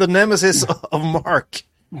the nemesis of Mark.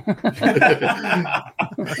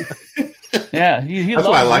 Yeah, he that's loves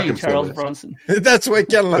why I like me, him Charles so Bronson. That's why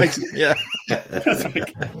Ken likes him. Yeah.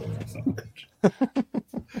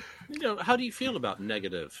 How do you feel about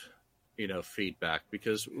negative, feedback?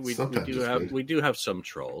 Because we do have some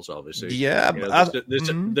trolls, obviously. Yeah,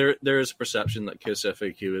 there is a perception that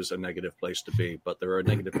KissFAQ is a negative place to be, but there are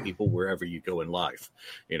negative people wherever you go in life.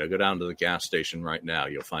 Go down to the gas station right now,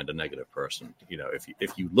 you'll find a negative person.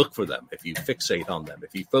 If you look for them, if you fixate on them,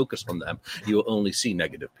 if you focus on them, you'll only see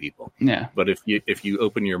negative people. Yeah. But if you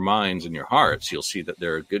open your minds and your hearts, you'll see that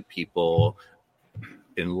there are good people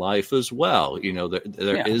in life as well.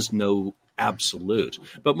 There is no absolute.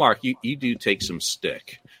 But Mark, you do take some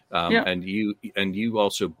stick, and you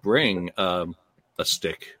also bring a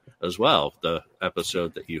stick as well. The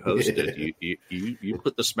episode that you hosted, you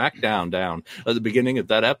put the smackdown down at the beginning of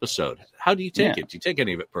that episode. How do you take it? Do you take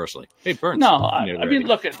any of it personally? Hey, Burns. No,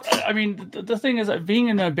 the thing is that being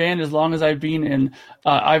in a band as long as I've been in,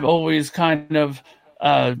 I've always kind of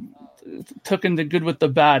taken the good with the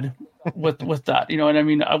bad with that, what I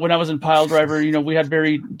mean? When I was in Pile Driver, we had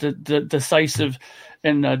very decisive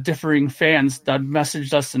and differing fans that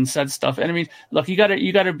messaged us and said stuff. And I mean, look, you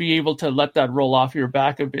gotta be able to let that roll off your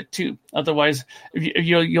back a bit too. Otherwise,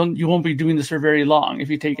 you won't be doing this for very long if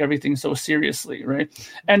you take everything so seriously, right?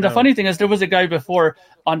 And the funny thing is, there was a guy before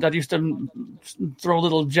that used to throw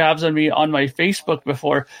little jabs at me on my Facebook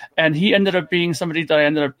before, and he ended up being somebody that I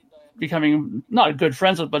ended up becoming not good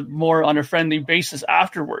friends with, but more on a friendly basis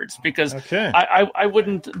afterwards, because I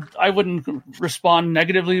wouldn't respond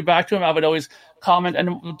negatively back to him. I would always comment. And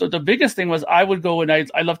the biggest thing was I would go and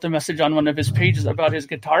I left a message on one of his pages about his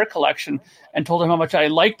guitar collection and told him how much I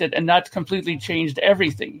liked it. And that completely changed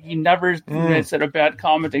everything. He never said a bad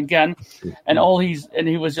comment again. And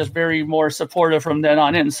he was just very more supportive from then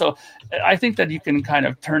on in. So I think that you can kind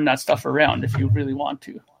of turn that stuff around if you really want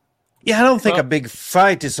to. Yeah, I don't think a big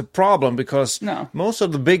fight is a problem, because most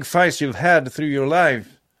of the big fights you've had through your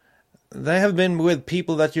life they have been with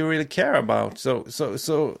people that you really care about. So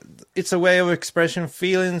it's a way of expressing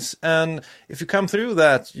feelings, and if you come through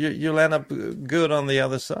that, you'll end up good on the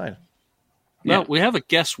other side. Well, we have a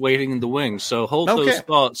guest waiting in the wings, so hold those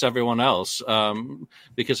thoughts, everyone else,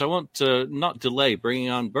 because I want to not delay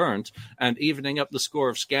bringing on Bernd and evening up the score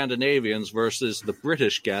of Scandinavians versus the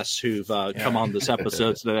British guests who've come on this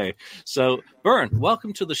episode today. So, Bernd,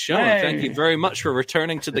 welcome to the show, and thank you very much for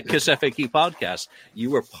returning to the KissFAQ podcast.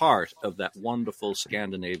 You were part of that wonderful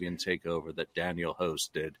Scandinavian takeover that Daniel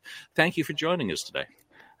hosted. Thank you for joining us today.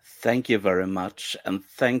 Thank you very much, and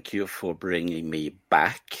thank you for bringing me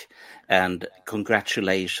back, and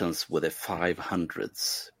congratulations with the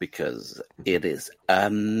 500s, because it is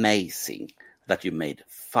amazing that you made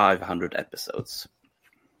 500 episodes.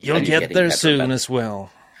 You'll get there soon as well.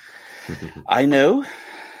 I know.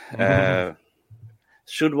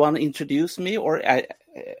 Should one introduce me, or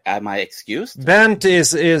am I excused? Bent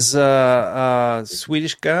is a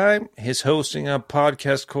Swedish guy. He's hosting a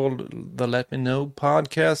podcast called the Let Me Know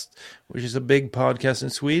Podcast, which is a big podcast in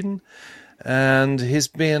Sweden. And he's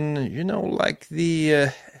been, like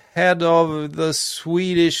the head of the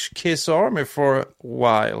Swedish Kiss Army for a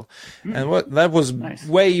while. And that was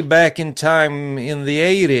way back in time in the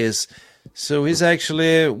 80s. So he's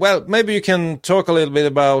actually, maybe you can talk a little bit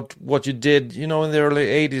about what you did, in the early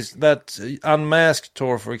 80s, that Unmasked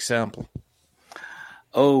tour, for example.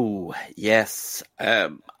 Oh, yes.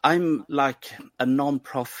 I'm like a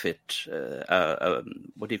non-profit,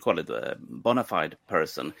 what do you call it, a bona fide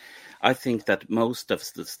person. I think that most of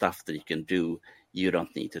the stuff that you can do, you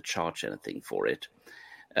don't need to charge anything for it.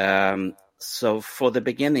 So for the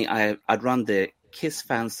beginning, I'd run the Kiss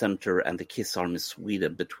Fan Center and the Kiss Army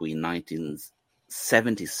Sweden between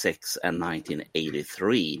 1976 and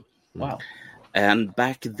 1983. Wow. And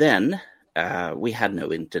back then, we had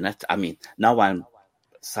no internet. I mean, now I'm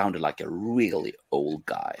sounded like a really old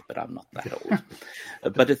guy, but I'm not that old.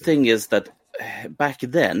 But the thing is that back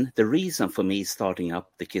then, the reason for me starting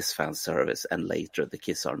up the Kiss Fan Service and later the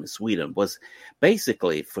Kiss Army Sweden was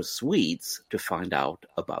basically for Swedes to find out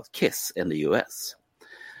about Kiss in the US.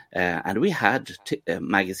 And we had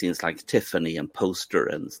magazines like Tiffany and Poster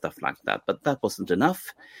and stuff like that, but that wasn't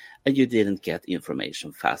enough, and you didn't get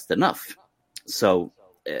information fast enough. So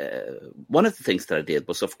one of the things that I did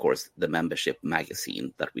was, of course, the membership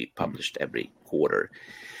magazine that we published every quarter.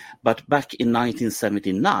 But back in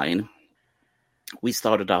 1979, we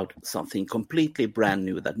started out something completely brand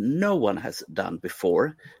new that no one has done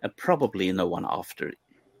before, and probably no one after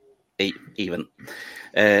even.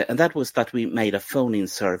 And that was that we made a phone-in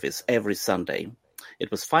service every Sunday. It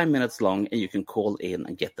was 5 minutes long, and you can call in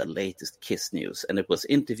and get the latest Kiss news. And it was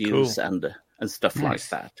interviews and stuff like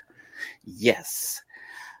that. Yes.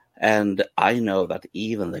 And I know that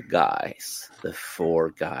even the guys, the 4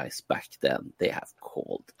 guys back then, they have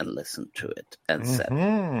called and listened to it and said,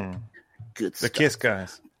 good stuff. The Kiss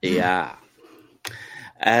guys. Yeah.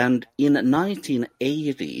 And in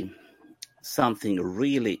 1980, something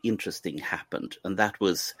really interesting happened, and that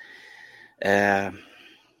was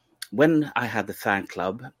when I had the fan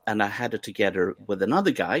club, and I had it together with another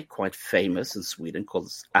guy quite famous in Sweden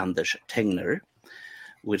called Anders Tegner,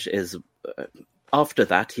 which is after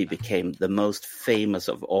that he became the most famous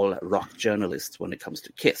of all rock journalists when it comes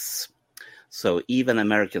to Kiss. So even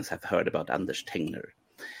Americans have heard about Anders Tegner.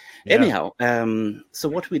 Yeah. Anyhow, so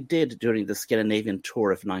what we did during the Scandinavian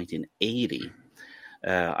tour of 1980,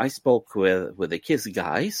 I spoke with the Kiss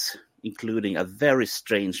guys, including a very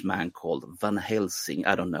strange man called Van Helsing.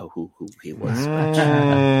 I don't know who he was.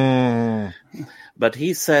 But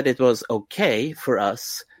he said it was okay for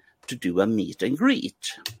us to do a meet and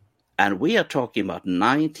greet. And we are talking about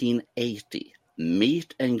 1980.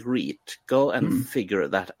 Meet and greet. Go and figure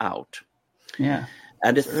that out. Yeah.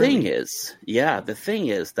 And the thing is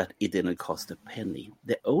that it didn't cost a penny.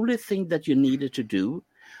 The only thing that you needed to do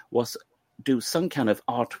was do some kind of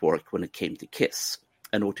artwork when it came to Kiss.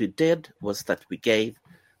 And what we did was that we gave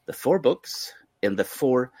the 4 books in the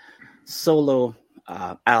 4 solo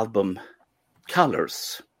album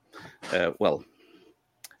colors.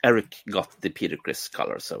 Eric got the Peter Criss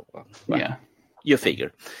color, so you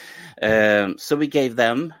figure. So we gave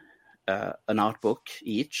them an art book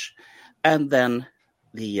each, and then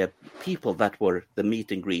the people that were the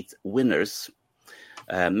meet and greet winners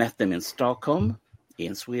met them in Stockholm,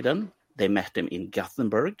 in Sweden. They met them in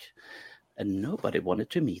Gothenburg, and nobody wanted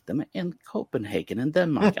to meet them in Copenhagen in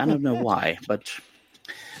Denmark. I don't know why, but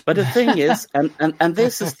the thing is, and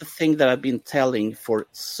this is the thing that I've been telling for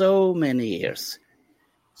so many years: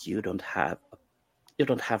 you don't have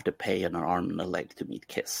to pay an arm and a leg to meet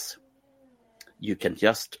Kiss. You can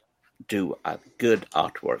just do a good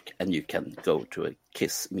artwork, and you can go to a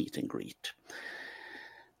Kiss meet and greet.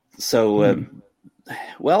 So,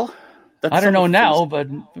 well, that's I don't know now, but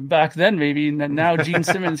back then maybe. And now Gene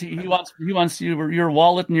Simmons, he wants your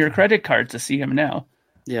wallet and your credit card to see him now.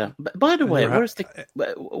 Yeah. By the way, where's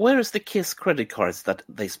the Kiss credit cards that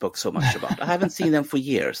they spoke so much about? I haven't seen them for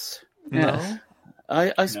years. No.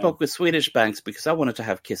 I spoke with Swedish banks because I wanted to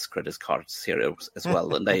have Kiss credit cards here as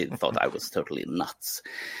well, and they thought I was totally nuts.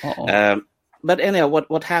 But anyhow,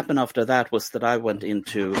 what happened after that was that I went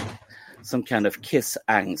into some kind of Kiss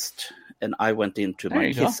angst, and I went into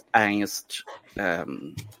my Kiss angst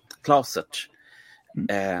closet,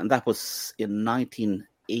 and that was in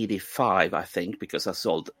 1985, I think, because I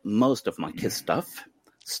sold most of my Kiss stuff.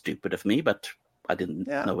 Stupid of me, but I didn't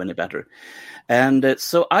know any better. And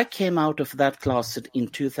so I came out of that closet in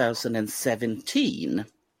 2017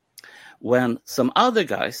 when some other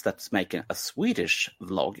guys that's making a Swedish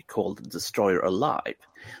vlog called Destroyer Alive,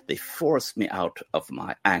 they forced me out of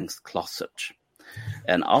my angst closet.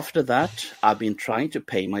 And after that, I've been trying to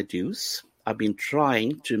pay my dues. I've been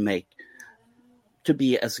trying to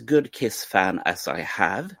be as good Kiss fan as I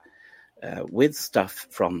have, with stuff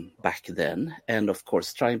from back then, and of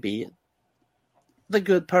course try and be the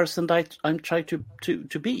good person that I'm trying to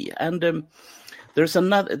be. And there's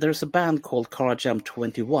a band called Car Jam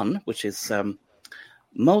 21, which is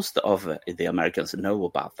most of the Americans know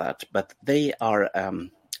about that, but they are a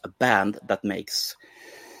band that makes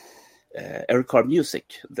air car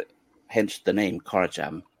music, hence the name Car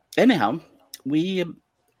Jam. Anyhow, we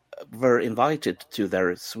were invited to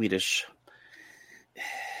their Swedish,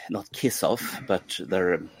 not Kiss Off, but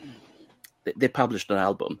they published an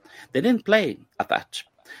album. They didn't play at that.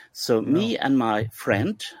 So me and my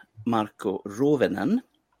friend, Marco Rovenen,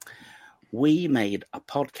 we made a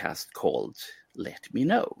podcast called Let Me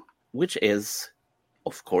Know, which is,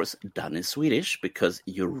 of course, done in Swedish, because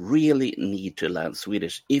you really need to learn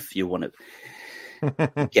Swedish if you want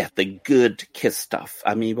to get the good Kiss stuff.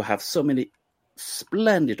 I mean, we have so many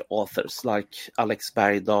splendid authors like Alex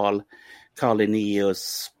Bergdahl, Carl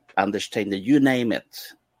Linnaeus, Anders Tegne, you name it.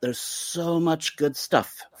 There's so much good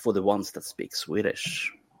stuff for the ones that speak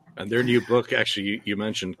Swedish. And their new book, actually, you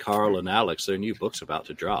mentioned Carl and Alex, their new book's about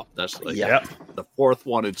to drop. That's like the fourth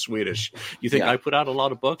one in Swedish. You think I put out a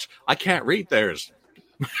lot of books? I can't read theirs.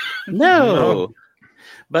 No.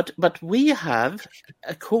 But we have,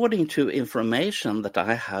 according to information that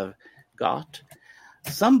I have got,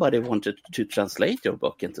 somebody wanted to translate your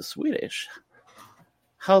book into Swedish.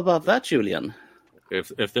 How about that, Julian?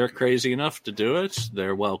 If they're crazy enough to do it,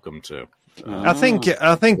 they're welcome to. I think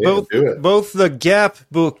both the Gap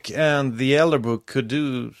book and the Elder book could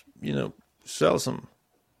do, sell some.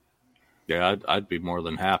 Yeah, I'd be more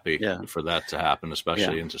than happy for that to happen,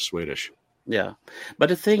 especially into Swedish. Yeah, but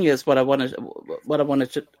the thing is, what I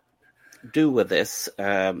wanted to do with this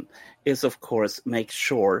is, of course, make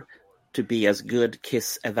sure to be as good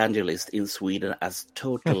Kiss evangelist in Sweden as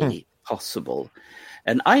totally possible.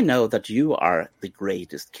 And I know that you are the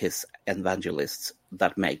greatest Kiss evangelists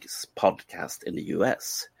that makes podcast in the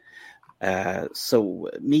US. So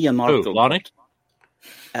me and Marco... Who, Lonnie?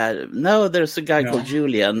 No, there's a guy called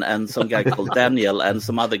Julian and some guy called Daniel and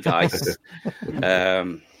some other guys.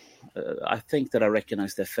 I think that I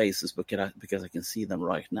recognize their faces because I can see them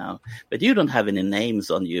right now. But you don't have any names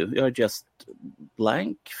on you. You're just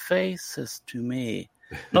blank faces to me.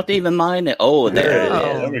 Not even mine. Oh,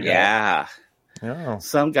 there it is. Yeah. Oh.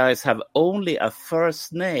 Some guys have only a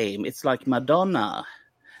first name. It's like Madonna,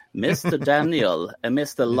 Mr. Daniel, and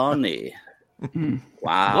Mr. Lonnie.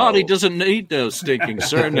 Wow. Lonnie doesn't need no stinking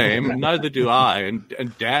surname. Neither do I.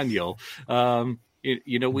 And Daniel.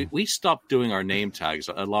 We stopped doing our name tags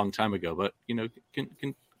a long time ago, but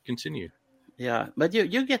can continue. Yeah, but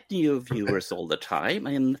you get new viewers all the time,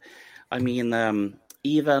 and I mean,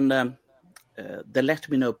 even the Let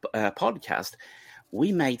Me Know podcast.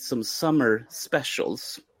 We made some summer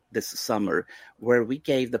specials this summer where we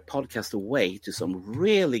gave the podcast away to some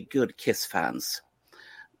really good Kiss fans.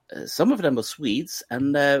 Some of them were Swedes,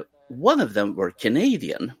 and one of them were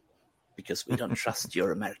Canadian, because we don't trust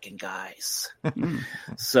your American guys.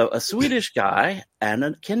 So a Swedish guy and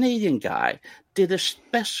a Canadian guy did a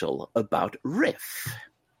special about riff.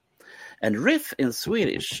 And riff in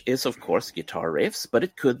Swedish is, of course, guitar riffs, but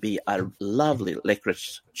it could be a lovely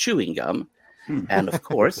licorice chewing gum. And of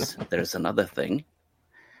course, there's another thing.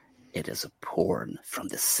 It is a porn from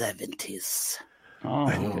the 70s.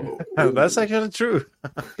 Oh, that's actually true.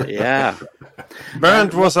 Yeah.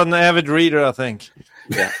 Bernd was an avid reader, I think.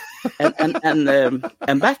 Yeah.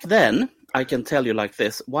 And back then, I can tell you like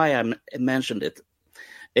this, why I mentioned it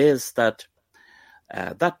is that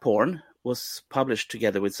That porn was published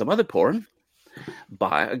together with some other porn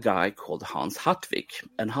by a guy called Hans Hartwig.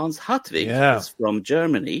 And Hans Hartwig is from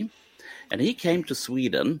Germany, and he came to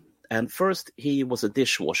Sweden. And first he was a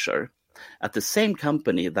dishwasher at the same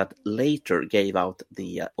company that later gave out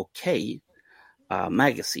the OK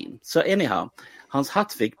magazine. So anyhow, Hans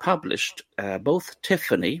Hartwig published both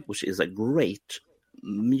Tiffany, which is a great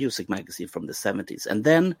music magazine from the 70s, and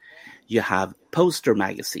then you have Poster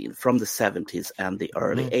magazine from the 70s and the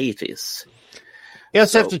early 80s.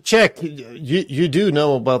 Yes, I have to check. You do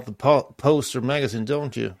know about the Poster magazine,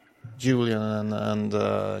 don't you, Julian and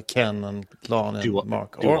Ken and Lon and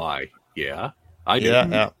Mark? I? Yeah, I do.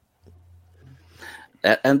 Yeah.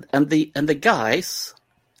 And the guys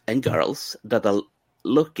and girls that are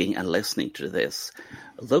looking and listening to this,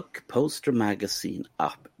 look Poster magazine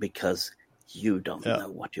up, because you don't know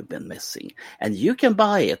what you've been missing. And you can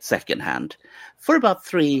buy it secondhand for about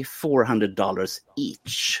 $300-400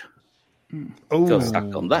 each. Go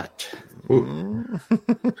stuck on that. And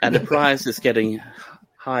the price is getting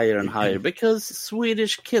higher and higher because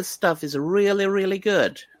Swedish Kiss stuff is really, really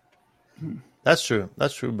good. That's true,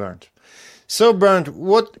 Bernd. So, Bernd,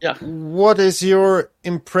 what is your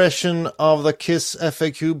impression of the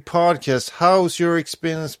KissFAQ podcast? How's your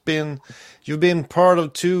experience been? You've been part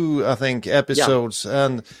of 2, I think, episodes,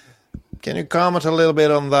 and can you comment a little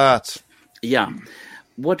bit on that? Yeah,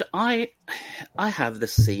 what I have the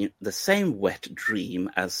same wet dream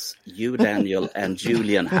as you, Daniel, and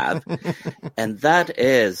Julian have, and that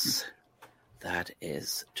is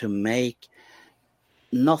to make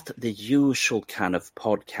not the usual kind of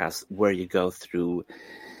podcast where you go through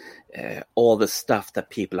all the stuff that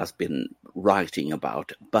people have been writing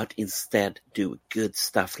about, but instead do good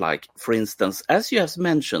stuff like, for instance, as you have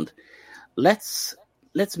mentioned, let's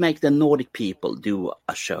make the Nordic people do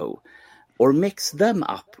a show, or mix them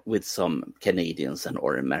up with some Canadians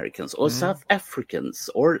or Americans, or South Africans,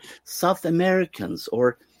 or South Americans,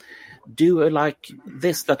 or do like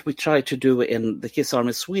this that we tried to do in the Kiss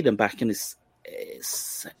Army Sweden back in the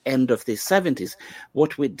end of the 70s.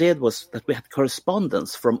 What we did was that we had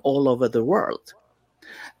correspondence from all over the world.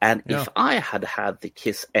 And if I had the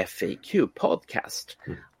KissFAQ podcast,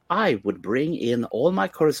 I would bring in all my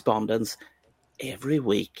correspondents every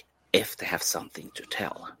week if they have something to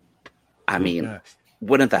tell. I mean,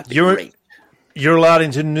 wouldn't that be great? You're a lot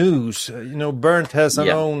into news. Bernd has an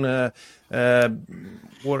own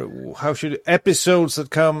episodes that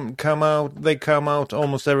come out. They come out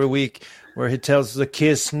almost every week, where he tells the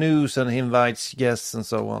Kiss news and he invites guests and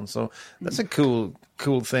so on. So that's a cool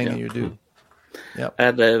thing you do. Yeah,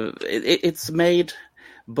 and it's made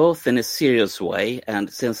both in a serious way, and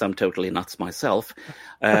since I'm totally nuts myself,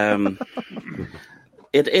 it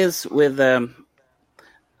is with.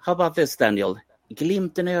 How about this, Daniel?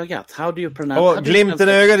 Glimten i ögat. How do you pronounce? Glimten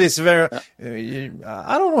i ögat is very.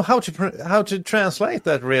 I don't know how to translate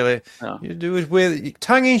that really. You do it with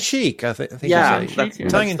tongue in cheek. I think. Yeah,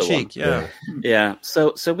 tongue in cheek. Yeah. Yeah.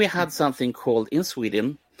 So we had something called in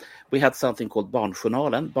Sweden. We had something called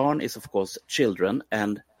Barnjournalen. Barn is of course children,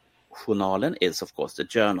 and Journalen is of course the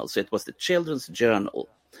journal. So it was the children's journal.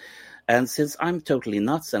 And since I'm totally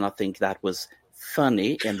nuts, and I think that was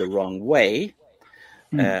funny in the wrong way.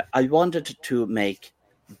 I wanted to make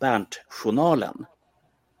Barnjournalen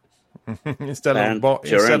instead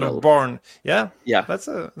of barn. Yeah. That's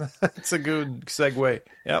a good segue.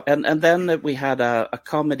 Yeah. And then we had a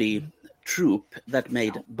comedy troupe that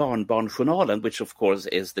made Barnjournalen, which of course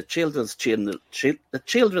is the children's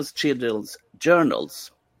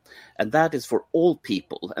journals, and that is for all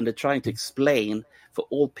people, and they're trying to explain for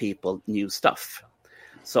all people new stuff.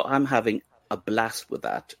 So I'm having a blast with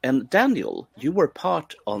that. And Daniel, you were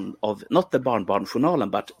part of not the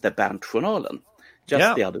Barnjournalen, but the Barnjournalen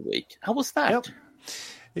just the other week. How was that?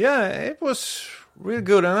 Yeah, it was real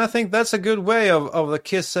good. And I think that's a good way of the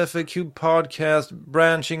KissFAQ podcast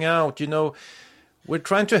branching out. We're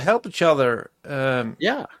trying to help each other.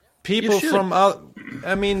 People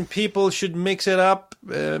people should mix it up,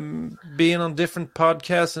 being on different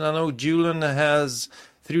podcasts. And I know Julian has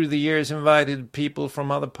through the years invited people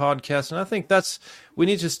from other podcasts, and I think we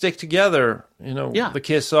need to stick together, the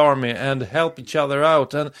Kiss Army, and help each other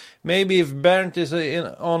out. And maybe if Bernd is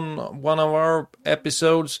on one of our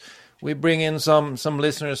episodes, we bring in some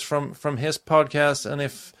listeners from his podcast, and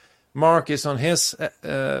if Mark is on his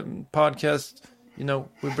podcast,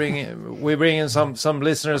 we bring in some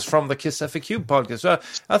listeners from the KissFAQ podcast. So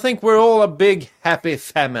I think we're all a big happy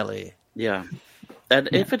family. Yeah. And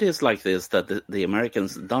if it is like this, that the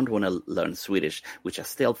Americans don't want to learn Swedish, which I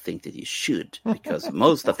still think that you should, because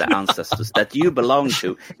most of the ancestors that you belong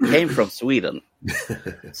to came from Sweden.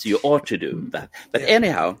 So you ought to do that. But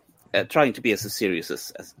anyhow, trying to be as serious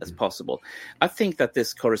as possible, I think that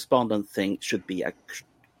this correspondent thing should be a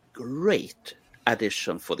great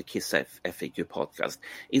addition for the KissFAQ podcast,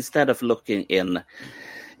 instead of looking in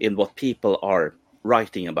what people are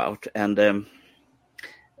writing about. And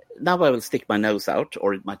now I will stick my nose out,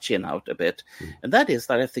 or my chin out a bit. And that is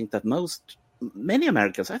that I think that many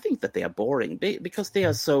Americans, I think that they are boring because they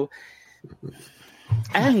are so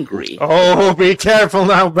angry. Oh, be careful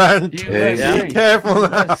now, Bernd. Be careful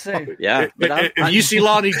now. Yeah. If you see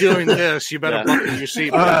Lonnie doing this, you better buckle your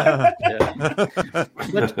seatbelt.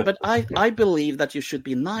 But I believe that you should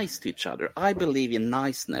be nice to each other. I believe in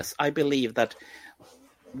niceness. I believe that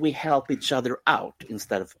we help each other out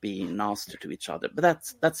instead of being nasty to each other. But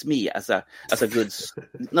that's me as a good,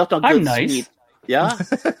 not a good. I'm nice. Sweet, yeah,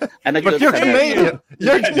 and a but good. You're Canadian.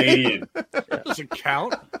 You're Canadian. That doesn't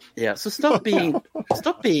count. Yeah, so stop being.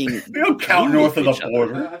 We don't count north of the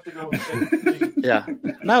border. Yeah.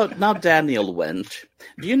 Now Daniel went.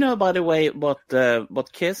 Do you know, by the way, what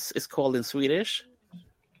kiss is called in Swedish?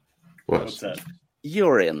 What's that?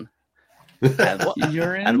 Urine.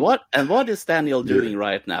 And what is Daniel doing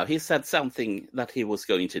right now? He said something that he was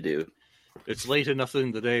going to do. It's late enough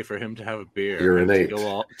in the day for him to have a beer. Urinate.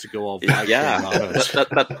 To go all yeah,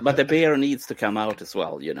 but the beer needs to come out as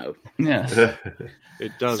well, you know. Yeah.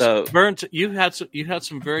 It does. So, Bernd, you had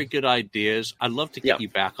some very good ideas. I'd love to get you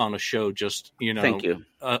back on a show, just Thank you.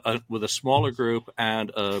 With a smaller group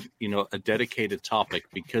and a dedicated topic,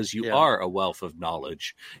 because you are a wealth of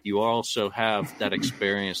knowledge. You also have that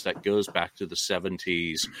experience that goes back to the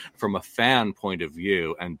 70s from a fan point of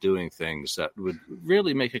view, and doing things that would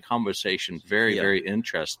really make a conversation very, very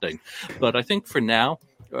interesting. But I think for now,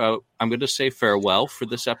 I'm going to say farewell for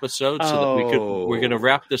this episode, so that we're going to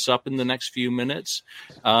wrap this up in the next few minutes.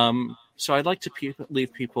 So I'd like to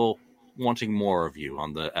leave people wanting more of you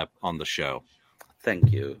on the show.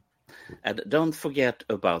 Thank you. And don't forget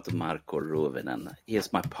about Marco Rovinen. He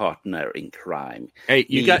is my partner in crime. Hey,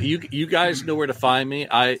 you guys know where to find me.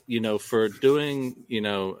 For doing,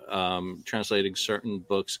 translating certain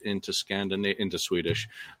books into into Swedish,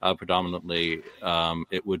 predominantly,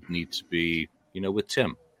 it would need to be, with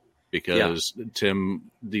Tim. Because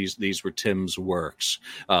Tim, these were Tim's works,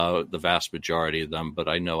 the vast majority of them. But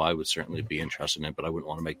I know I would certainly be interested in it, but I wouldn't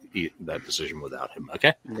want to make that decision without him.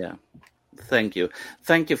 Okay? Yeah. Thank you.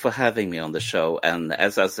 Thank you for having me on the show. And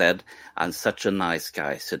as I said, I'm such a nice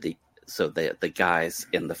guy. So the guys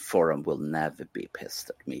in the forum will never be pissed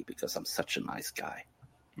at me because I'm such a nice guy.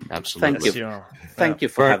 Absolutely. Thank you. Thank you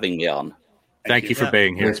for having me on. Thank you for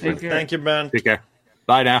being here. Thank you, Ben. Take care.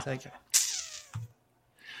 Bye now. Thank you.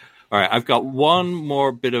 All right, I've got one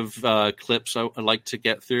more bit of clips I'd like to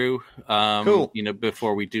get through. Cool.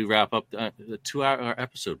 Before we do wrap up the 2-hour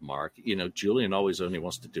episode mark. Julian always only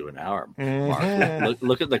wants to do an hour mark.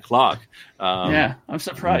 Look at the clock. Yeah, I'm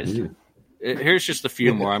surprised. Here's just a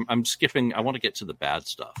few more. I'm skipping. I want to get to the bad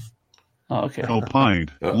stuff. Oh, okay.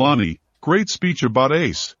 Opined. Lonnie, great speech about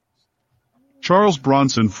Ace. Charles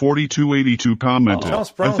Bronson 4282 commented,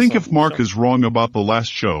 I think if Mark is wrong about the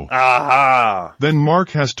last show, then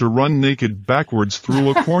Mark has to run naked backwards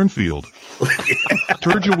through a cornfield.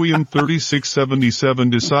 Turgewium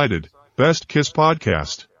 3677 decided, best Kiss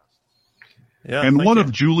podcast. Yeah, and one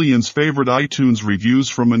of Julian's favorite iTunes reviews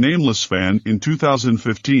from a nameless fan in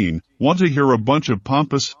 2015, want to hear a bunch of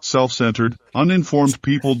pompous, self-centered, uninformed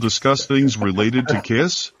people discuss things related to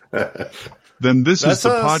Kiss? Then this is the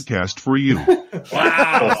podcast for you.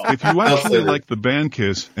 Wow. If you actually like the band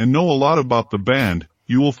Kiss and know a lot about the band,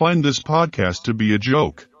 you will find this podcast to be a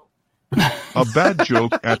joke. A bad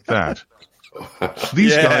joke at that.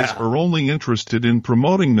 These guys are only interested in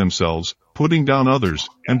promoting themselves, putting down others,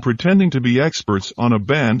 and pretending to be experts on a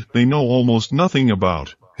band they know almost nothing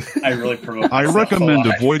about. I recommend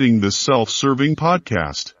avoiding this self-serving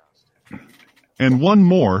podcast. And one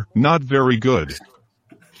more, not very good.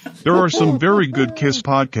 There are some very good Kiss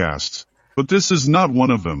podcasts, but this is not one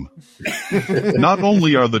of them. Not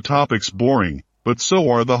only are the topics boring, but so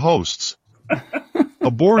are the hosts. A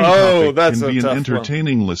boring topic can be an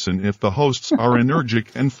entertaining listen if the hosts are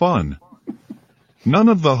energetic and fun. None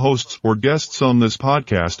of the hosts or guests on this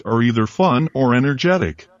podcast are either fun or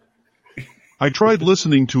energetic. I tried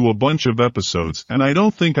listening to a bunch of episodes and I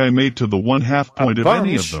don't think I made to the 1/2 point of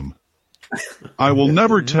any of them. I will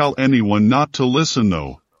never tell anyone not to listen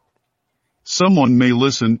though. Someone may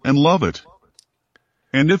listen and love it.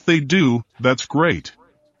 And if they do, that's great.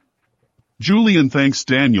 Julian thanks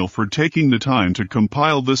Daniel for taking the time to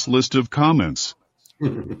compile this list of comments.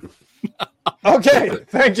 Okay,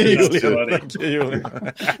 thank you, Julian. Thank you, Julian.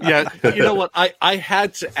 Yeah, you know what? I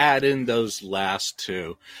had to add in those last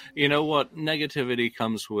two. You know what? Negativity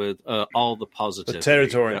comes with all the positivity. The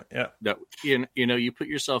territory, yeah. That, you know, you put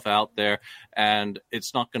yourself out there, and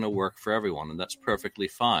it's not going to work for everyone, and that's perfectly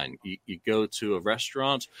fine. You go to a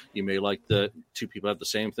restaurant, you may like the two people have the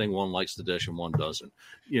same thing. One likes the dish and one doesn't.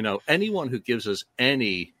 You know, anyone who gives us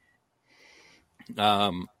any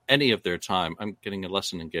of their time. I'm getting a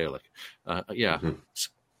lesson in Gaelic.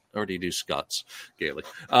 Already do Scots Gaelic.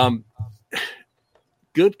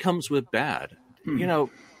 Good comes with bad. You know,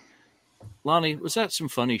 Lonnie, was that some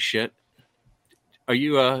funny shit? Are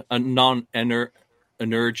you a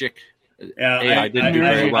non-energetic? Yeah, I didn't do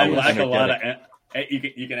very well. I lack a lot of.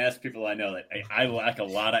 You can ask people I know that I lack a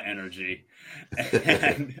lot of energy,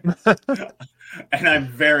 and I'm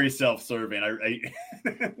very self-serving. I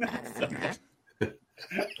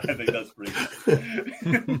think that's pretty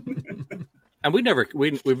good. And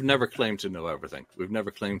we've never claimed to know everything. We've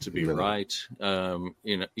never claimed to be right. You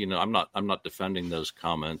know, I'm not defending those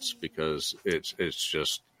comments because it's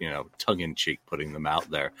just, you know, tongue in cheek putting them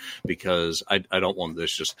out there, because I don't want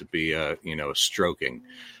this just to be a stroking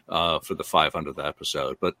for the 500th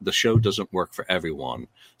episode. But the show doesn't work for everyone,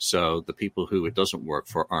 so the people who it doesn't work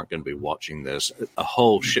for aren't going to be watching this. A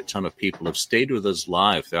whole shit ton of people have stayed with us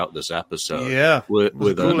live throughout this episode. Yeah, with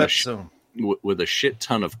a cool episode. With a shit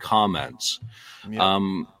ton of comments.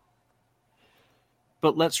 Yeah.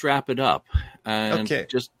 But let's wrap it up and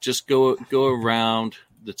just go around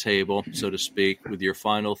the table, so to speak, with your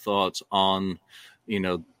final thoughts on, you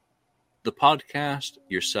know, the podcast,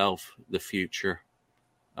 yourself, the future,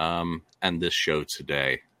 and this show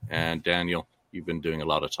today. And Daniel, you've been doing a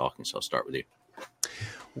lot of talking, so I'll start with you.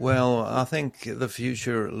 Well, I think the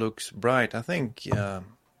future looks bright. I think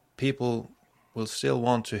people will still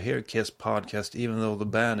want to hear Kiss podcast, even though the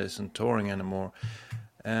band isn't touring anymore.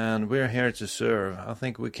 And we're here to serve. I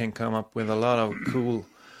think we can come up with a lot of cool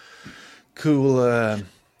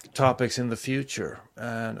topics in the future.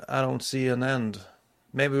 And I don't see an end.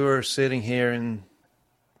 Maybe we're sitting here in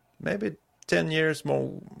maybe 10 years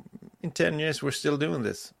more. In 10 years, we're still doing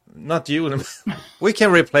this. Not Julian. We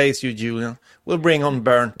can replace you, Julian. We'll bring on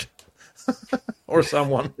Bernd or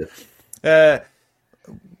someone.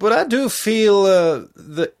 But I do feel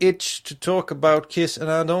the itch to talk about Kiss, and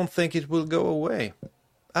I don't think it will go away.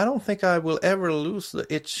 I don't think I will ever lose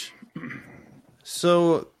the itch.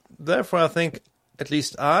 So therefore, I think at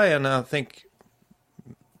least I think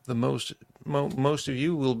the most of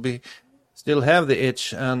you will still have the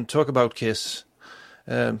itch and talk about Kiss,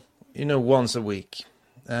 once a week.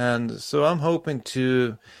 And so I'm hoping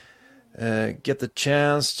to get the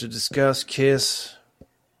chance to discuss Kiss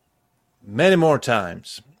many more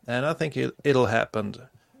times, and I think it'll happen.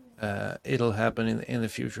 It'll happen in the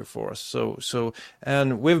future for us. So,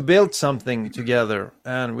 and we've built something together,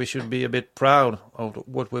 and we should be a bit proud of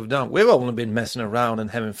what we've done. We've only been messing around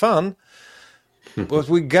and having fun, but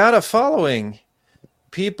we got a following.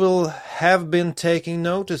 People have been taking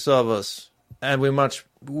notice of us, and we must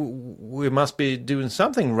be doing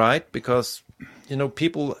something right, because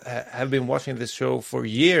people have been watching this show for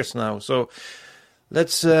years now. So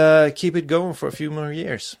let's keep it going for a few more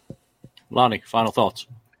years. Lonnie, final thoughts.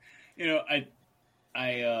 I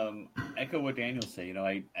echo what Daniel said.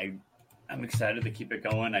 I'm excited to keep it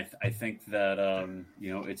going. I think that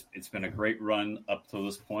it's been a great run up to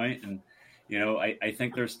this point, and I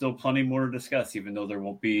think there's still plenty more to discuss, even though there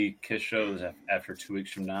won't be Kiss shows after 2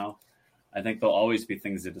 weeks from now. I think there'll always be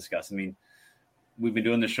things to discuss. I mean, we've been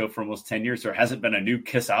doing this show for almost 10 years. There hasn't been a new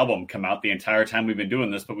Kiss album come out the entire time we've been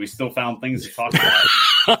doing this, but we still found things to talk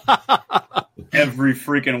about every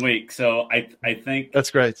freaking week. So I think that's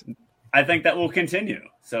great. I think that will continue.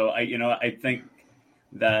 So I think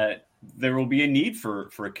that there will be a need for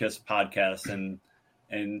a Kiss podcast and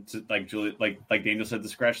to, like Daniel said, to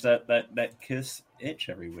scratch that Kiss itch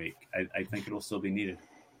every week. I think it'll still be needed.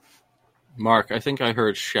 Mark, I think I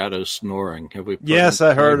heard Shadow snoring. Have we? Yes,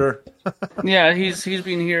 I heard her. Yeah, he's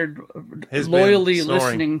been here loyally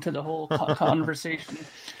listening to the whole conversation.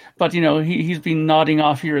 But he's been nodding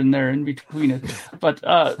off here and there in between it. But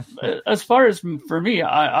as far as for me,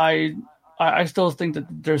 I still think that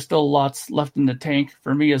there's still lots left in the tank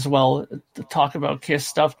for me as well to talk about Kiss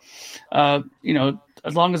stuff.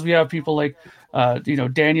 As long as we have people like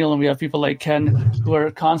Daniel, and we have people like Ken who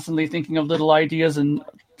are constantly thinking of little ideas and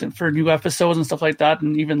for new episodes and stuff like that,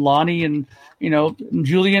 and even Lonnie and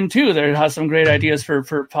Julian too, there has some great ideas for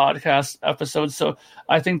podcast episodes. So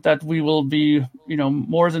I think that we will be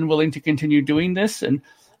more than willing to continue doing this, and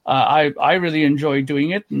I really enjoy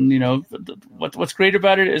doing it. And, what's great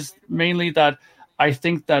about it is mainly that I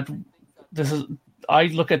think that I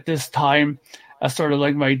look at this time as sort of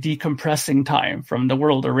like my decompressing time from the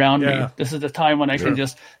world around me. This is the time when I can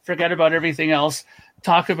just forget about everything else,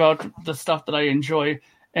 talk about the stuff that I enjoy.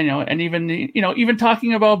 And even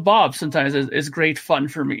talking about Bob sometimes is great fun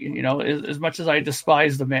for me, as much as I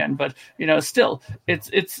despise the man, but, still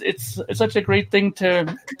it's such a great thing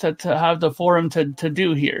to have the forum to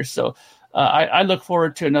do here. So I look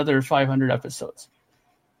forward to another 500 episodes.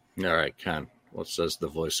 All right, Ken, what says the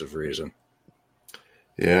voice of reason?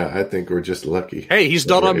 Yeah, I think we're just lucky. Hey, he's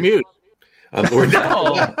not on mute. I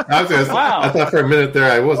thought for a minute there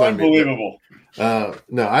I was unbelievable.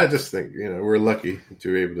 No, I just think we're lucky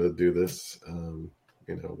to be able to do this,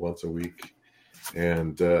 once a week,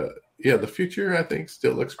 and the future I think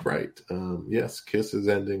still looks bright. Yes, Kiss is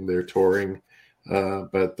ending their touring,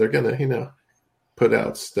 but they're gonna put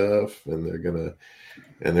out stuff, and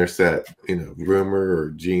there's that rumor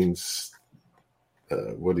or Gene's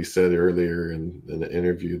what he said earlier in an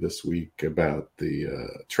interview this week about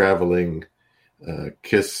the traveling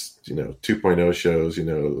Kiss, 2.0 shows,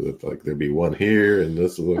 like there'd be one here and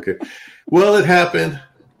this will look at. Will it happen?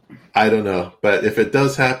 I don't know. But if it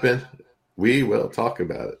does happen, we will talk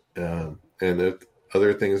about it. And if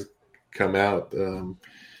other things come out,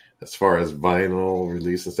 as far as vinyl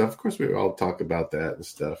release and stuff, of course, we all talk about that and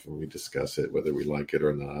stuff, and we discuss it, whether we like it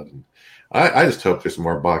or not. And I just hope there's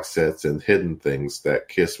more box sets and hidden things that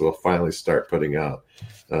Kiss will finally start putting out,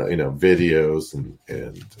 videos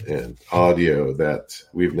and audio that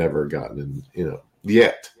we've never gotten,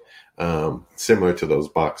 yet, similar to those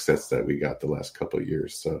box sets that we got the last couple of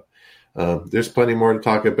years. So there's plenty more to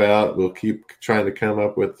talk about. We'll keep trying to come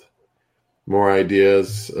up with more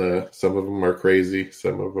ideas. Some of them are crazy.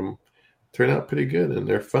 Some of them turn out pretty good, and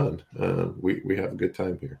they're fun. We have a good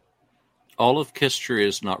time here. All of history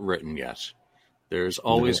is not written yet. There's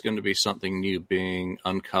always going to be something new being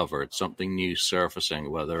uncovered, something new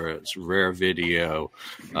surfacing, whether it's rare video,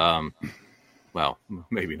 well,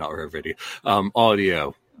 maybe not rare video,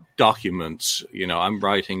 audio, documents. I'm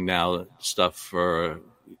writing now stuff for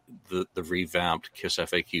the revamped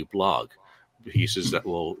KissFAQ blog. Pieces that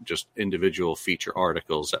will just individual feature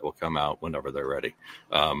articles that will come out whenever they're ready.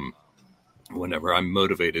 Whenever I'm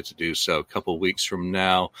motivated to do so. A couple weeks from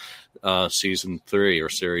now, season 3 or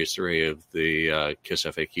series 3 of the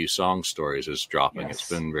KissFAQ song stories is dropping. Yes. It's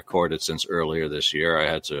been recorded since earlier this year.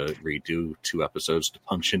 I had to redo 2 episodes to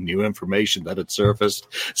punch in new information that had surfaced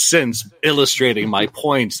since, illustrating my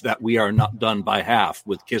points that we are not done by half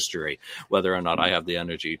with Kisstory. Whether or not I have the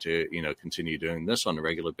energy to, continue doing this on a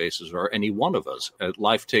regular basis, or any one of us,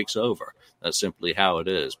 life takes over. That's simply how it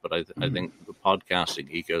is. But I think the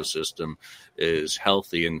podcasting ecosystem is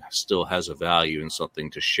healthy and still has a value and something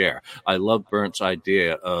to share. I love Bernt's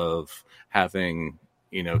idea of having,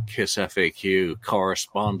 KissFAQ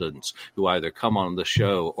correspondents who either come on the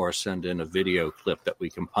show or send in a video clip that we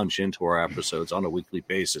can punch into our episodes on a weekly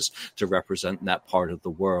basis to represent that part of the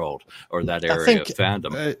world or that area of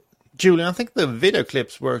fandom. Julian, I think the video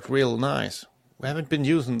clips work real nice. We haven't been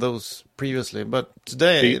using those previously, but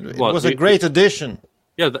today it was a great addition.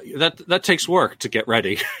 Yeah, that takes work to get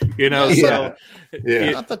ready, So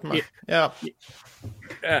not that much. Yeah.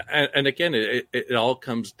 And again, it all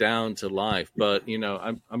comes down to life. But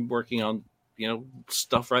I'm working on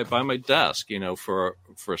stuff right by my desk, for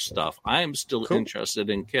stuff. I am still interested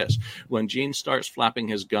in Kiss. When Gene starts flapping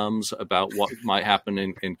his gums about what might happen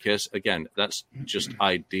in Kiss, again, that's just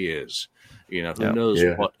ideas. Who knows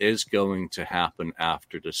what is going to happen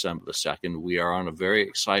after December the 2nd. We are on a very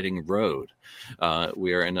exciting road.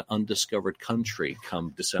 We are in an undiscovered country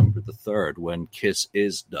come December the 3rd when Kiss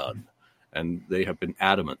is done. And they have been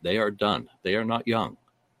adamant. They are done. They are not young.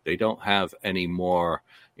 They don't have any more,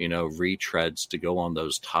 retreads to go on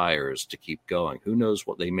those tires to keep going. Who knows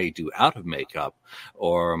what they may do out of makeup,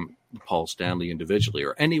 or Paul Stanley individually,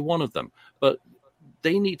 or any one of them. But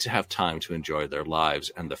they need to have time to enjoy their lives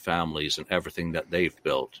and the families and everything that they've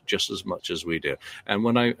built just as much as we do. And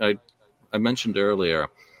when I mentioned earlier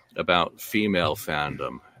about female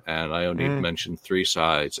fandom, and I only mentioned 3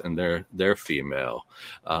 sides, and they're female.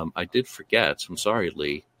 I did forget, I'm sorry,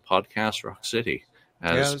 Lee, Podcast Rock City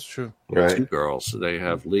has that's true. 2 girls. They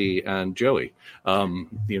have Lee and Joey.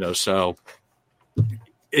 So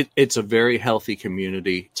it's a very healthy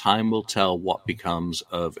community. Time will tell what becomes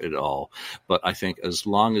of it all. But I think as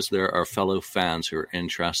long as there are fellow fans who are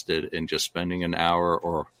interested in just spending an hour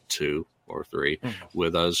or 2 or 3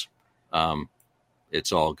 with us,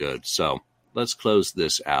 it's all good. So let's close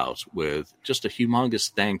this out with just a humongous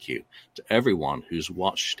thank you to everyone who's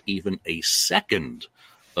watched even a second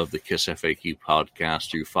of the KissFAQ podcast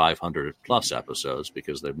through 500 plus episodes,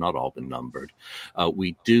 because they've not all been numbered.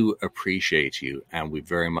 We do appreciate you, and we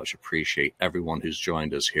very much appreciate everyone who's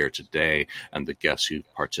joined us here today and the guests who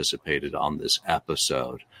participated on this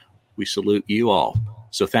episode. We salute you all.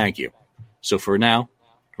 So thank you. So for now,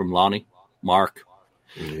 from Lonnie, Mark,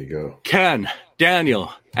 there you go, Ken,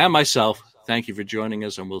 Daniel, and myself, thank you for joining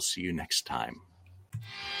us, and we'll see you next time.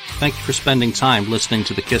 Thank you for spending time listening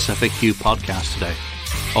to the KissFAQ podcast today.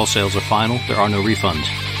 All sales are final. There are no refunds.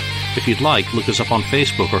 If you'd like, look us up on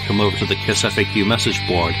Facebook or come over to the KissFAQ message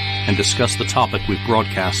board and discuss the topic we've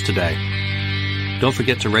broadcast today. Don't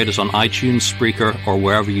forget to rate us on iTunes, Spreaker, or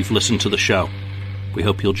wherever you've listened to the show. We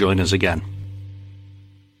hope you'll join us again.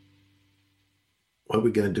 What are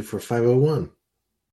we going to do for 501?